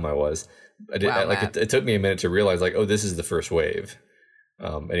how dumb I was. It took me a minute to realize like, oh, this is the first wave.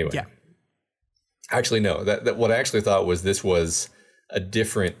 Anyway. Yeah. Actually, no. That what I actually thought was this was a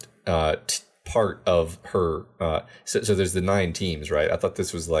different part of her. So there's the 9 teams, right? I thought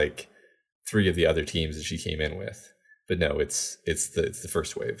this was like 3 of the other teams that she came in with, but no, it's the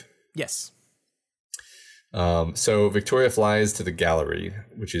first wave. Yes. So Victoria flies to the gallery,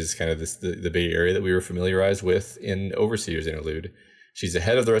 which is kind of the Bay Area that we were familiarized with in Overseer's Interlude. She's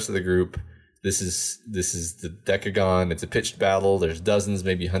ahead of the rest of the group. This is the Decagon. It's a pitched battle. There's dozens,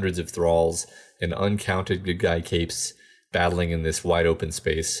 maybe hundreds of thralls and uncounted good guy capes battling in this wide open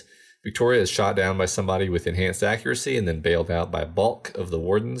space. Victoria is shot down by somebody with enhanced accuracy and then bailed out by a bulk of the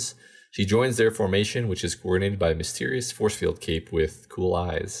wardens. She joins their formation, which is coordinated by a mysterious force field cape with cool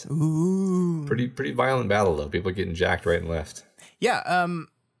eyes. Ooh. Pretty violent battle, though. People are getting jacked right and left. Yeah,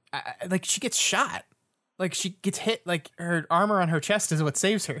 like she gets shot. Like she gets hit, like her armor on her chest is what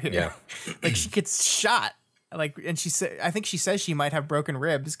saves her here. Yeah. Like she gets shot. Like, and I think she says she might have broken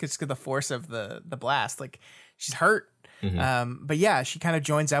ribs because of the force of the blast. Like she's hurt. But yeah, she kind of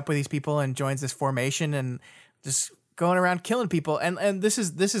joins up with these people and joins this formation and just going around killing people. And this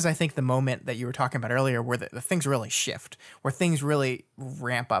is I think the moment that you were talking about earlier where the things really shift, where things really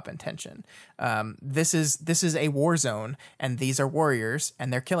ramp up in tension. This is a war zone, and these are warriors,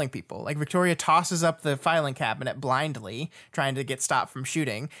 and they're killing people. Like Victoria tosses up the filing cabinet blindly, trying to get stopped from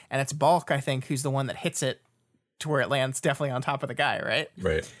shooting, and it's Bulk, I think, who's the one that hits it to where it lands definitely on top of the guy, right?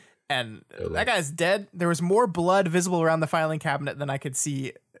 Right. And that guy's dead. There was more blood visible around the filing cabinet than I could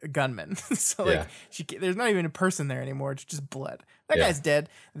see a gunman. So like there's not even a person there anymore. It's just blood. That guy's dead.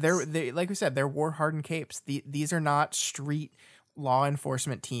 They like we said, they're war hardened capes. These are not street law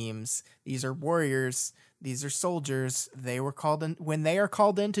enforcement teams. These are warriors. These are soldiers. They were called in when they are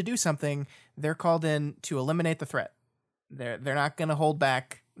called in to do something. They're called in to eliminate the threat. They're not going to hold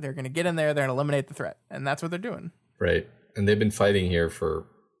back. They're going to get in there. They're going to eliminate the threat, and that's what they're doing. Right. And they've been fighting here for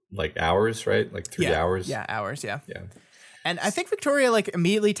like hours, right? Like 3 hours. Yeah, hours. Yeah. Yeah. And I think Victoria like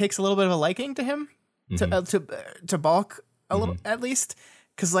immediately takes a little bit of a liking to him, to Bulk a little at least,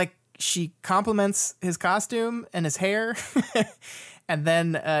 because like she compliments his costume and his hair, and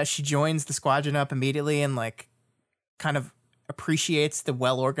then she joins the squadron up immediately and like kind of appreciates the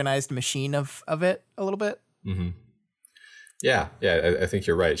well organized machine of it a little bit. Mm-hmm. Yeah, I think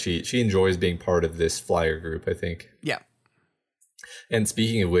you're right. She enjoys being part of this flyer group, I think. Yeah. And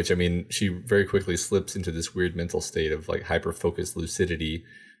speaking of which, I mean, she very quickly slips into this weird mental state of like hyper-focused lucidity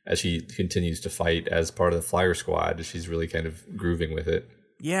as she continues to fight as part of the flyer squad. She's really kind of grooving with it.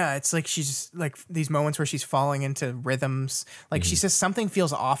 Yeah, it's like she's like these moments where she's falling into rhythms. Like she says something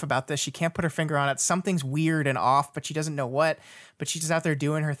feels off about this. She can't put her finger on it. Something's weird and off, but she doesn't know what. But she's just out there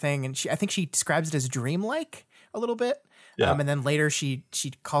doing her thing. And I think she describes it as dreamlike a little bit. Yeah. And then later she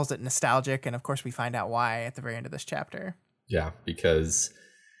calls it nostalgic. And of course we find out why at the very end of this chapter. Yeah, because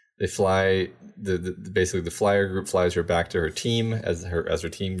they fly basically the flyer group flies her back to her team as her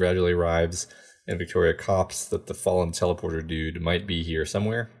team gradually arrives, and Victoria cops that the fallen teleporter dude might be here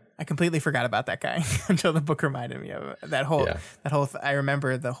somewhere. I completely forgot about that guy until the book reminded me of it. That whole I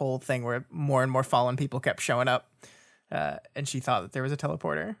remember the whole thing where more and more fallen people kept showing up, and she thought that there was a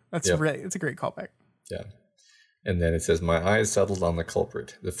teleporter. It's a great callback. Yeah, and then it says, "My eyes settled on the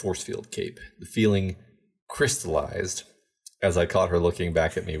culprit, the force field cape. The feeling crystallized as I caught her looking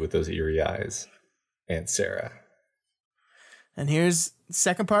back at me with those eerie eyes. Aunt Sarah." And here's the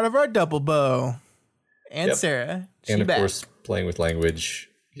second part of our double bow. Aunt Sarah. And of back. course, playing with language,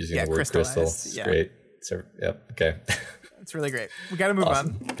 using the word crystal. It's great. So, okay. It's really great. We got to move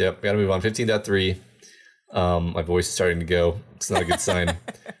on. Yep, got to move on. 15.3. My voice is starting to go. It's not a good sign.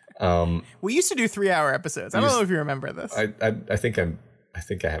 We used to do 3-hour episodes. I don't know if you remember this. I think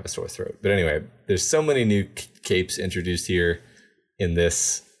I have a sore throat. But anyway, there's so many new capes introduced here in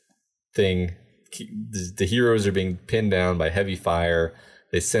this thing. The heroes are being pinned down by heavy fire.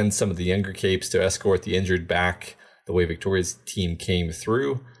 They send some of the younger capes to escort the injured back the way Victoria's team came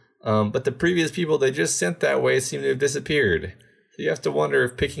through. But the previous people they just sent that way seem to have disappeared. So you have to wonder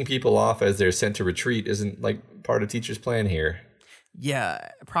if picking people off as they're sent to retreat isn't like part of Teacher's plan here.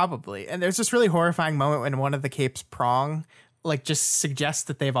 Yeah, probably. And there's this really horrifying moment when one of the capes, Prong, like just suggests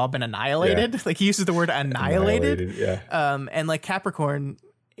that they've all been annihilated. Yeah. Like he uses the word annihilated. Yeah. And like Capricorn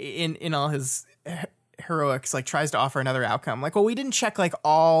in all his heroics like tries to offer another outcome. Like, well, we didn't check like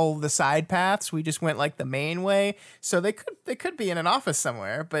all the side paths. We just went like the main way. So they could be in an office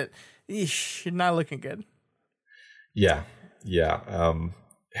somewhere, but not looking good. Yeah. Yeah.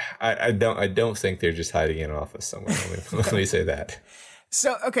 I don't think they're just hiding in an office somewhere. Let me say that.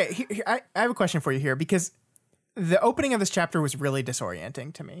 So, okay, I have a question for you here because the opening of this chapter was really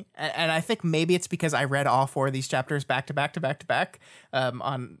disorienting to me. And I think maybe it's because I read all 4 of these chapters back to back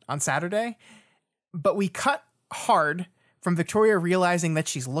on Saturday. But we cut hard from Victoria realizing that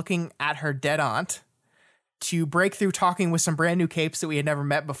she's looking at her dead aunt to break through talking with some brand new capes that we had never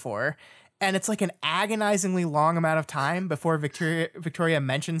met before. And it's like an agonizingly long amount of time before Victoria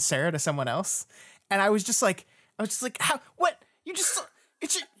mentions Sarah to someone else. And I was just like, how, what? You just...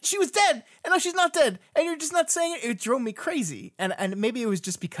 She was dead, and now she's not dead, and you're just not saying it. It drove me crazy, and maybe it was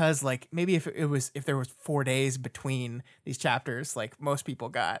just because like maybe if there was 4 days between these chapters, like most people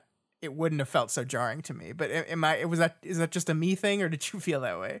got, it wouldn't have felt so jarring to me. But is that just a me thing, or did you feel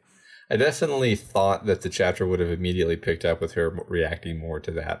that way? I definitely thought that the chapter would have immediately picked up with her reacting more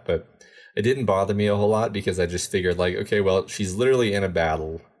to that, but it didn't bother me a whole lot because I just figured like, okay, well, she's literally in a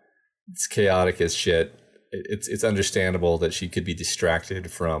battle. It's chaotic as shit. It's understandable that she could be distracted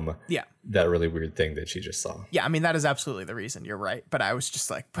from that really weird thing that she just saw. Yeah, I mean, that is absolutely the reason. You're right. But I was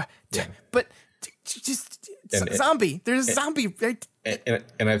just like, zombie. There's a zombie. Right?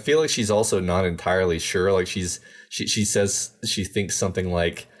 And I feel like she's also not entirely sure. Like she says she thinks something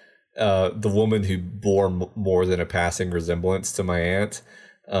like the woman who bore more than a passing resemblance to my aunt,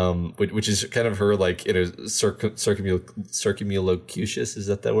 which is kind of her like in a circumlocucious, is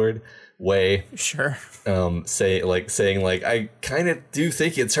that word? Way. Sure. Saying like I kind of do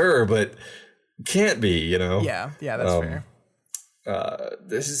think it's her, but can't be, you know? Yeah, that's fair.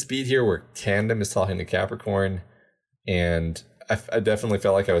 There's this beat here where Tandem is talking to Capricorn, and I definitely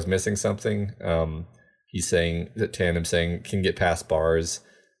felt like I was missing something. He's saying that Tandem saying can get past bars.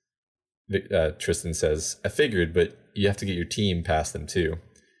 Tristan says, I figured, but you have to get your team past them too.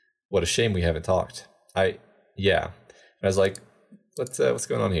 What a shame we haven't talked. And I was like, what's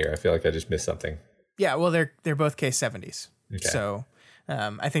going on here? I feel like I just missed something. Yeah, well, they're both K70s. Okay. So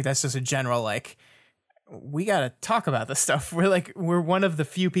I think that's just a general, like, we got to talk about this stuff. We're one of the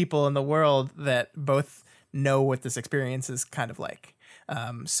few people in the world that both know what this experience is kind of like.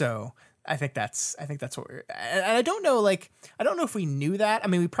 So I think that's what and I don't know if we knew that. I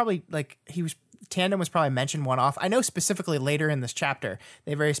mean, we probably Tandem was probably mentioned one off. I know specifically later in this chapter,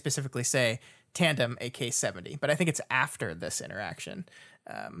 they very specifically say Tandem a K70, but I think it's after this interaction.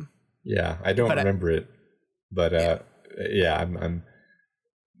 I don't remember it, but I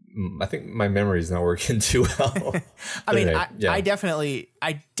think my memory is not working too well. I mean, I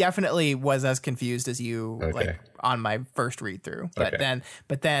definitely was as confused as you on my first read through,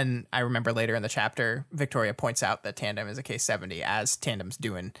 but then I remember later in the chapter, Victoria points out that Tandem is a K70 as Tandem's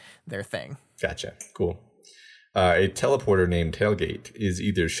doing their thing. Gotcha. Cool. A teleporter named Tailgate is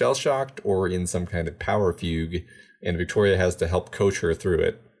either shell-shocked or in some kind of power fugue, and Victoria has to help coach her through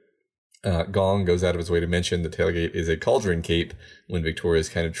it. Gong goes out of his way to mention the Tailgate is a cauldron cape when Victoria's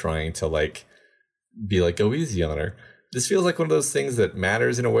kind of trying to go easy on her. This feels like one of those things that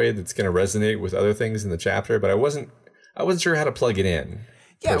matters in a way that's going to resonate with other things in the chapter, but I wasn't sure how to plug it in.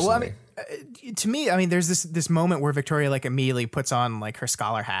 Yeah, personally. Well, I mean, to me, I mean, there's this moment where Victoria immediately puts on her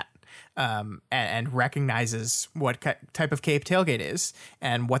scholar hat. And recognizes what type of cape Tailgate is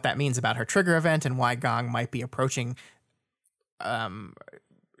and what that means about her trigger event and why Gong might be approaching,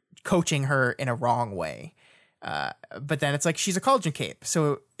 coaching her in a wrong way. But then it's like, she's a cauldron cape.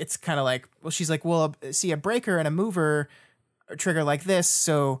 So it's kind of like, well, she's like, well, see a breaker and a mover trigger like this.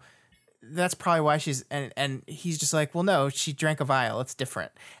 So that's probably why she's, and he's just like, well, no, she drank a vial. It's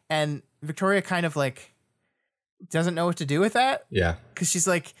different. And Victoria kind of doesn't know what to do with that. Yeah. Cause she's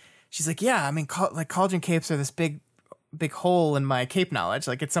like, yeah, I mean, cauldron capes are this big hole in my cape knowledge.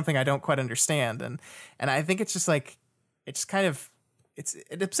 It's something I don't quite understand. And I think it's just it's kind of,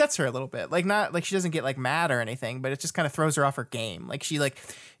 it upsets her a little bit. Not she doesn't get mad or anything, but it just kind of throws her off her game. I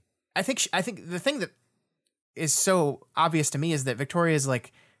think the thing that is so obvious to me is that Victoria's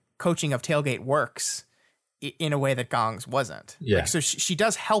coaching of Tailgate works in a way that Gong's wasn't. Yeah. So she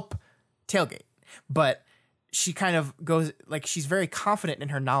does help Tailgate, but she kind of goes she's very confident in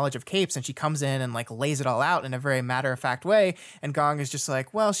her knowledge of capes, and she comes in and lays it all out in a very matter-of-fact way, and Gong is just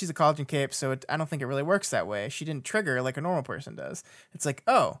well, she's a cauldron cape, so I don't think it really works that way. She didn't trigger like a normal person does. It's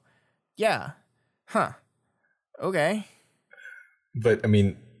oh, yeah, huh, okay. But I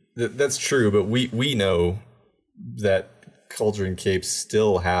mean, that's true, but we know that cauldron capes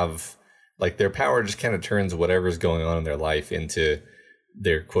still have their power just kind of turns whatever's going on in their life into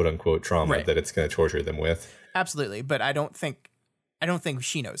their quote-unquote trauma that it's going to torture them with. Absolutely, but I don't think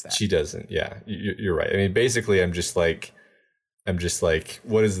she knows that. She doesn't. Yeah, you're right. I mean, basically, I'm just like,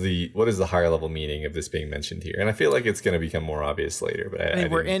 what is the higher level meaning of this being mentioned here? And I feel like it's going to become more obvious later. But I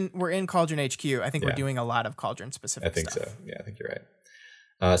mean, we're in Cauldron HQ. I think we're doing a lot of Cauldron specific. I think stuff. so. Yeah, I think you're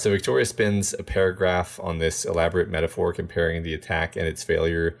right. So Victoria spends a paragraph on this elaborate metaphor comparing the attack and its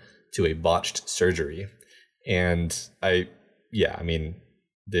failure to a botched surgery, and I mean,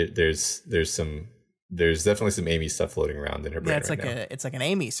 there's definitely some Amy stuff floating around in her brain. Yeah, it's like an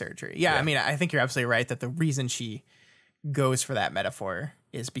Amy surgery. Yeah, I mean, I think you're absolutely right that the reason she goes for that metaphor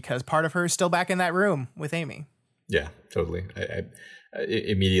is because part of her is still back in that room with Amy. Yeah, totally. I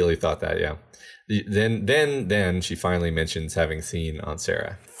immediately thought that. Yeah. Then she finally mentions having seen Aunt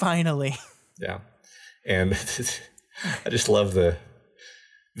Sarah. Finally. Yeah, and I just love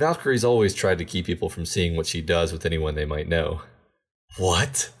Valkyrie's always tried to keep people from seeing what she does with anyone they might know.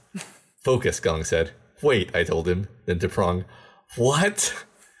 What? Focus, Gong said. Wait, I told him. Then to Prong, what?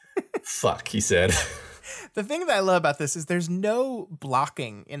 Fuck, he said. The thing that I love about this is there's no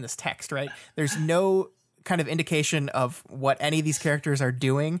blocking in this text, right? There's no kind of indication of what any of these characters are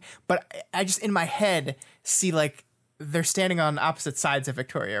doing, but I just in my head see like they're standing on opposite sides of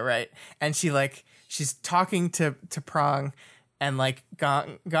Victoria, right? And she's talking to Prong, and like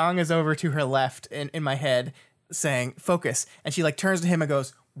Gong is over to her left in my head saying focus, and she like turns to him and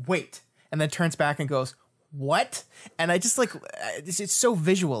goes wait, and then turns back and goes what? And I just like it's so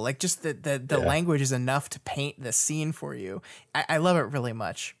visual, like just the language is enough to paint the scene for you. I love it really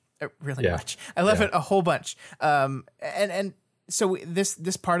much. Much. I love it a whole bunch. And so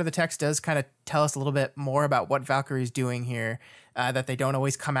this part of the text does kind of tell us a little bit more about what Valkyrie's doing here, that they don't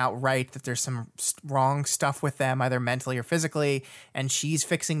always come out right, that there's some wrong stuff with them, either mentally or physically, and she's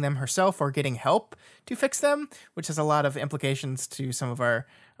fixing them herself or getting help to fix them, which has a lot of implications to some of our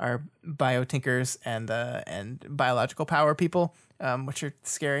biotinkers and biological power people, which are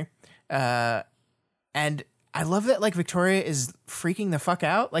scary. And I love that like Victoria is freaking the fuck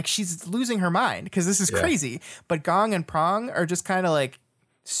out. Like she's losing her mind because this is crazy. But Gong and Prong are just kind of like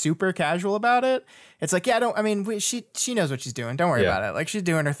super casual about it. It's like, she knows what she's doing. Don't worry about it. Like she's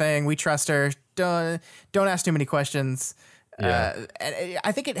doing her thing. We trust her. Don't ask too many questions. And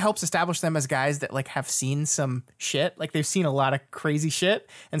I think it helps establish them as guys that like have seen some shit. Like they've seen a lot of crazy shit.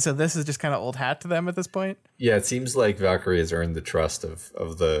 And so this is just kind of old hat to them at this point. Yeah, it seems like Valkyrie has earned the trust of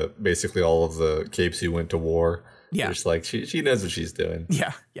the basically all of the capes who went to war. Yeah. Just like she knows what she's doing.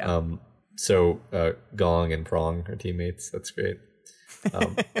 Yeah. Yeah. So Gong and Prong are teammates. That's great.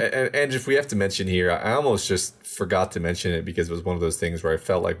 And if we have to mention here, I almost just forgot to mention it because it was one of those things where I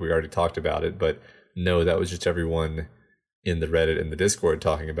felt like we already talked about it, but no, that was just everyone in the Reddit and the Discord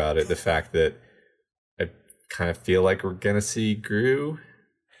talking about it. The fact that I kind of feel like we're gonna see Gru.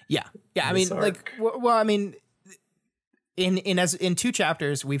 Yeah. I mean, like, well, I mean, in 2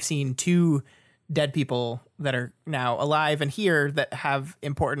 chapters, we've seen 2 dead people that are now alive and here that have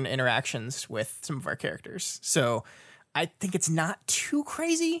important interactions with some of our characters. So I think it's not too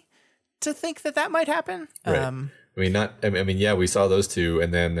crazy to think that might happen. Right. We saw those 2,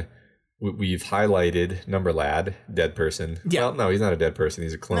 and then we've highlighted Number Lad, dead person. Yeah. Well, no, he's not a dead person.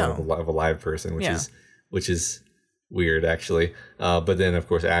 He's a clone of a live person, which is weird, actually. But then, of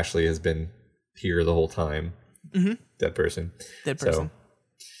course, Ashley has been here the whole time. Mm-hmm. Dead person. So,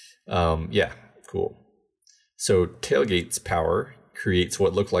 cool. So Tailgate's power creates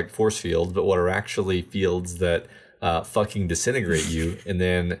what look like force fields, but what are actually fields that fucking disintegrate you and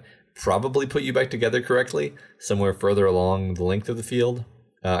then probably put you back together correctly somewhere further along the length of the field.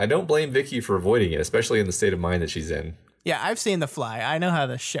 I don't blame Vicky for avoiding it, especially in the state of mind that she's in. Yeah, I've seen The Fly. I know how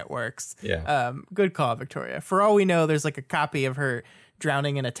this shit works. Yeah. Good call, Victoria. For all we know, there's like a copy of her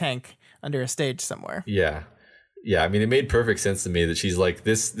drowning in a tank under a stage somewhere. Yeah. Yeah, I mean, it made perfect sense to me that she's like,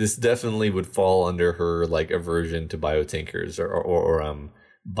 this definitely would fall under her like aversion to biotinkers or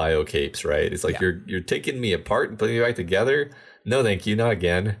biocapes, right? It's like, you're taking me apart and putting me back together? No, thank you. Not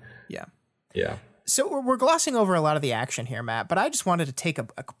again. Yeah. Yeah. So we're glossing over a lot of the action here, Matt, but I just wanted to take a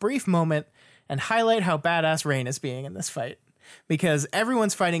brief moment and highlight how badass Rain is being in this fight. Because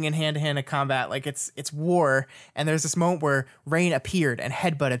everyone's fighting in hand-to-hand combat like it's war, and there's this moment where Rain appeared and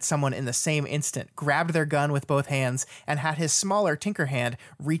headbutted someone in the same instant, grabbed their gun with both hands, and had his smaller tinker hand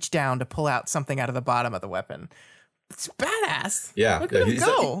reach down to pull out something out of the bottom of the weapon. It's badass. Yeah. Look at him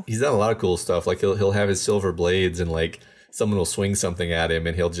go. He's done a lot of cool stuff. Like he'll have his silver blades and like someone will swing something at him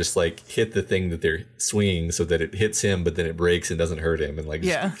and he'll just like hit the thing that they're swinging so that it hits him, but then it breaks and doesn't hurt him, and like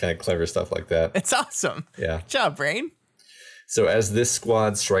kind of clever stuff like that. It's awesome. Yeah. Good job, Rain. So as this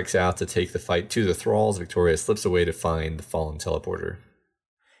squad strikes out to take the fight to the thralls, Victoria slips away to find the fallen teleporter.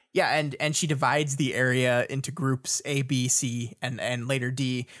 Yeah, and she divides the area into groups A, B, C, and later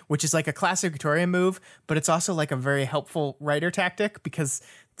D, which is like a classic Victoria move, but it's also like a very helpful writer tactic because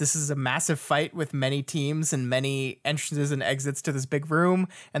this is a massive fight with many teams and many entrances and exits to this big room,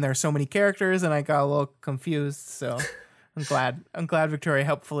 and there are so many characters, and I got a little confused, so I'm glad Victoria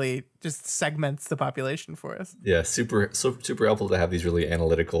helpfully just segments the population for us. Yeah, super helpful to have these really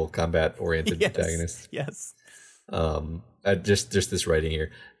analytical, combat-oriented protagonists. Yes. Just this writing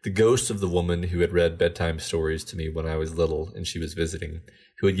here. The ghost of the woman who had read bedtime stories to me when I was little and she was visiting,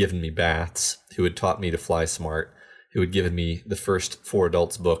 who had given me baths, who had taught me to fly smart, who had given me the first for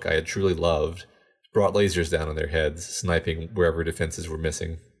adults book I had truly loved, brought lasers down on their heads, sniping wherever defenses were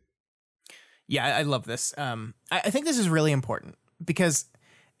missing. Yeah, I love this. I think this is really important because,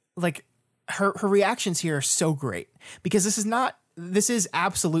 like, her reactions here are so great because this is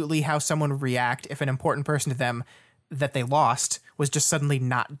absolutely how someone would react if an important person to them that they lost was just suddenly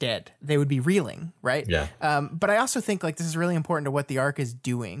not dead. They would be reeling, right? Yeah. But I also think like this is really important to what the arc is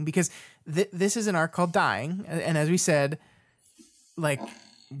doing, because this is an arc called Dying. And as we said, like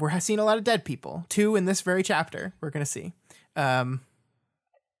we're seeing a lot of dead people. 2 in this very chapter we're going to see.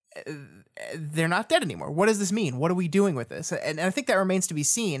 They're not dead anymore. What does this mean? What are we doing with this? And I think that remains to be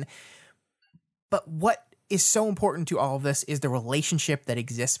seen. But what is so important to all of this is the relationship that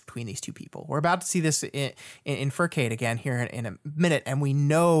exists between these two people. We're about to see this in Furcade again here in a minute, and we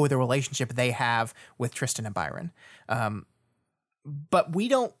know the relationship they have with Tristan and Byron. But we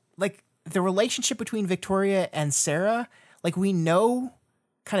don't, like, the relationship between Victoria and Sarah, like, we know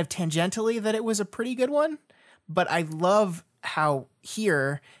kind of tangentially that it was a pretty good one, but I love how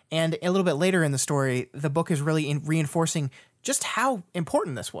here and a little bit later in the story, the book is really reinforcing just how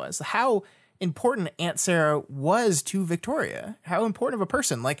important this was, how important Aunt Sarah was to Victoria, how important of a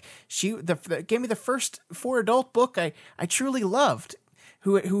person. Like she gave me the first 4 adult book I truly loved,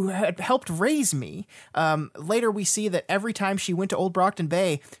 who had helped raise me. Later we see that every time she went to Old Brockton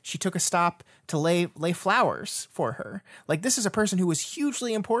Bay, she took a stop to lay flowers for her. Like this is a person who was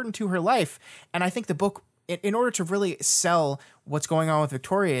hugely important to her life. And I think the book, in order to really sell what's going on with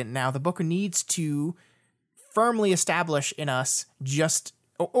Victoria now, the book needs to firmly establish in us just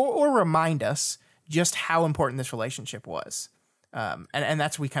or remind us just how important this relationship was. And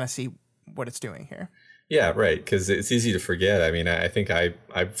that's we kind of see what it's doing here. Yeah, right. Because it's easy to forget. I mean, I think I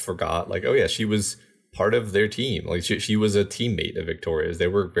forgot, like, oh, yeah, she was part of their team. Like, she was a teammate of Victoria's. They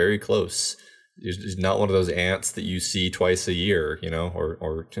were very close. She's not one of those aunts that you see twice a year, you know,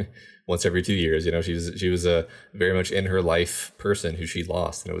 or once every 2 years. You know, she was a very much in her life person who she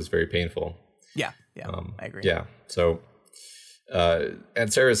lost, and it was very painful. Yeah, I agree. Yeah, so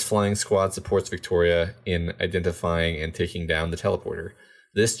Aunt Sarah's flying squad supports Victoria in identifying and taking down the teleporter.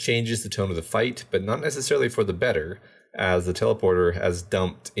 This changes the tone of the fight, but not necessarily for the better, as the teleporter has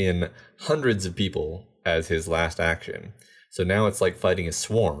dumped in hundreds of people as his last action. So now it's like fighting a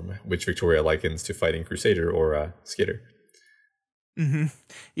swarm, which Victoria likens to fighting Crusader or Skitter. Mm-hmm.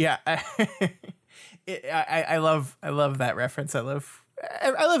 Yeah, I love that reference. I love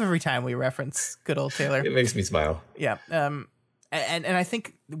every time we reference good old Taylor. It makes me smile. Yeah. And I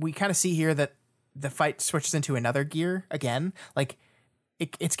think we kind of see here that the fight switches into another gear again. Like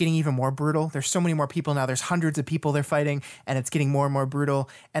it's getting even more brutal. There's so many more people now. There's hundreds of people they're fighting, and it's getting more and more brutal.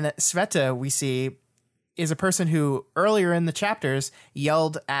 And that Sveta, we see, is a person who earlier in the chapters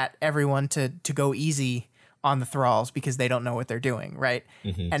yelled at everyone to go easy on the thralls because they don't know what they're doing, right?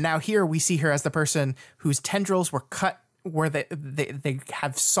 Mm-hmm. And now here we see her as the person whose tendrils were cut where they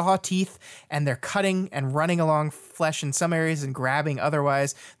have saw teeth, and they're cutting and running along flesh in some areas and grabbing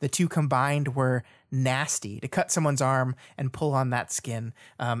otherwise. The two combined were nasty. To cut someone's arm and pull on that skin,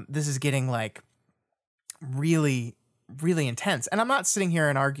 this is getting like really, really intense. And I'm not sitting here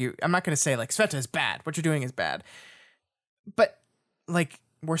and argue. I'm not going to say like Sveta is bad. What you're doing is bad. But like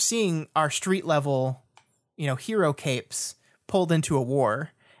we're seeing our street level, hero capes pulled into a war,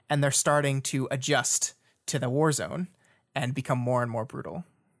 and they're starting to adjust to the war zone and become more and more brutal.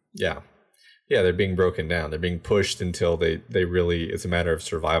 Yeah, they're being broken down. They're being pushed until they really, it's a matter of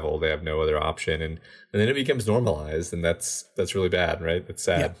survival. They have no other option, and then it becomes normalized, and that's really bad, right? That's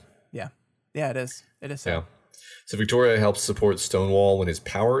sad. Yeah, it is. It is sad. Yeah. So Victoria helps support Stonewall when his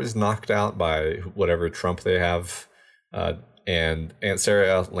power is knocked out by whatever Trump they have, and Aunt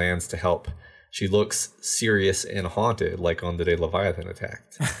Sarah lands to help. She looks serious and haunted, like on the day Leviathan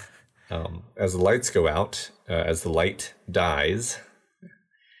attacked. As the lights go out, as the light dies,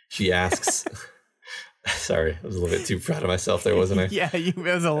 she asks, sorry, I was a little bit too proud of myself there, wasn't I? Yeah,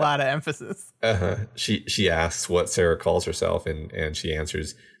 there was a lot of emphasis. She asks what Sarah calls herself, and she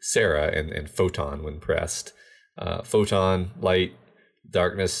answers Sarah and photon when pressed. Photon, light,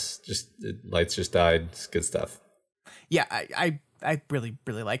 darkness, lights just died. It's good stuff. Yeah, I really,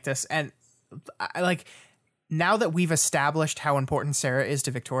 really like this. And I like, now that we've established how important Sarah is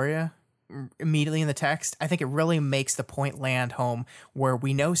to Victoria immediately in the text, I think it really makes the point land home where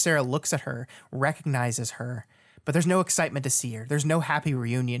we know Sarah looks at her, recognizes her, but there's no excitement to see her. There's no happy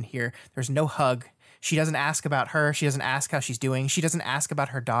reunion here. There's no hug. She doesn't ask about her. She doesn't ask how she's doing. She doesn't ask about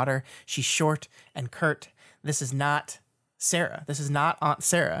her daughter. She's short and curt. This is not Sarah. This is not Aunt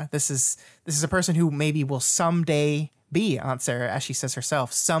Sarah. This is a person who maybe will someday be Aunt Sarah, as she says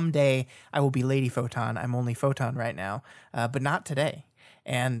herself. Someday I will be Lady Photon. I'm only Photon right now, but not today.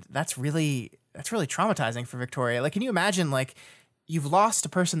 And that's really traumatizing for Victoria. Like, can you imagine, like, you've lost a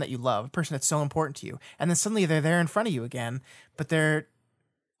person that you love, a person that's so important to you, and then suddenly they're there in front of you again, but they're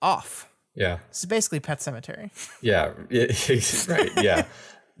off. Yeah. This is basically Pet Sematary. Yeah. Right. Yeah.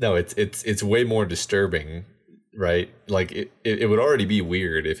 No, it's way more disturbing right? Like it would already be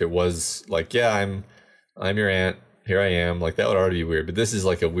weird if it was like, yeah, I'm your aunt. Here I am. Like that would already be weird. But this is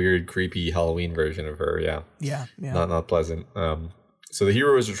like a weird, creepy Halloween version of her. Yeah. Yeah. Yeah. Not pleasant. So the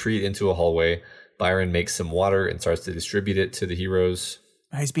heroes retreat into a hallway. Byron makes some water and starts to distribute it to the heroes.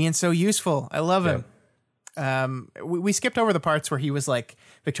 He's being so useful. I love him. We skipped over the parts where he was like,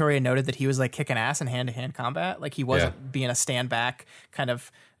 Victoria noted that he was like kicking ass in hand-to-hand combat. Like he wasn't being a stand back kind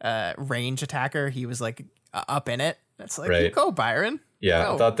of range attacker. He was like up in it. It's like, you go, Byron. Yeah,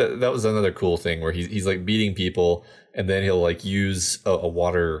 go. I thought that was another cool thing where he's like beating people and then he'll like use a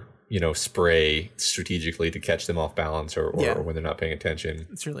water, spray strategically to catch them off balance or when they're not paying attention.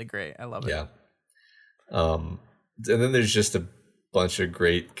 It's really great. I love it. Yeah. And then there's just a bunch of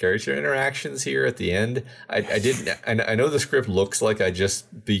great character interactions here at the end. I know the script looks like I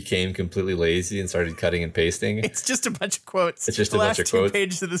just became completely lazy and started cutting and pasting. It's just a bunch of quotes. It's just a bunch of quotes. The last 2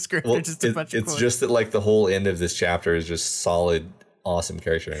 pages of the script are just a bunch of quotes. It's just that like the whole end of this chapter is just solid, awesome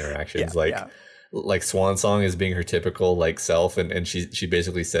character interactions. Like Swan Song is being her typical like self, and she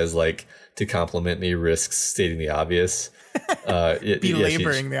basically says like, to compliment me risks stating the obvious.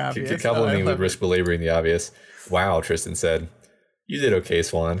 Belaboring the obvious. Complimenting would risk belaboring the obvious. Wow, Tristan said. You did okay,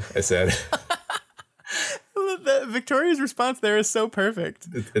 Swan, I said. Victoria's response there is so perfect.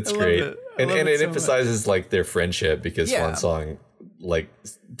 It's great. And it so emphasizes like their friendship because Swan Song like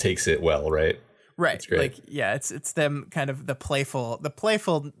takes it well, right? Right. It's great. Like, it's them kind of the playful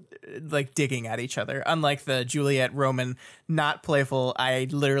like digging at each other. Unlike the Juliet Roman not playful, I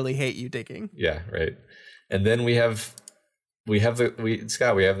literally hate you digging. Yeah, right. And then we have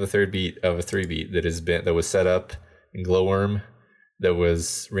the third beat of a 3-beat that was set up in Glowworm, that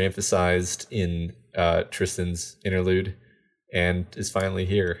was reemphasized in Tristan's interlude, and is finally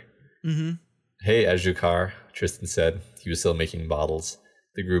here. Mm-hmm. Hey, Azukar, Tristan said. He was still making bottles.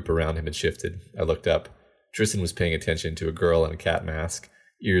 The group around him had shifted. I looked up. Tristan was paying attention to a girl in a cat mask,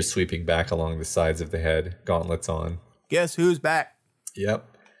 ears sweeping back along the sides of the head, gauntlets on. Guess who's back? Yep.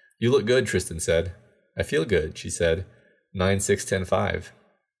 You look good, Tristan said. I feel good, she said. 9-6-10-5.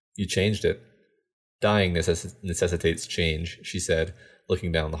 You changed it. Dying necessitates change, she said,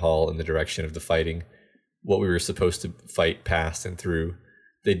 looking down the hall in the direction of the fighting. What we were supposed to fight past and through,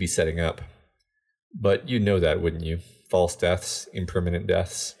 they'd be setting up. But you'd know that, wouldn't you? False deaths, impermanent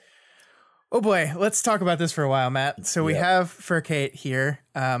deaths. Oh boy, let's talk about this for a while, Matt. So we have Furcate here.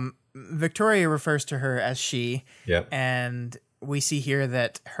 Victoria refers to her as she. Yep. And we see here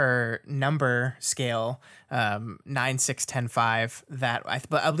that her number scale, 9, 6, 10, 5, that I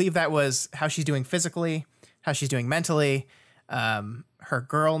believe that was how she's doing physically, how she's doing mentally, her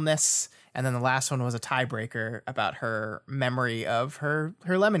girlness, and then the last one was a tiebreaker about her memory of her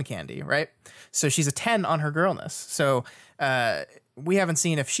lemon candy, right? So she's a 10 on her girlness. So we haven't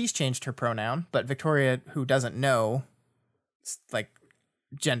seen if she's changed her pronoun, but Victoria, who doesn't know, like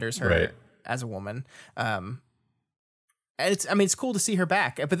genders her as a woman. And it's cool to see her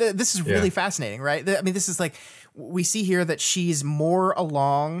back, but this is really fascinating, right? This is like, we see here that she's more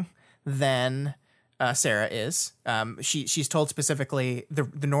along than Sarah is. She's told specifically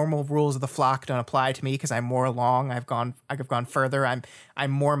the normal rules of the flock don't apply to me because I'm more along. I've gone further.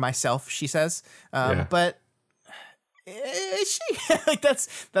 I'm more myself, she says. But is she like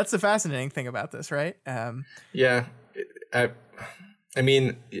that's the fascinating thing about this, right? I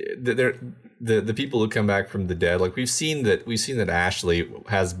mean, the people who come back from the dead, like we've seen that Ashley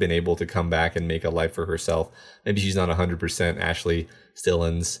has been able to come back and make a life for herself. Maybe she's not 100% Ashley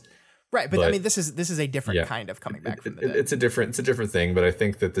Stillins, right? But I mean, this is a different kind of coming back from the dead. It's a different thing. But I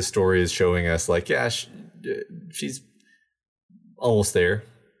think that the story is showing us, like, she's almost there,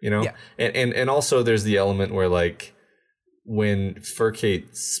 And also there's the element where, like, when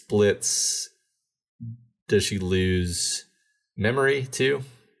Furcate splits, does she lose memory too?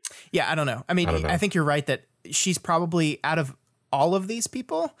 Yeah, I don't know. I mean, I think you're right that she's probably, out of all of these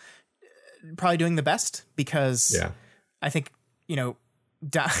people, probably doing the best, because I think,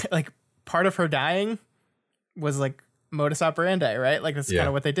 like part of her dying was like modus operandi, right? Like that's kind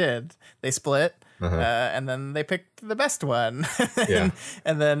of what they did. They split and then they picked the best one.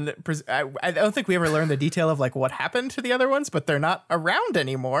 And then I don't think we ever learned the detail of like what happened to the other ones, but they're not around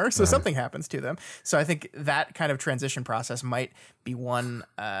anymore. So something happens to them. So I think that kind of transition process might be one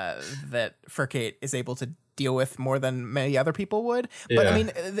that Furcate is able to deal with more than many other people would. But I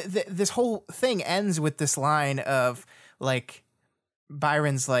mean, this whole thing ends with this line of like,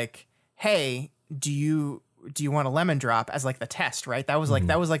 Byron's like, hey, do you want a lemon drop, as like the test, right? That was like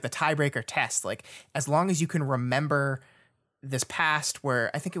the tiebreaker test. Like, as long as you can remember this past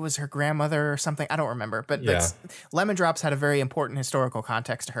where I think it was her grandmother or something. I don't remember, but Yeah. Lemon Drops had a very important historical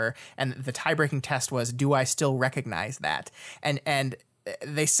context to her, and the tie-breaking test was, do I still recognize that? And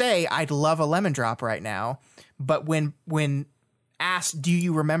they say, I'd love a lemon drop right now, but when asked, do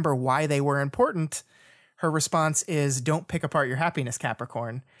you remember why they were important, her response is, don't pick apart your happiness,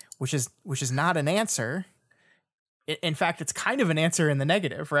 Capricorn, which is not an answer. In fact, it's kind of an answer in the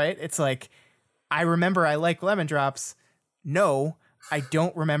negative, right? It's like, I remember I like lemon drops. No, I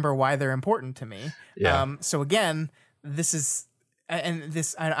don't remember why they're important to me. Yeah. So again, this is, and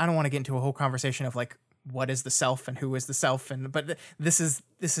this, I don't want to get into a whole conversation of like, what is the self and who is the self, but this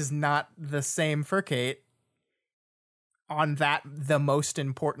is not the same for Kate on that, the most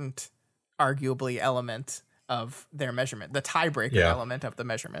important, arguably, element of their measurement, the tiebreaker element of the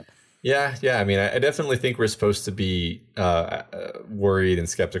measurement. Yeah. I mean, I definitely think we're supposed to be worried and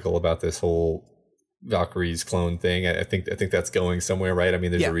skeptical about this whole Valkyrie's clone thing. I think that's going somewhere, right? I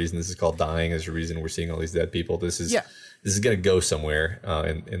mean, there's a reason this is called dying. There's a reason we're seeing all these dead people. This is going to go somewhere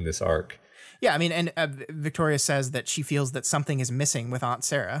in this arc. Yeah, I mean, and Victoria says that she feels that something is missing with Aunt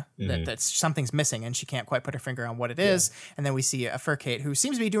Sarah, that something's missing, and she can't quite put her finger on what it is. And then we see a Furcate who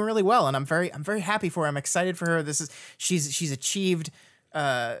seems to be doing really well, and I'm very happy for her. I'm excited for her. She's achieved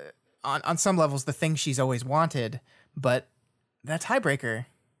on some levels the thing she's always wanted, but that tiebreaker,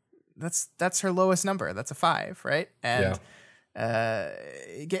 that's her lowest number. That's a 5, right? And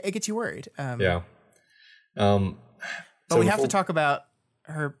it gets you worried. But we have to talk about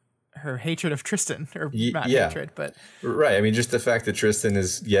her hatred of Tristan, or not hatred, but right. I mean, just the fact that Tristan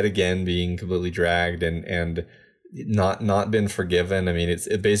is yet again being completely dragged and not been forgiven. I mean,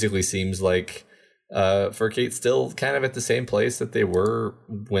 it basically seems like Furcate's still kind of at the same place that they were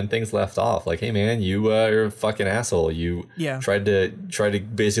when things left off. Like, hey man, you're a fucking asshole. You tried to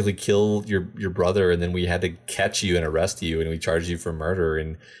basically kill your brother, and then we had to catch you and arrest you, and we charged you for murder,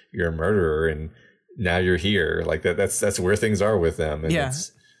 and you're a murderer, and now you're here. Like that's where things are with them. And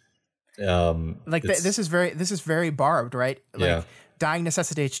it's, this is very barbed, right? Like, dying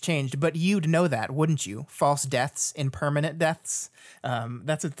necessitates change, but you'd know that, wouldn't you? False deaths, impermanent deaths.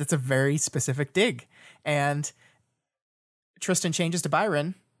 That's a very specific dig. And Tristan changes to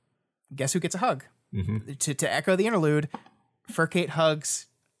Byron. Guess who gets a hug? To echo the interlude, Furcate hugs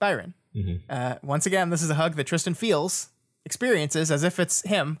Byron. Once again, this is a hug that Tristan experiences as if it's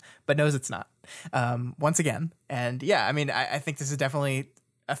him, but knows it's not. Once again. And I mean, I think this is definitely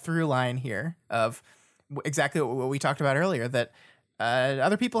a through line here of exactly what we talked about earlier, that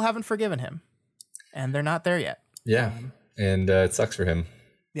other people haven't forgiven him, and they're not there yet. And it sucks for him.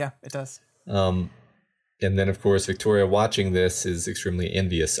 Yeah, it does. And then, of course, Victoria watching this is extremely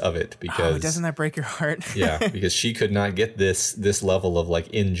envious of it because doesn't that break your heart? Because she could not get this level of like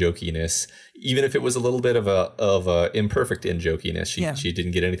in jokiness, even if it was a little bit of a imperfect in jokiness. She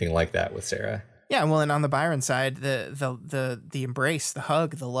didn't get anything like that with Sarah. Yeah, well, and on the Byron side, the embrace, the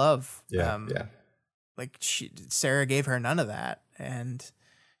hug, the love. Like Sarah gave her none of that, and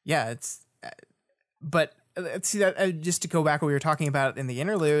but see that just to go back what we were talking about in the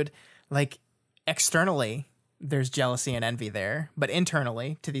interlude, like externally there's jealousy and envy there, but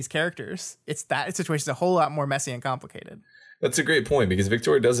internally to these characters, that situation's a whole lot more messy and complicated. That's a great point, because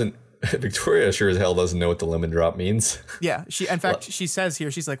Victoria sure as hell doesn't know what the lemon drop means. Yeah, in fact, she says here,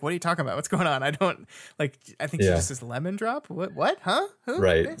 she's like, what are you talking about? What's going on? I think she just says lemon drop? What? Huh? Who?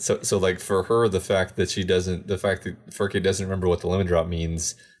 Right. Okay. So like for her, the fact that Furcate doesn't remember what the lemon drop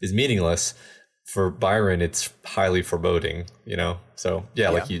means is meaningless. For Byron, it's highly foreboding, So I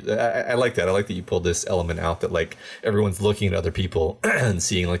like that. I like that you pulled this element out, that like everyone's looking at other people and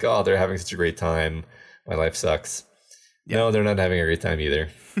seeing like, oh, they're having such a great time. My life sucks. Yep. No, they're not having a great time either.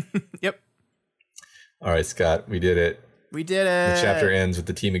 Yep. All right, Scott, we did it. We did it. The chapter ends with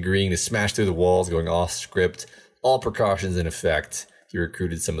the team agreeing to smash through the walls, going off script. All precautions in effect. He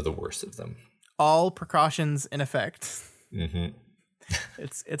recruited some of the worst of them. All precautions in effect.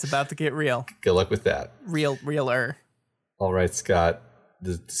 It's about to get real. Good luck with that. Realer. All right, Scott.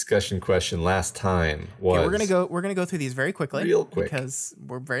 The discussion question last time was... Okay, we're gonna go through these very quickly. Real quick. Because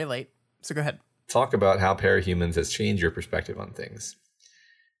we're very late. So go ahead. Talk about how Parahumans has changed your perspective on things.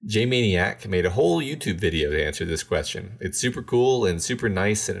 J-Maniac made a whole YouTube video to answer this question. It's super cool and super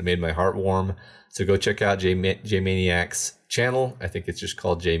nice, and it made my heart warm. So go check out J-Maniac's channel. I think it's just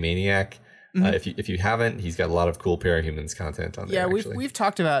called J-Maniac. If you haven't, he's got a lot of cool Parahumans content on there. Yeah, we've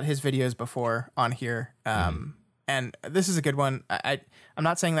talked about his videos before on here, and this is a good one. I'm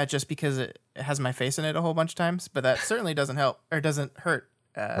not saying that just because it has my face in it a whole bunch of times, but that certainly doesn't help or doesn't hurt.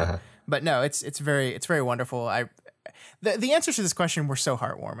 But no, it's very wonderful. The answers to this question were so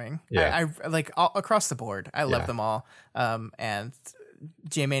heartwarming. Yeah. I like all, across the board. I love Yeah. them all. And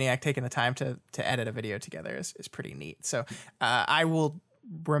J-Maniac taking the time to edit a video together is pretty neat. So I will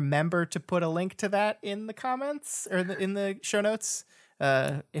remember to put a link to that in the comments or in the show notes.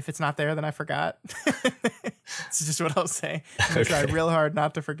 If it's not there, then I forgot. It's just what I'll say. I'm gonna try real hard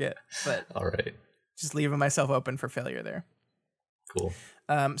not to forget, but All right. just leaving myself open for failure there. Cool.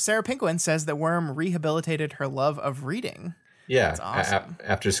 Sarah Pinkwin says that Worm rehabilitated her love of reading. Yeah. That's awesome.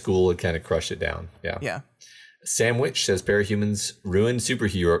 After school, it kind of crushed it down. Yeah. Yeah. Sam Witch says Parahumans ruined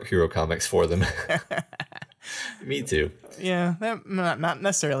superhero comics for them. Me too. Yeah, that not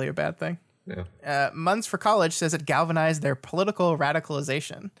necessarily a bad thing. Yeah. Muns for College says it galvanized their political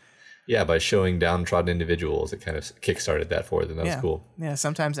radicalization. Yeah, by showing downtrodden individuals, it kind of kickstarted that for them. That was cool. Yeah,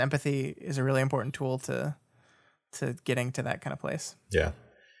 sometimes empathy is a really important tool to getting to that kind of place. Yeah.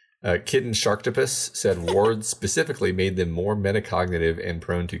 Kitten Sharktopus said Ward specifically made them more metacognitive and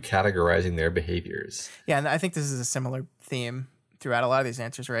prone to categorizing their behaviors. Yeah, and I think this is a similar theme throughout a lot of these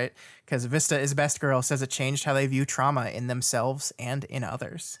answers, right? Because Vista is Best Girl says it changed how they view trauma in themselves and in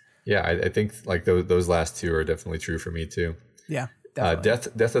others. Yeah, I think like those last two are definitely true for me too. Yeah.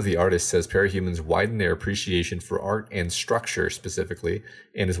 Death of the Artist says Parahumans widen their appreciation for art and structure specifically,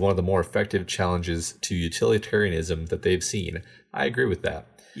 and is one of the more effective challenges to utilitarianism that they've seen. I agree with that.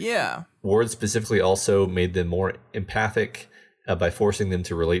 Yeah. Ward specifically also made them more empathic by forcing them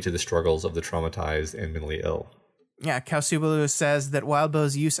to relate to the struggles of the traumatized and mentally ill. Yeah, Kausubalu says that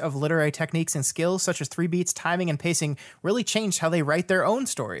Wildbow's use of literary techniques and skills such as 3 beats, timing, and pacing really changed how they write their own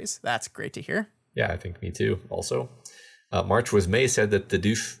stories. That's great to hear. Yeah, I think me too, also. March Was May said that the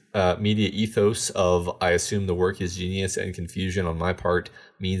Doof media ethos of I assume the work is genius and confusion on my part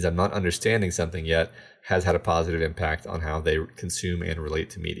means I'm not understanding something yet has had a positive impact on how they consume and relate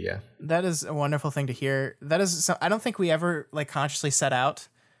to media. That is a wonderful thing to hear. That is I don't think we ever like consciously set out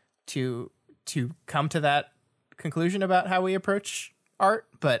to come to that conclusion about how we approach art,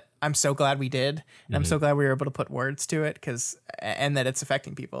 but I'm so glad we did. And I'm so glad we were able to put words to it and that it's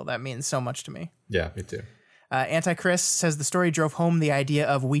affecting people. That means so much to me. Yeah, me too. Anti-Chris says the story drove home the idea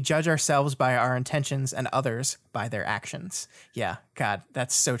of we judge ourselves by our intentions and others by their actions. Yeah, God,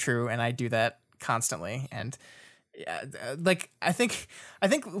 that's so true. And I do that constantly. And like, I think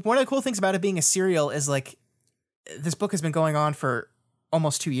one of the cool things about it being a serial is like, this book has been going on for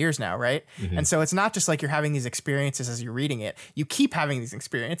almost 2 years now, right? Mm-hmm. And so it's not just like you're having these experiences as you're reading it. You keep having these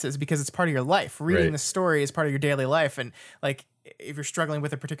experiences because it's part of your life. Reading the story is part of your daily life. And like, if you're struggling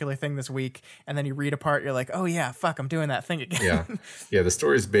with a particular thing this week and then you read a part, you're like, oh yeah, fuck, I'm doing that thing again. Yeah. The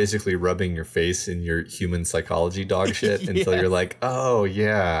story is basically rubbing your face in your human psychology dog shit until you're like, oh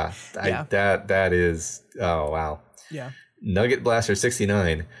yeah, that is, oh wow. Yeah. Nugget Blaster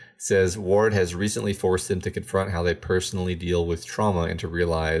 69 says Ward has recently forced them to confront how they personally deal with trauma and to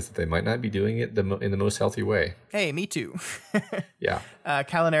realize that they might not be doing it in the most healthy way. Hey, me too. Yeah.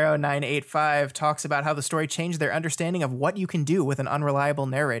 Calinero 985 talks about how the story changed their understanding of what you can do with an unreliable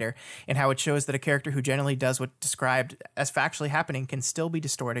narrator and how it shows that a character who generally does what described as factually happening can still be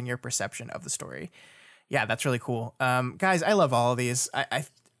distorting your perception of the story. Yeah, that's really cool. Guys, I love all of these. I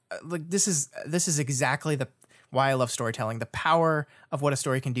like this is exactly why I love storytelling, the power of what a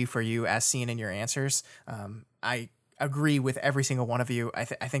story can do for you as seen in your answers. I agree with every single one of you. I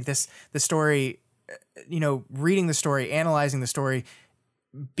think the story, reading the story, analyzing the story,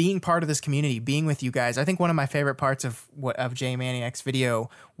 being part of this community, being with you guys. I think one of my favorite parts of J-Maniac's video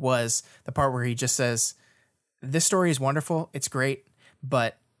was the part where he just says, this story is wonderful. It's great,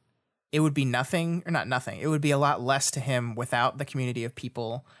 but it would be nothing or not nothing. It would be a lot less to him without the community of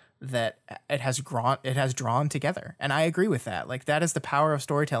people that it has drawn together. And I agree with that. Like, that is the power of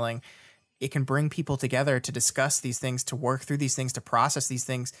storytelling. It can bring people together to discuss these things, to work through these things, to process these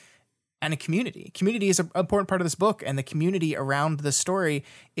things. And a community is an important part of this book. And the community around the story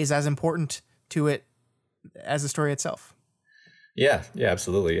is as important to it as the story itself. Yeah,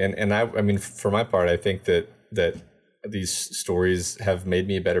 absolutely. And I mean, for my part, I think that these stories have made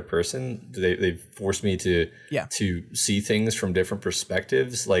me a better person. They've forced me to see things from different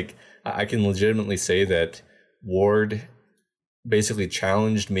perspectives. Like, I can legitimately say that Ward basically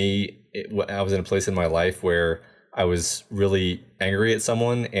challenged me. I was in a place in my life where I was really angry at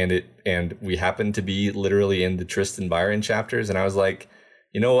someone, and we happened to be literally in the Tristan Byron chapters, and I was like,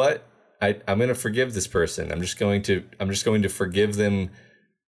 you know what? I'm going to forgive this person. I'm just going to forgive them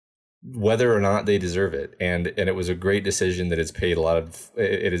whether or not they deserve it. And it was a great decision that has paid a lot of,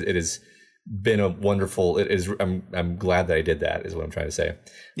 it is been a wonderful. It is. I'm glad that I did that. Is what I'm trying to say.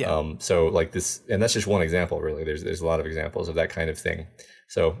 Yeah. So like this, and that's just one example. Really, there's a lot of examples of that kind of thing.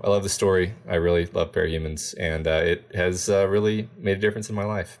 So I love the story. I really love Parahumans, and it has really made a difference in my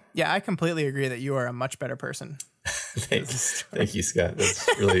life. Yeah, I completely agree that you are a much better person. Thank you, Scott. That's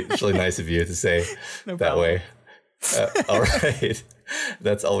it's really nice of you to say that way. All right.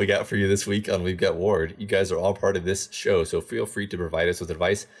 That's all we got for you this week on We've Got Ward. You guys are all part of this show, so feel free to provide us with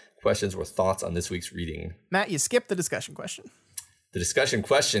advice, questions, or thoughts on this week's reading. Matt, you skipped the discussion question. The discussion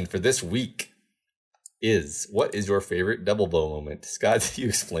question for this week is, what is your favorite double bow moment? Scott, you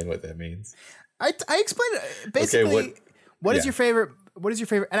explain what that means. I explained it. Basically, okay, what is your favorite? What is your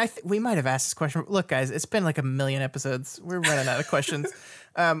favorite? And we might have asked this question. Look, guys, it's been like a million episodes. We're running out of questions.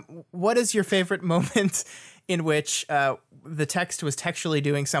 What is your favorite moment in which the text was textually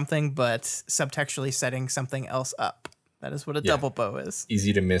doing something, but subtextually setting something else up? That is what a double bow is.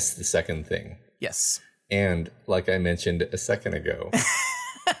 Easy to miss the second thing. Yes. And like I mentioned a second ago,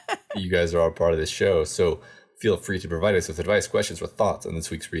 you guys are all part of this show. So feel free to provide us with advice, questions, or thoughts on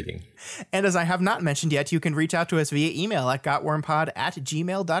this week's reading. And as I have not mentioned yet, you can reach out to us via email at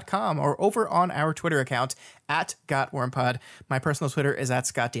gotwormpod@gmail.com or over on our Twitter account at gotwormpod. My personal Twitter is at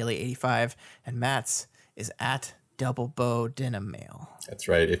scottdaily85, and Matt's is at doublebowdenimmail. That's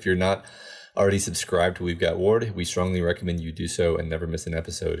right. If you're not already subscribed to We've Got Ward, we strongly recommend you do so and never miss an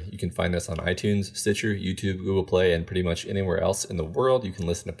episode. You can find us on iTunes, Stitcher, YouTube, Google Play, and pretty much anywhere else in the world you can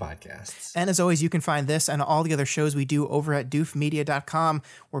listen to podcasts. And as always, you can find this and all the other shows we do over at doofmedia.com.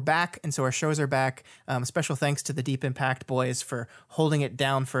 We're back, and so our shows are back. Special thanks to the Deep Impact boys for holding it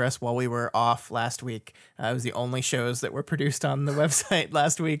down for us while we were off last week. It was the only shows that were produced on the website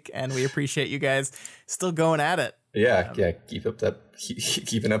last week, and we appreciate you guys still going at it. Yeah,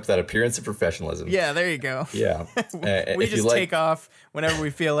 keeping up that appearance of professionalism. Yeah, there you go. Yeah, we just take off whenever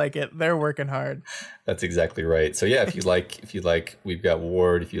we feel like it. They're working hard. That's exactly right. So yeah, if you like We've Got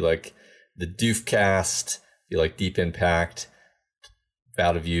Ward, if you like the Doofcast, if you like Deep Impact,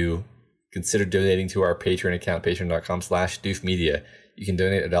 Out of You, consider donating to our Patreon account, patreon.com/doofmedia. You can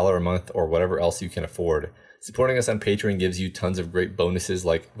donate $1 a month or whatever else you can afford. Supporting us on Patreon gives you tons of great bonuses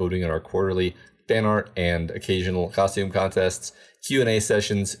like voting on our quarterly fan art and occasional costume contests, Q&A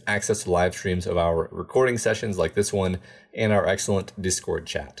sessions, access to live streams of our recording sessions like this one, and our excellent Discord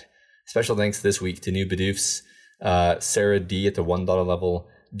chat. Special thanks this week to new Badoofs, Sarah D at the $1 level,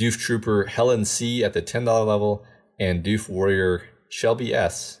 Doof Trooper Helen C at the $10 level, and Doof Warrior Shelby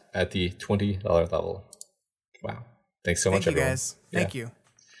S at the $20 level. Wow. Thanks so much, everyone. Thank you, guys. Thank you.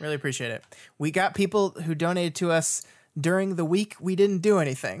 Really appreciate it. We got people who donated to us during the week we didn't do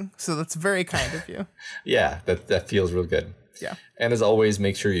anything, so that's very kind of you. Yeah, that feels real good. Yeah. And as always,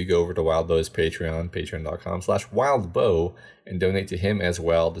 make sure you go over to Wildbow's Patreon, patreon.com/wildbow, and donate to him as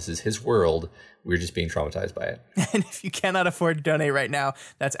well. This is his world. We're just being traumatized by it. And if you cannot afford to donate right now,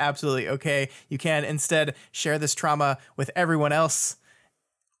 that's absolutely okay. You can instead share this trauma with everyone else.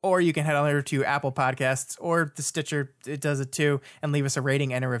 Or you can head on over to Apple Podcasts or the Stitcher, it does it too, and leave us a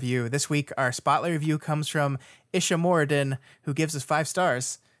rating and a review. This week, our spotlight review comes from Isha Moradin, who gives us 5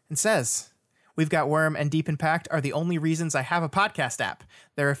 stars and says, "We've Got Worm and Deep Impact are the only reasons I have a podcast app.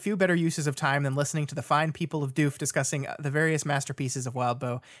 There are few better uses of time than listening to the fine people of Doof discussing the various masterpieces of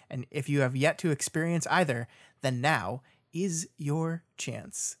Wildbow, and if you have yet to experience either, then now is your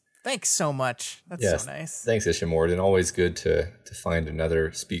chance." Thanks so much. That's so nice. Thanks, Isha Morden. Always good to find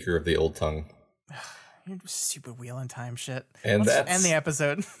another speaker of the old tongue. You're stupid wheel in time shit. And Let's that's end the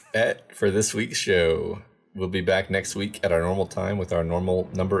episode. For this week's show. We'll be back next week at our normal time with our normal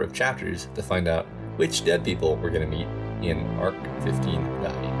number of chapters to find out which dead people we're going to meet in Arc 15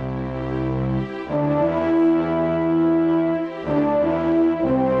 Valley.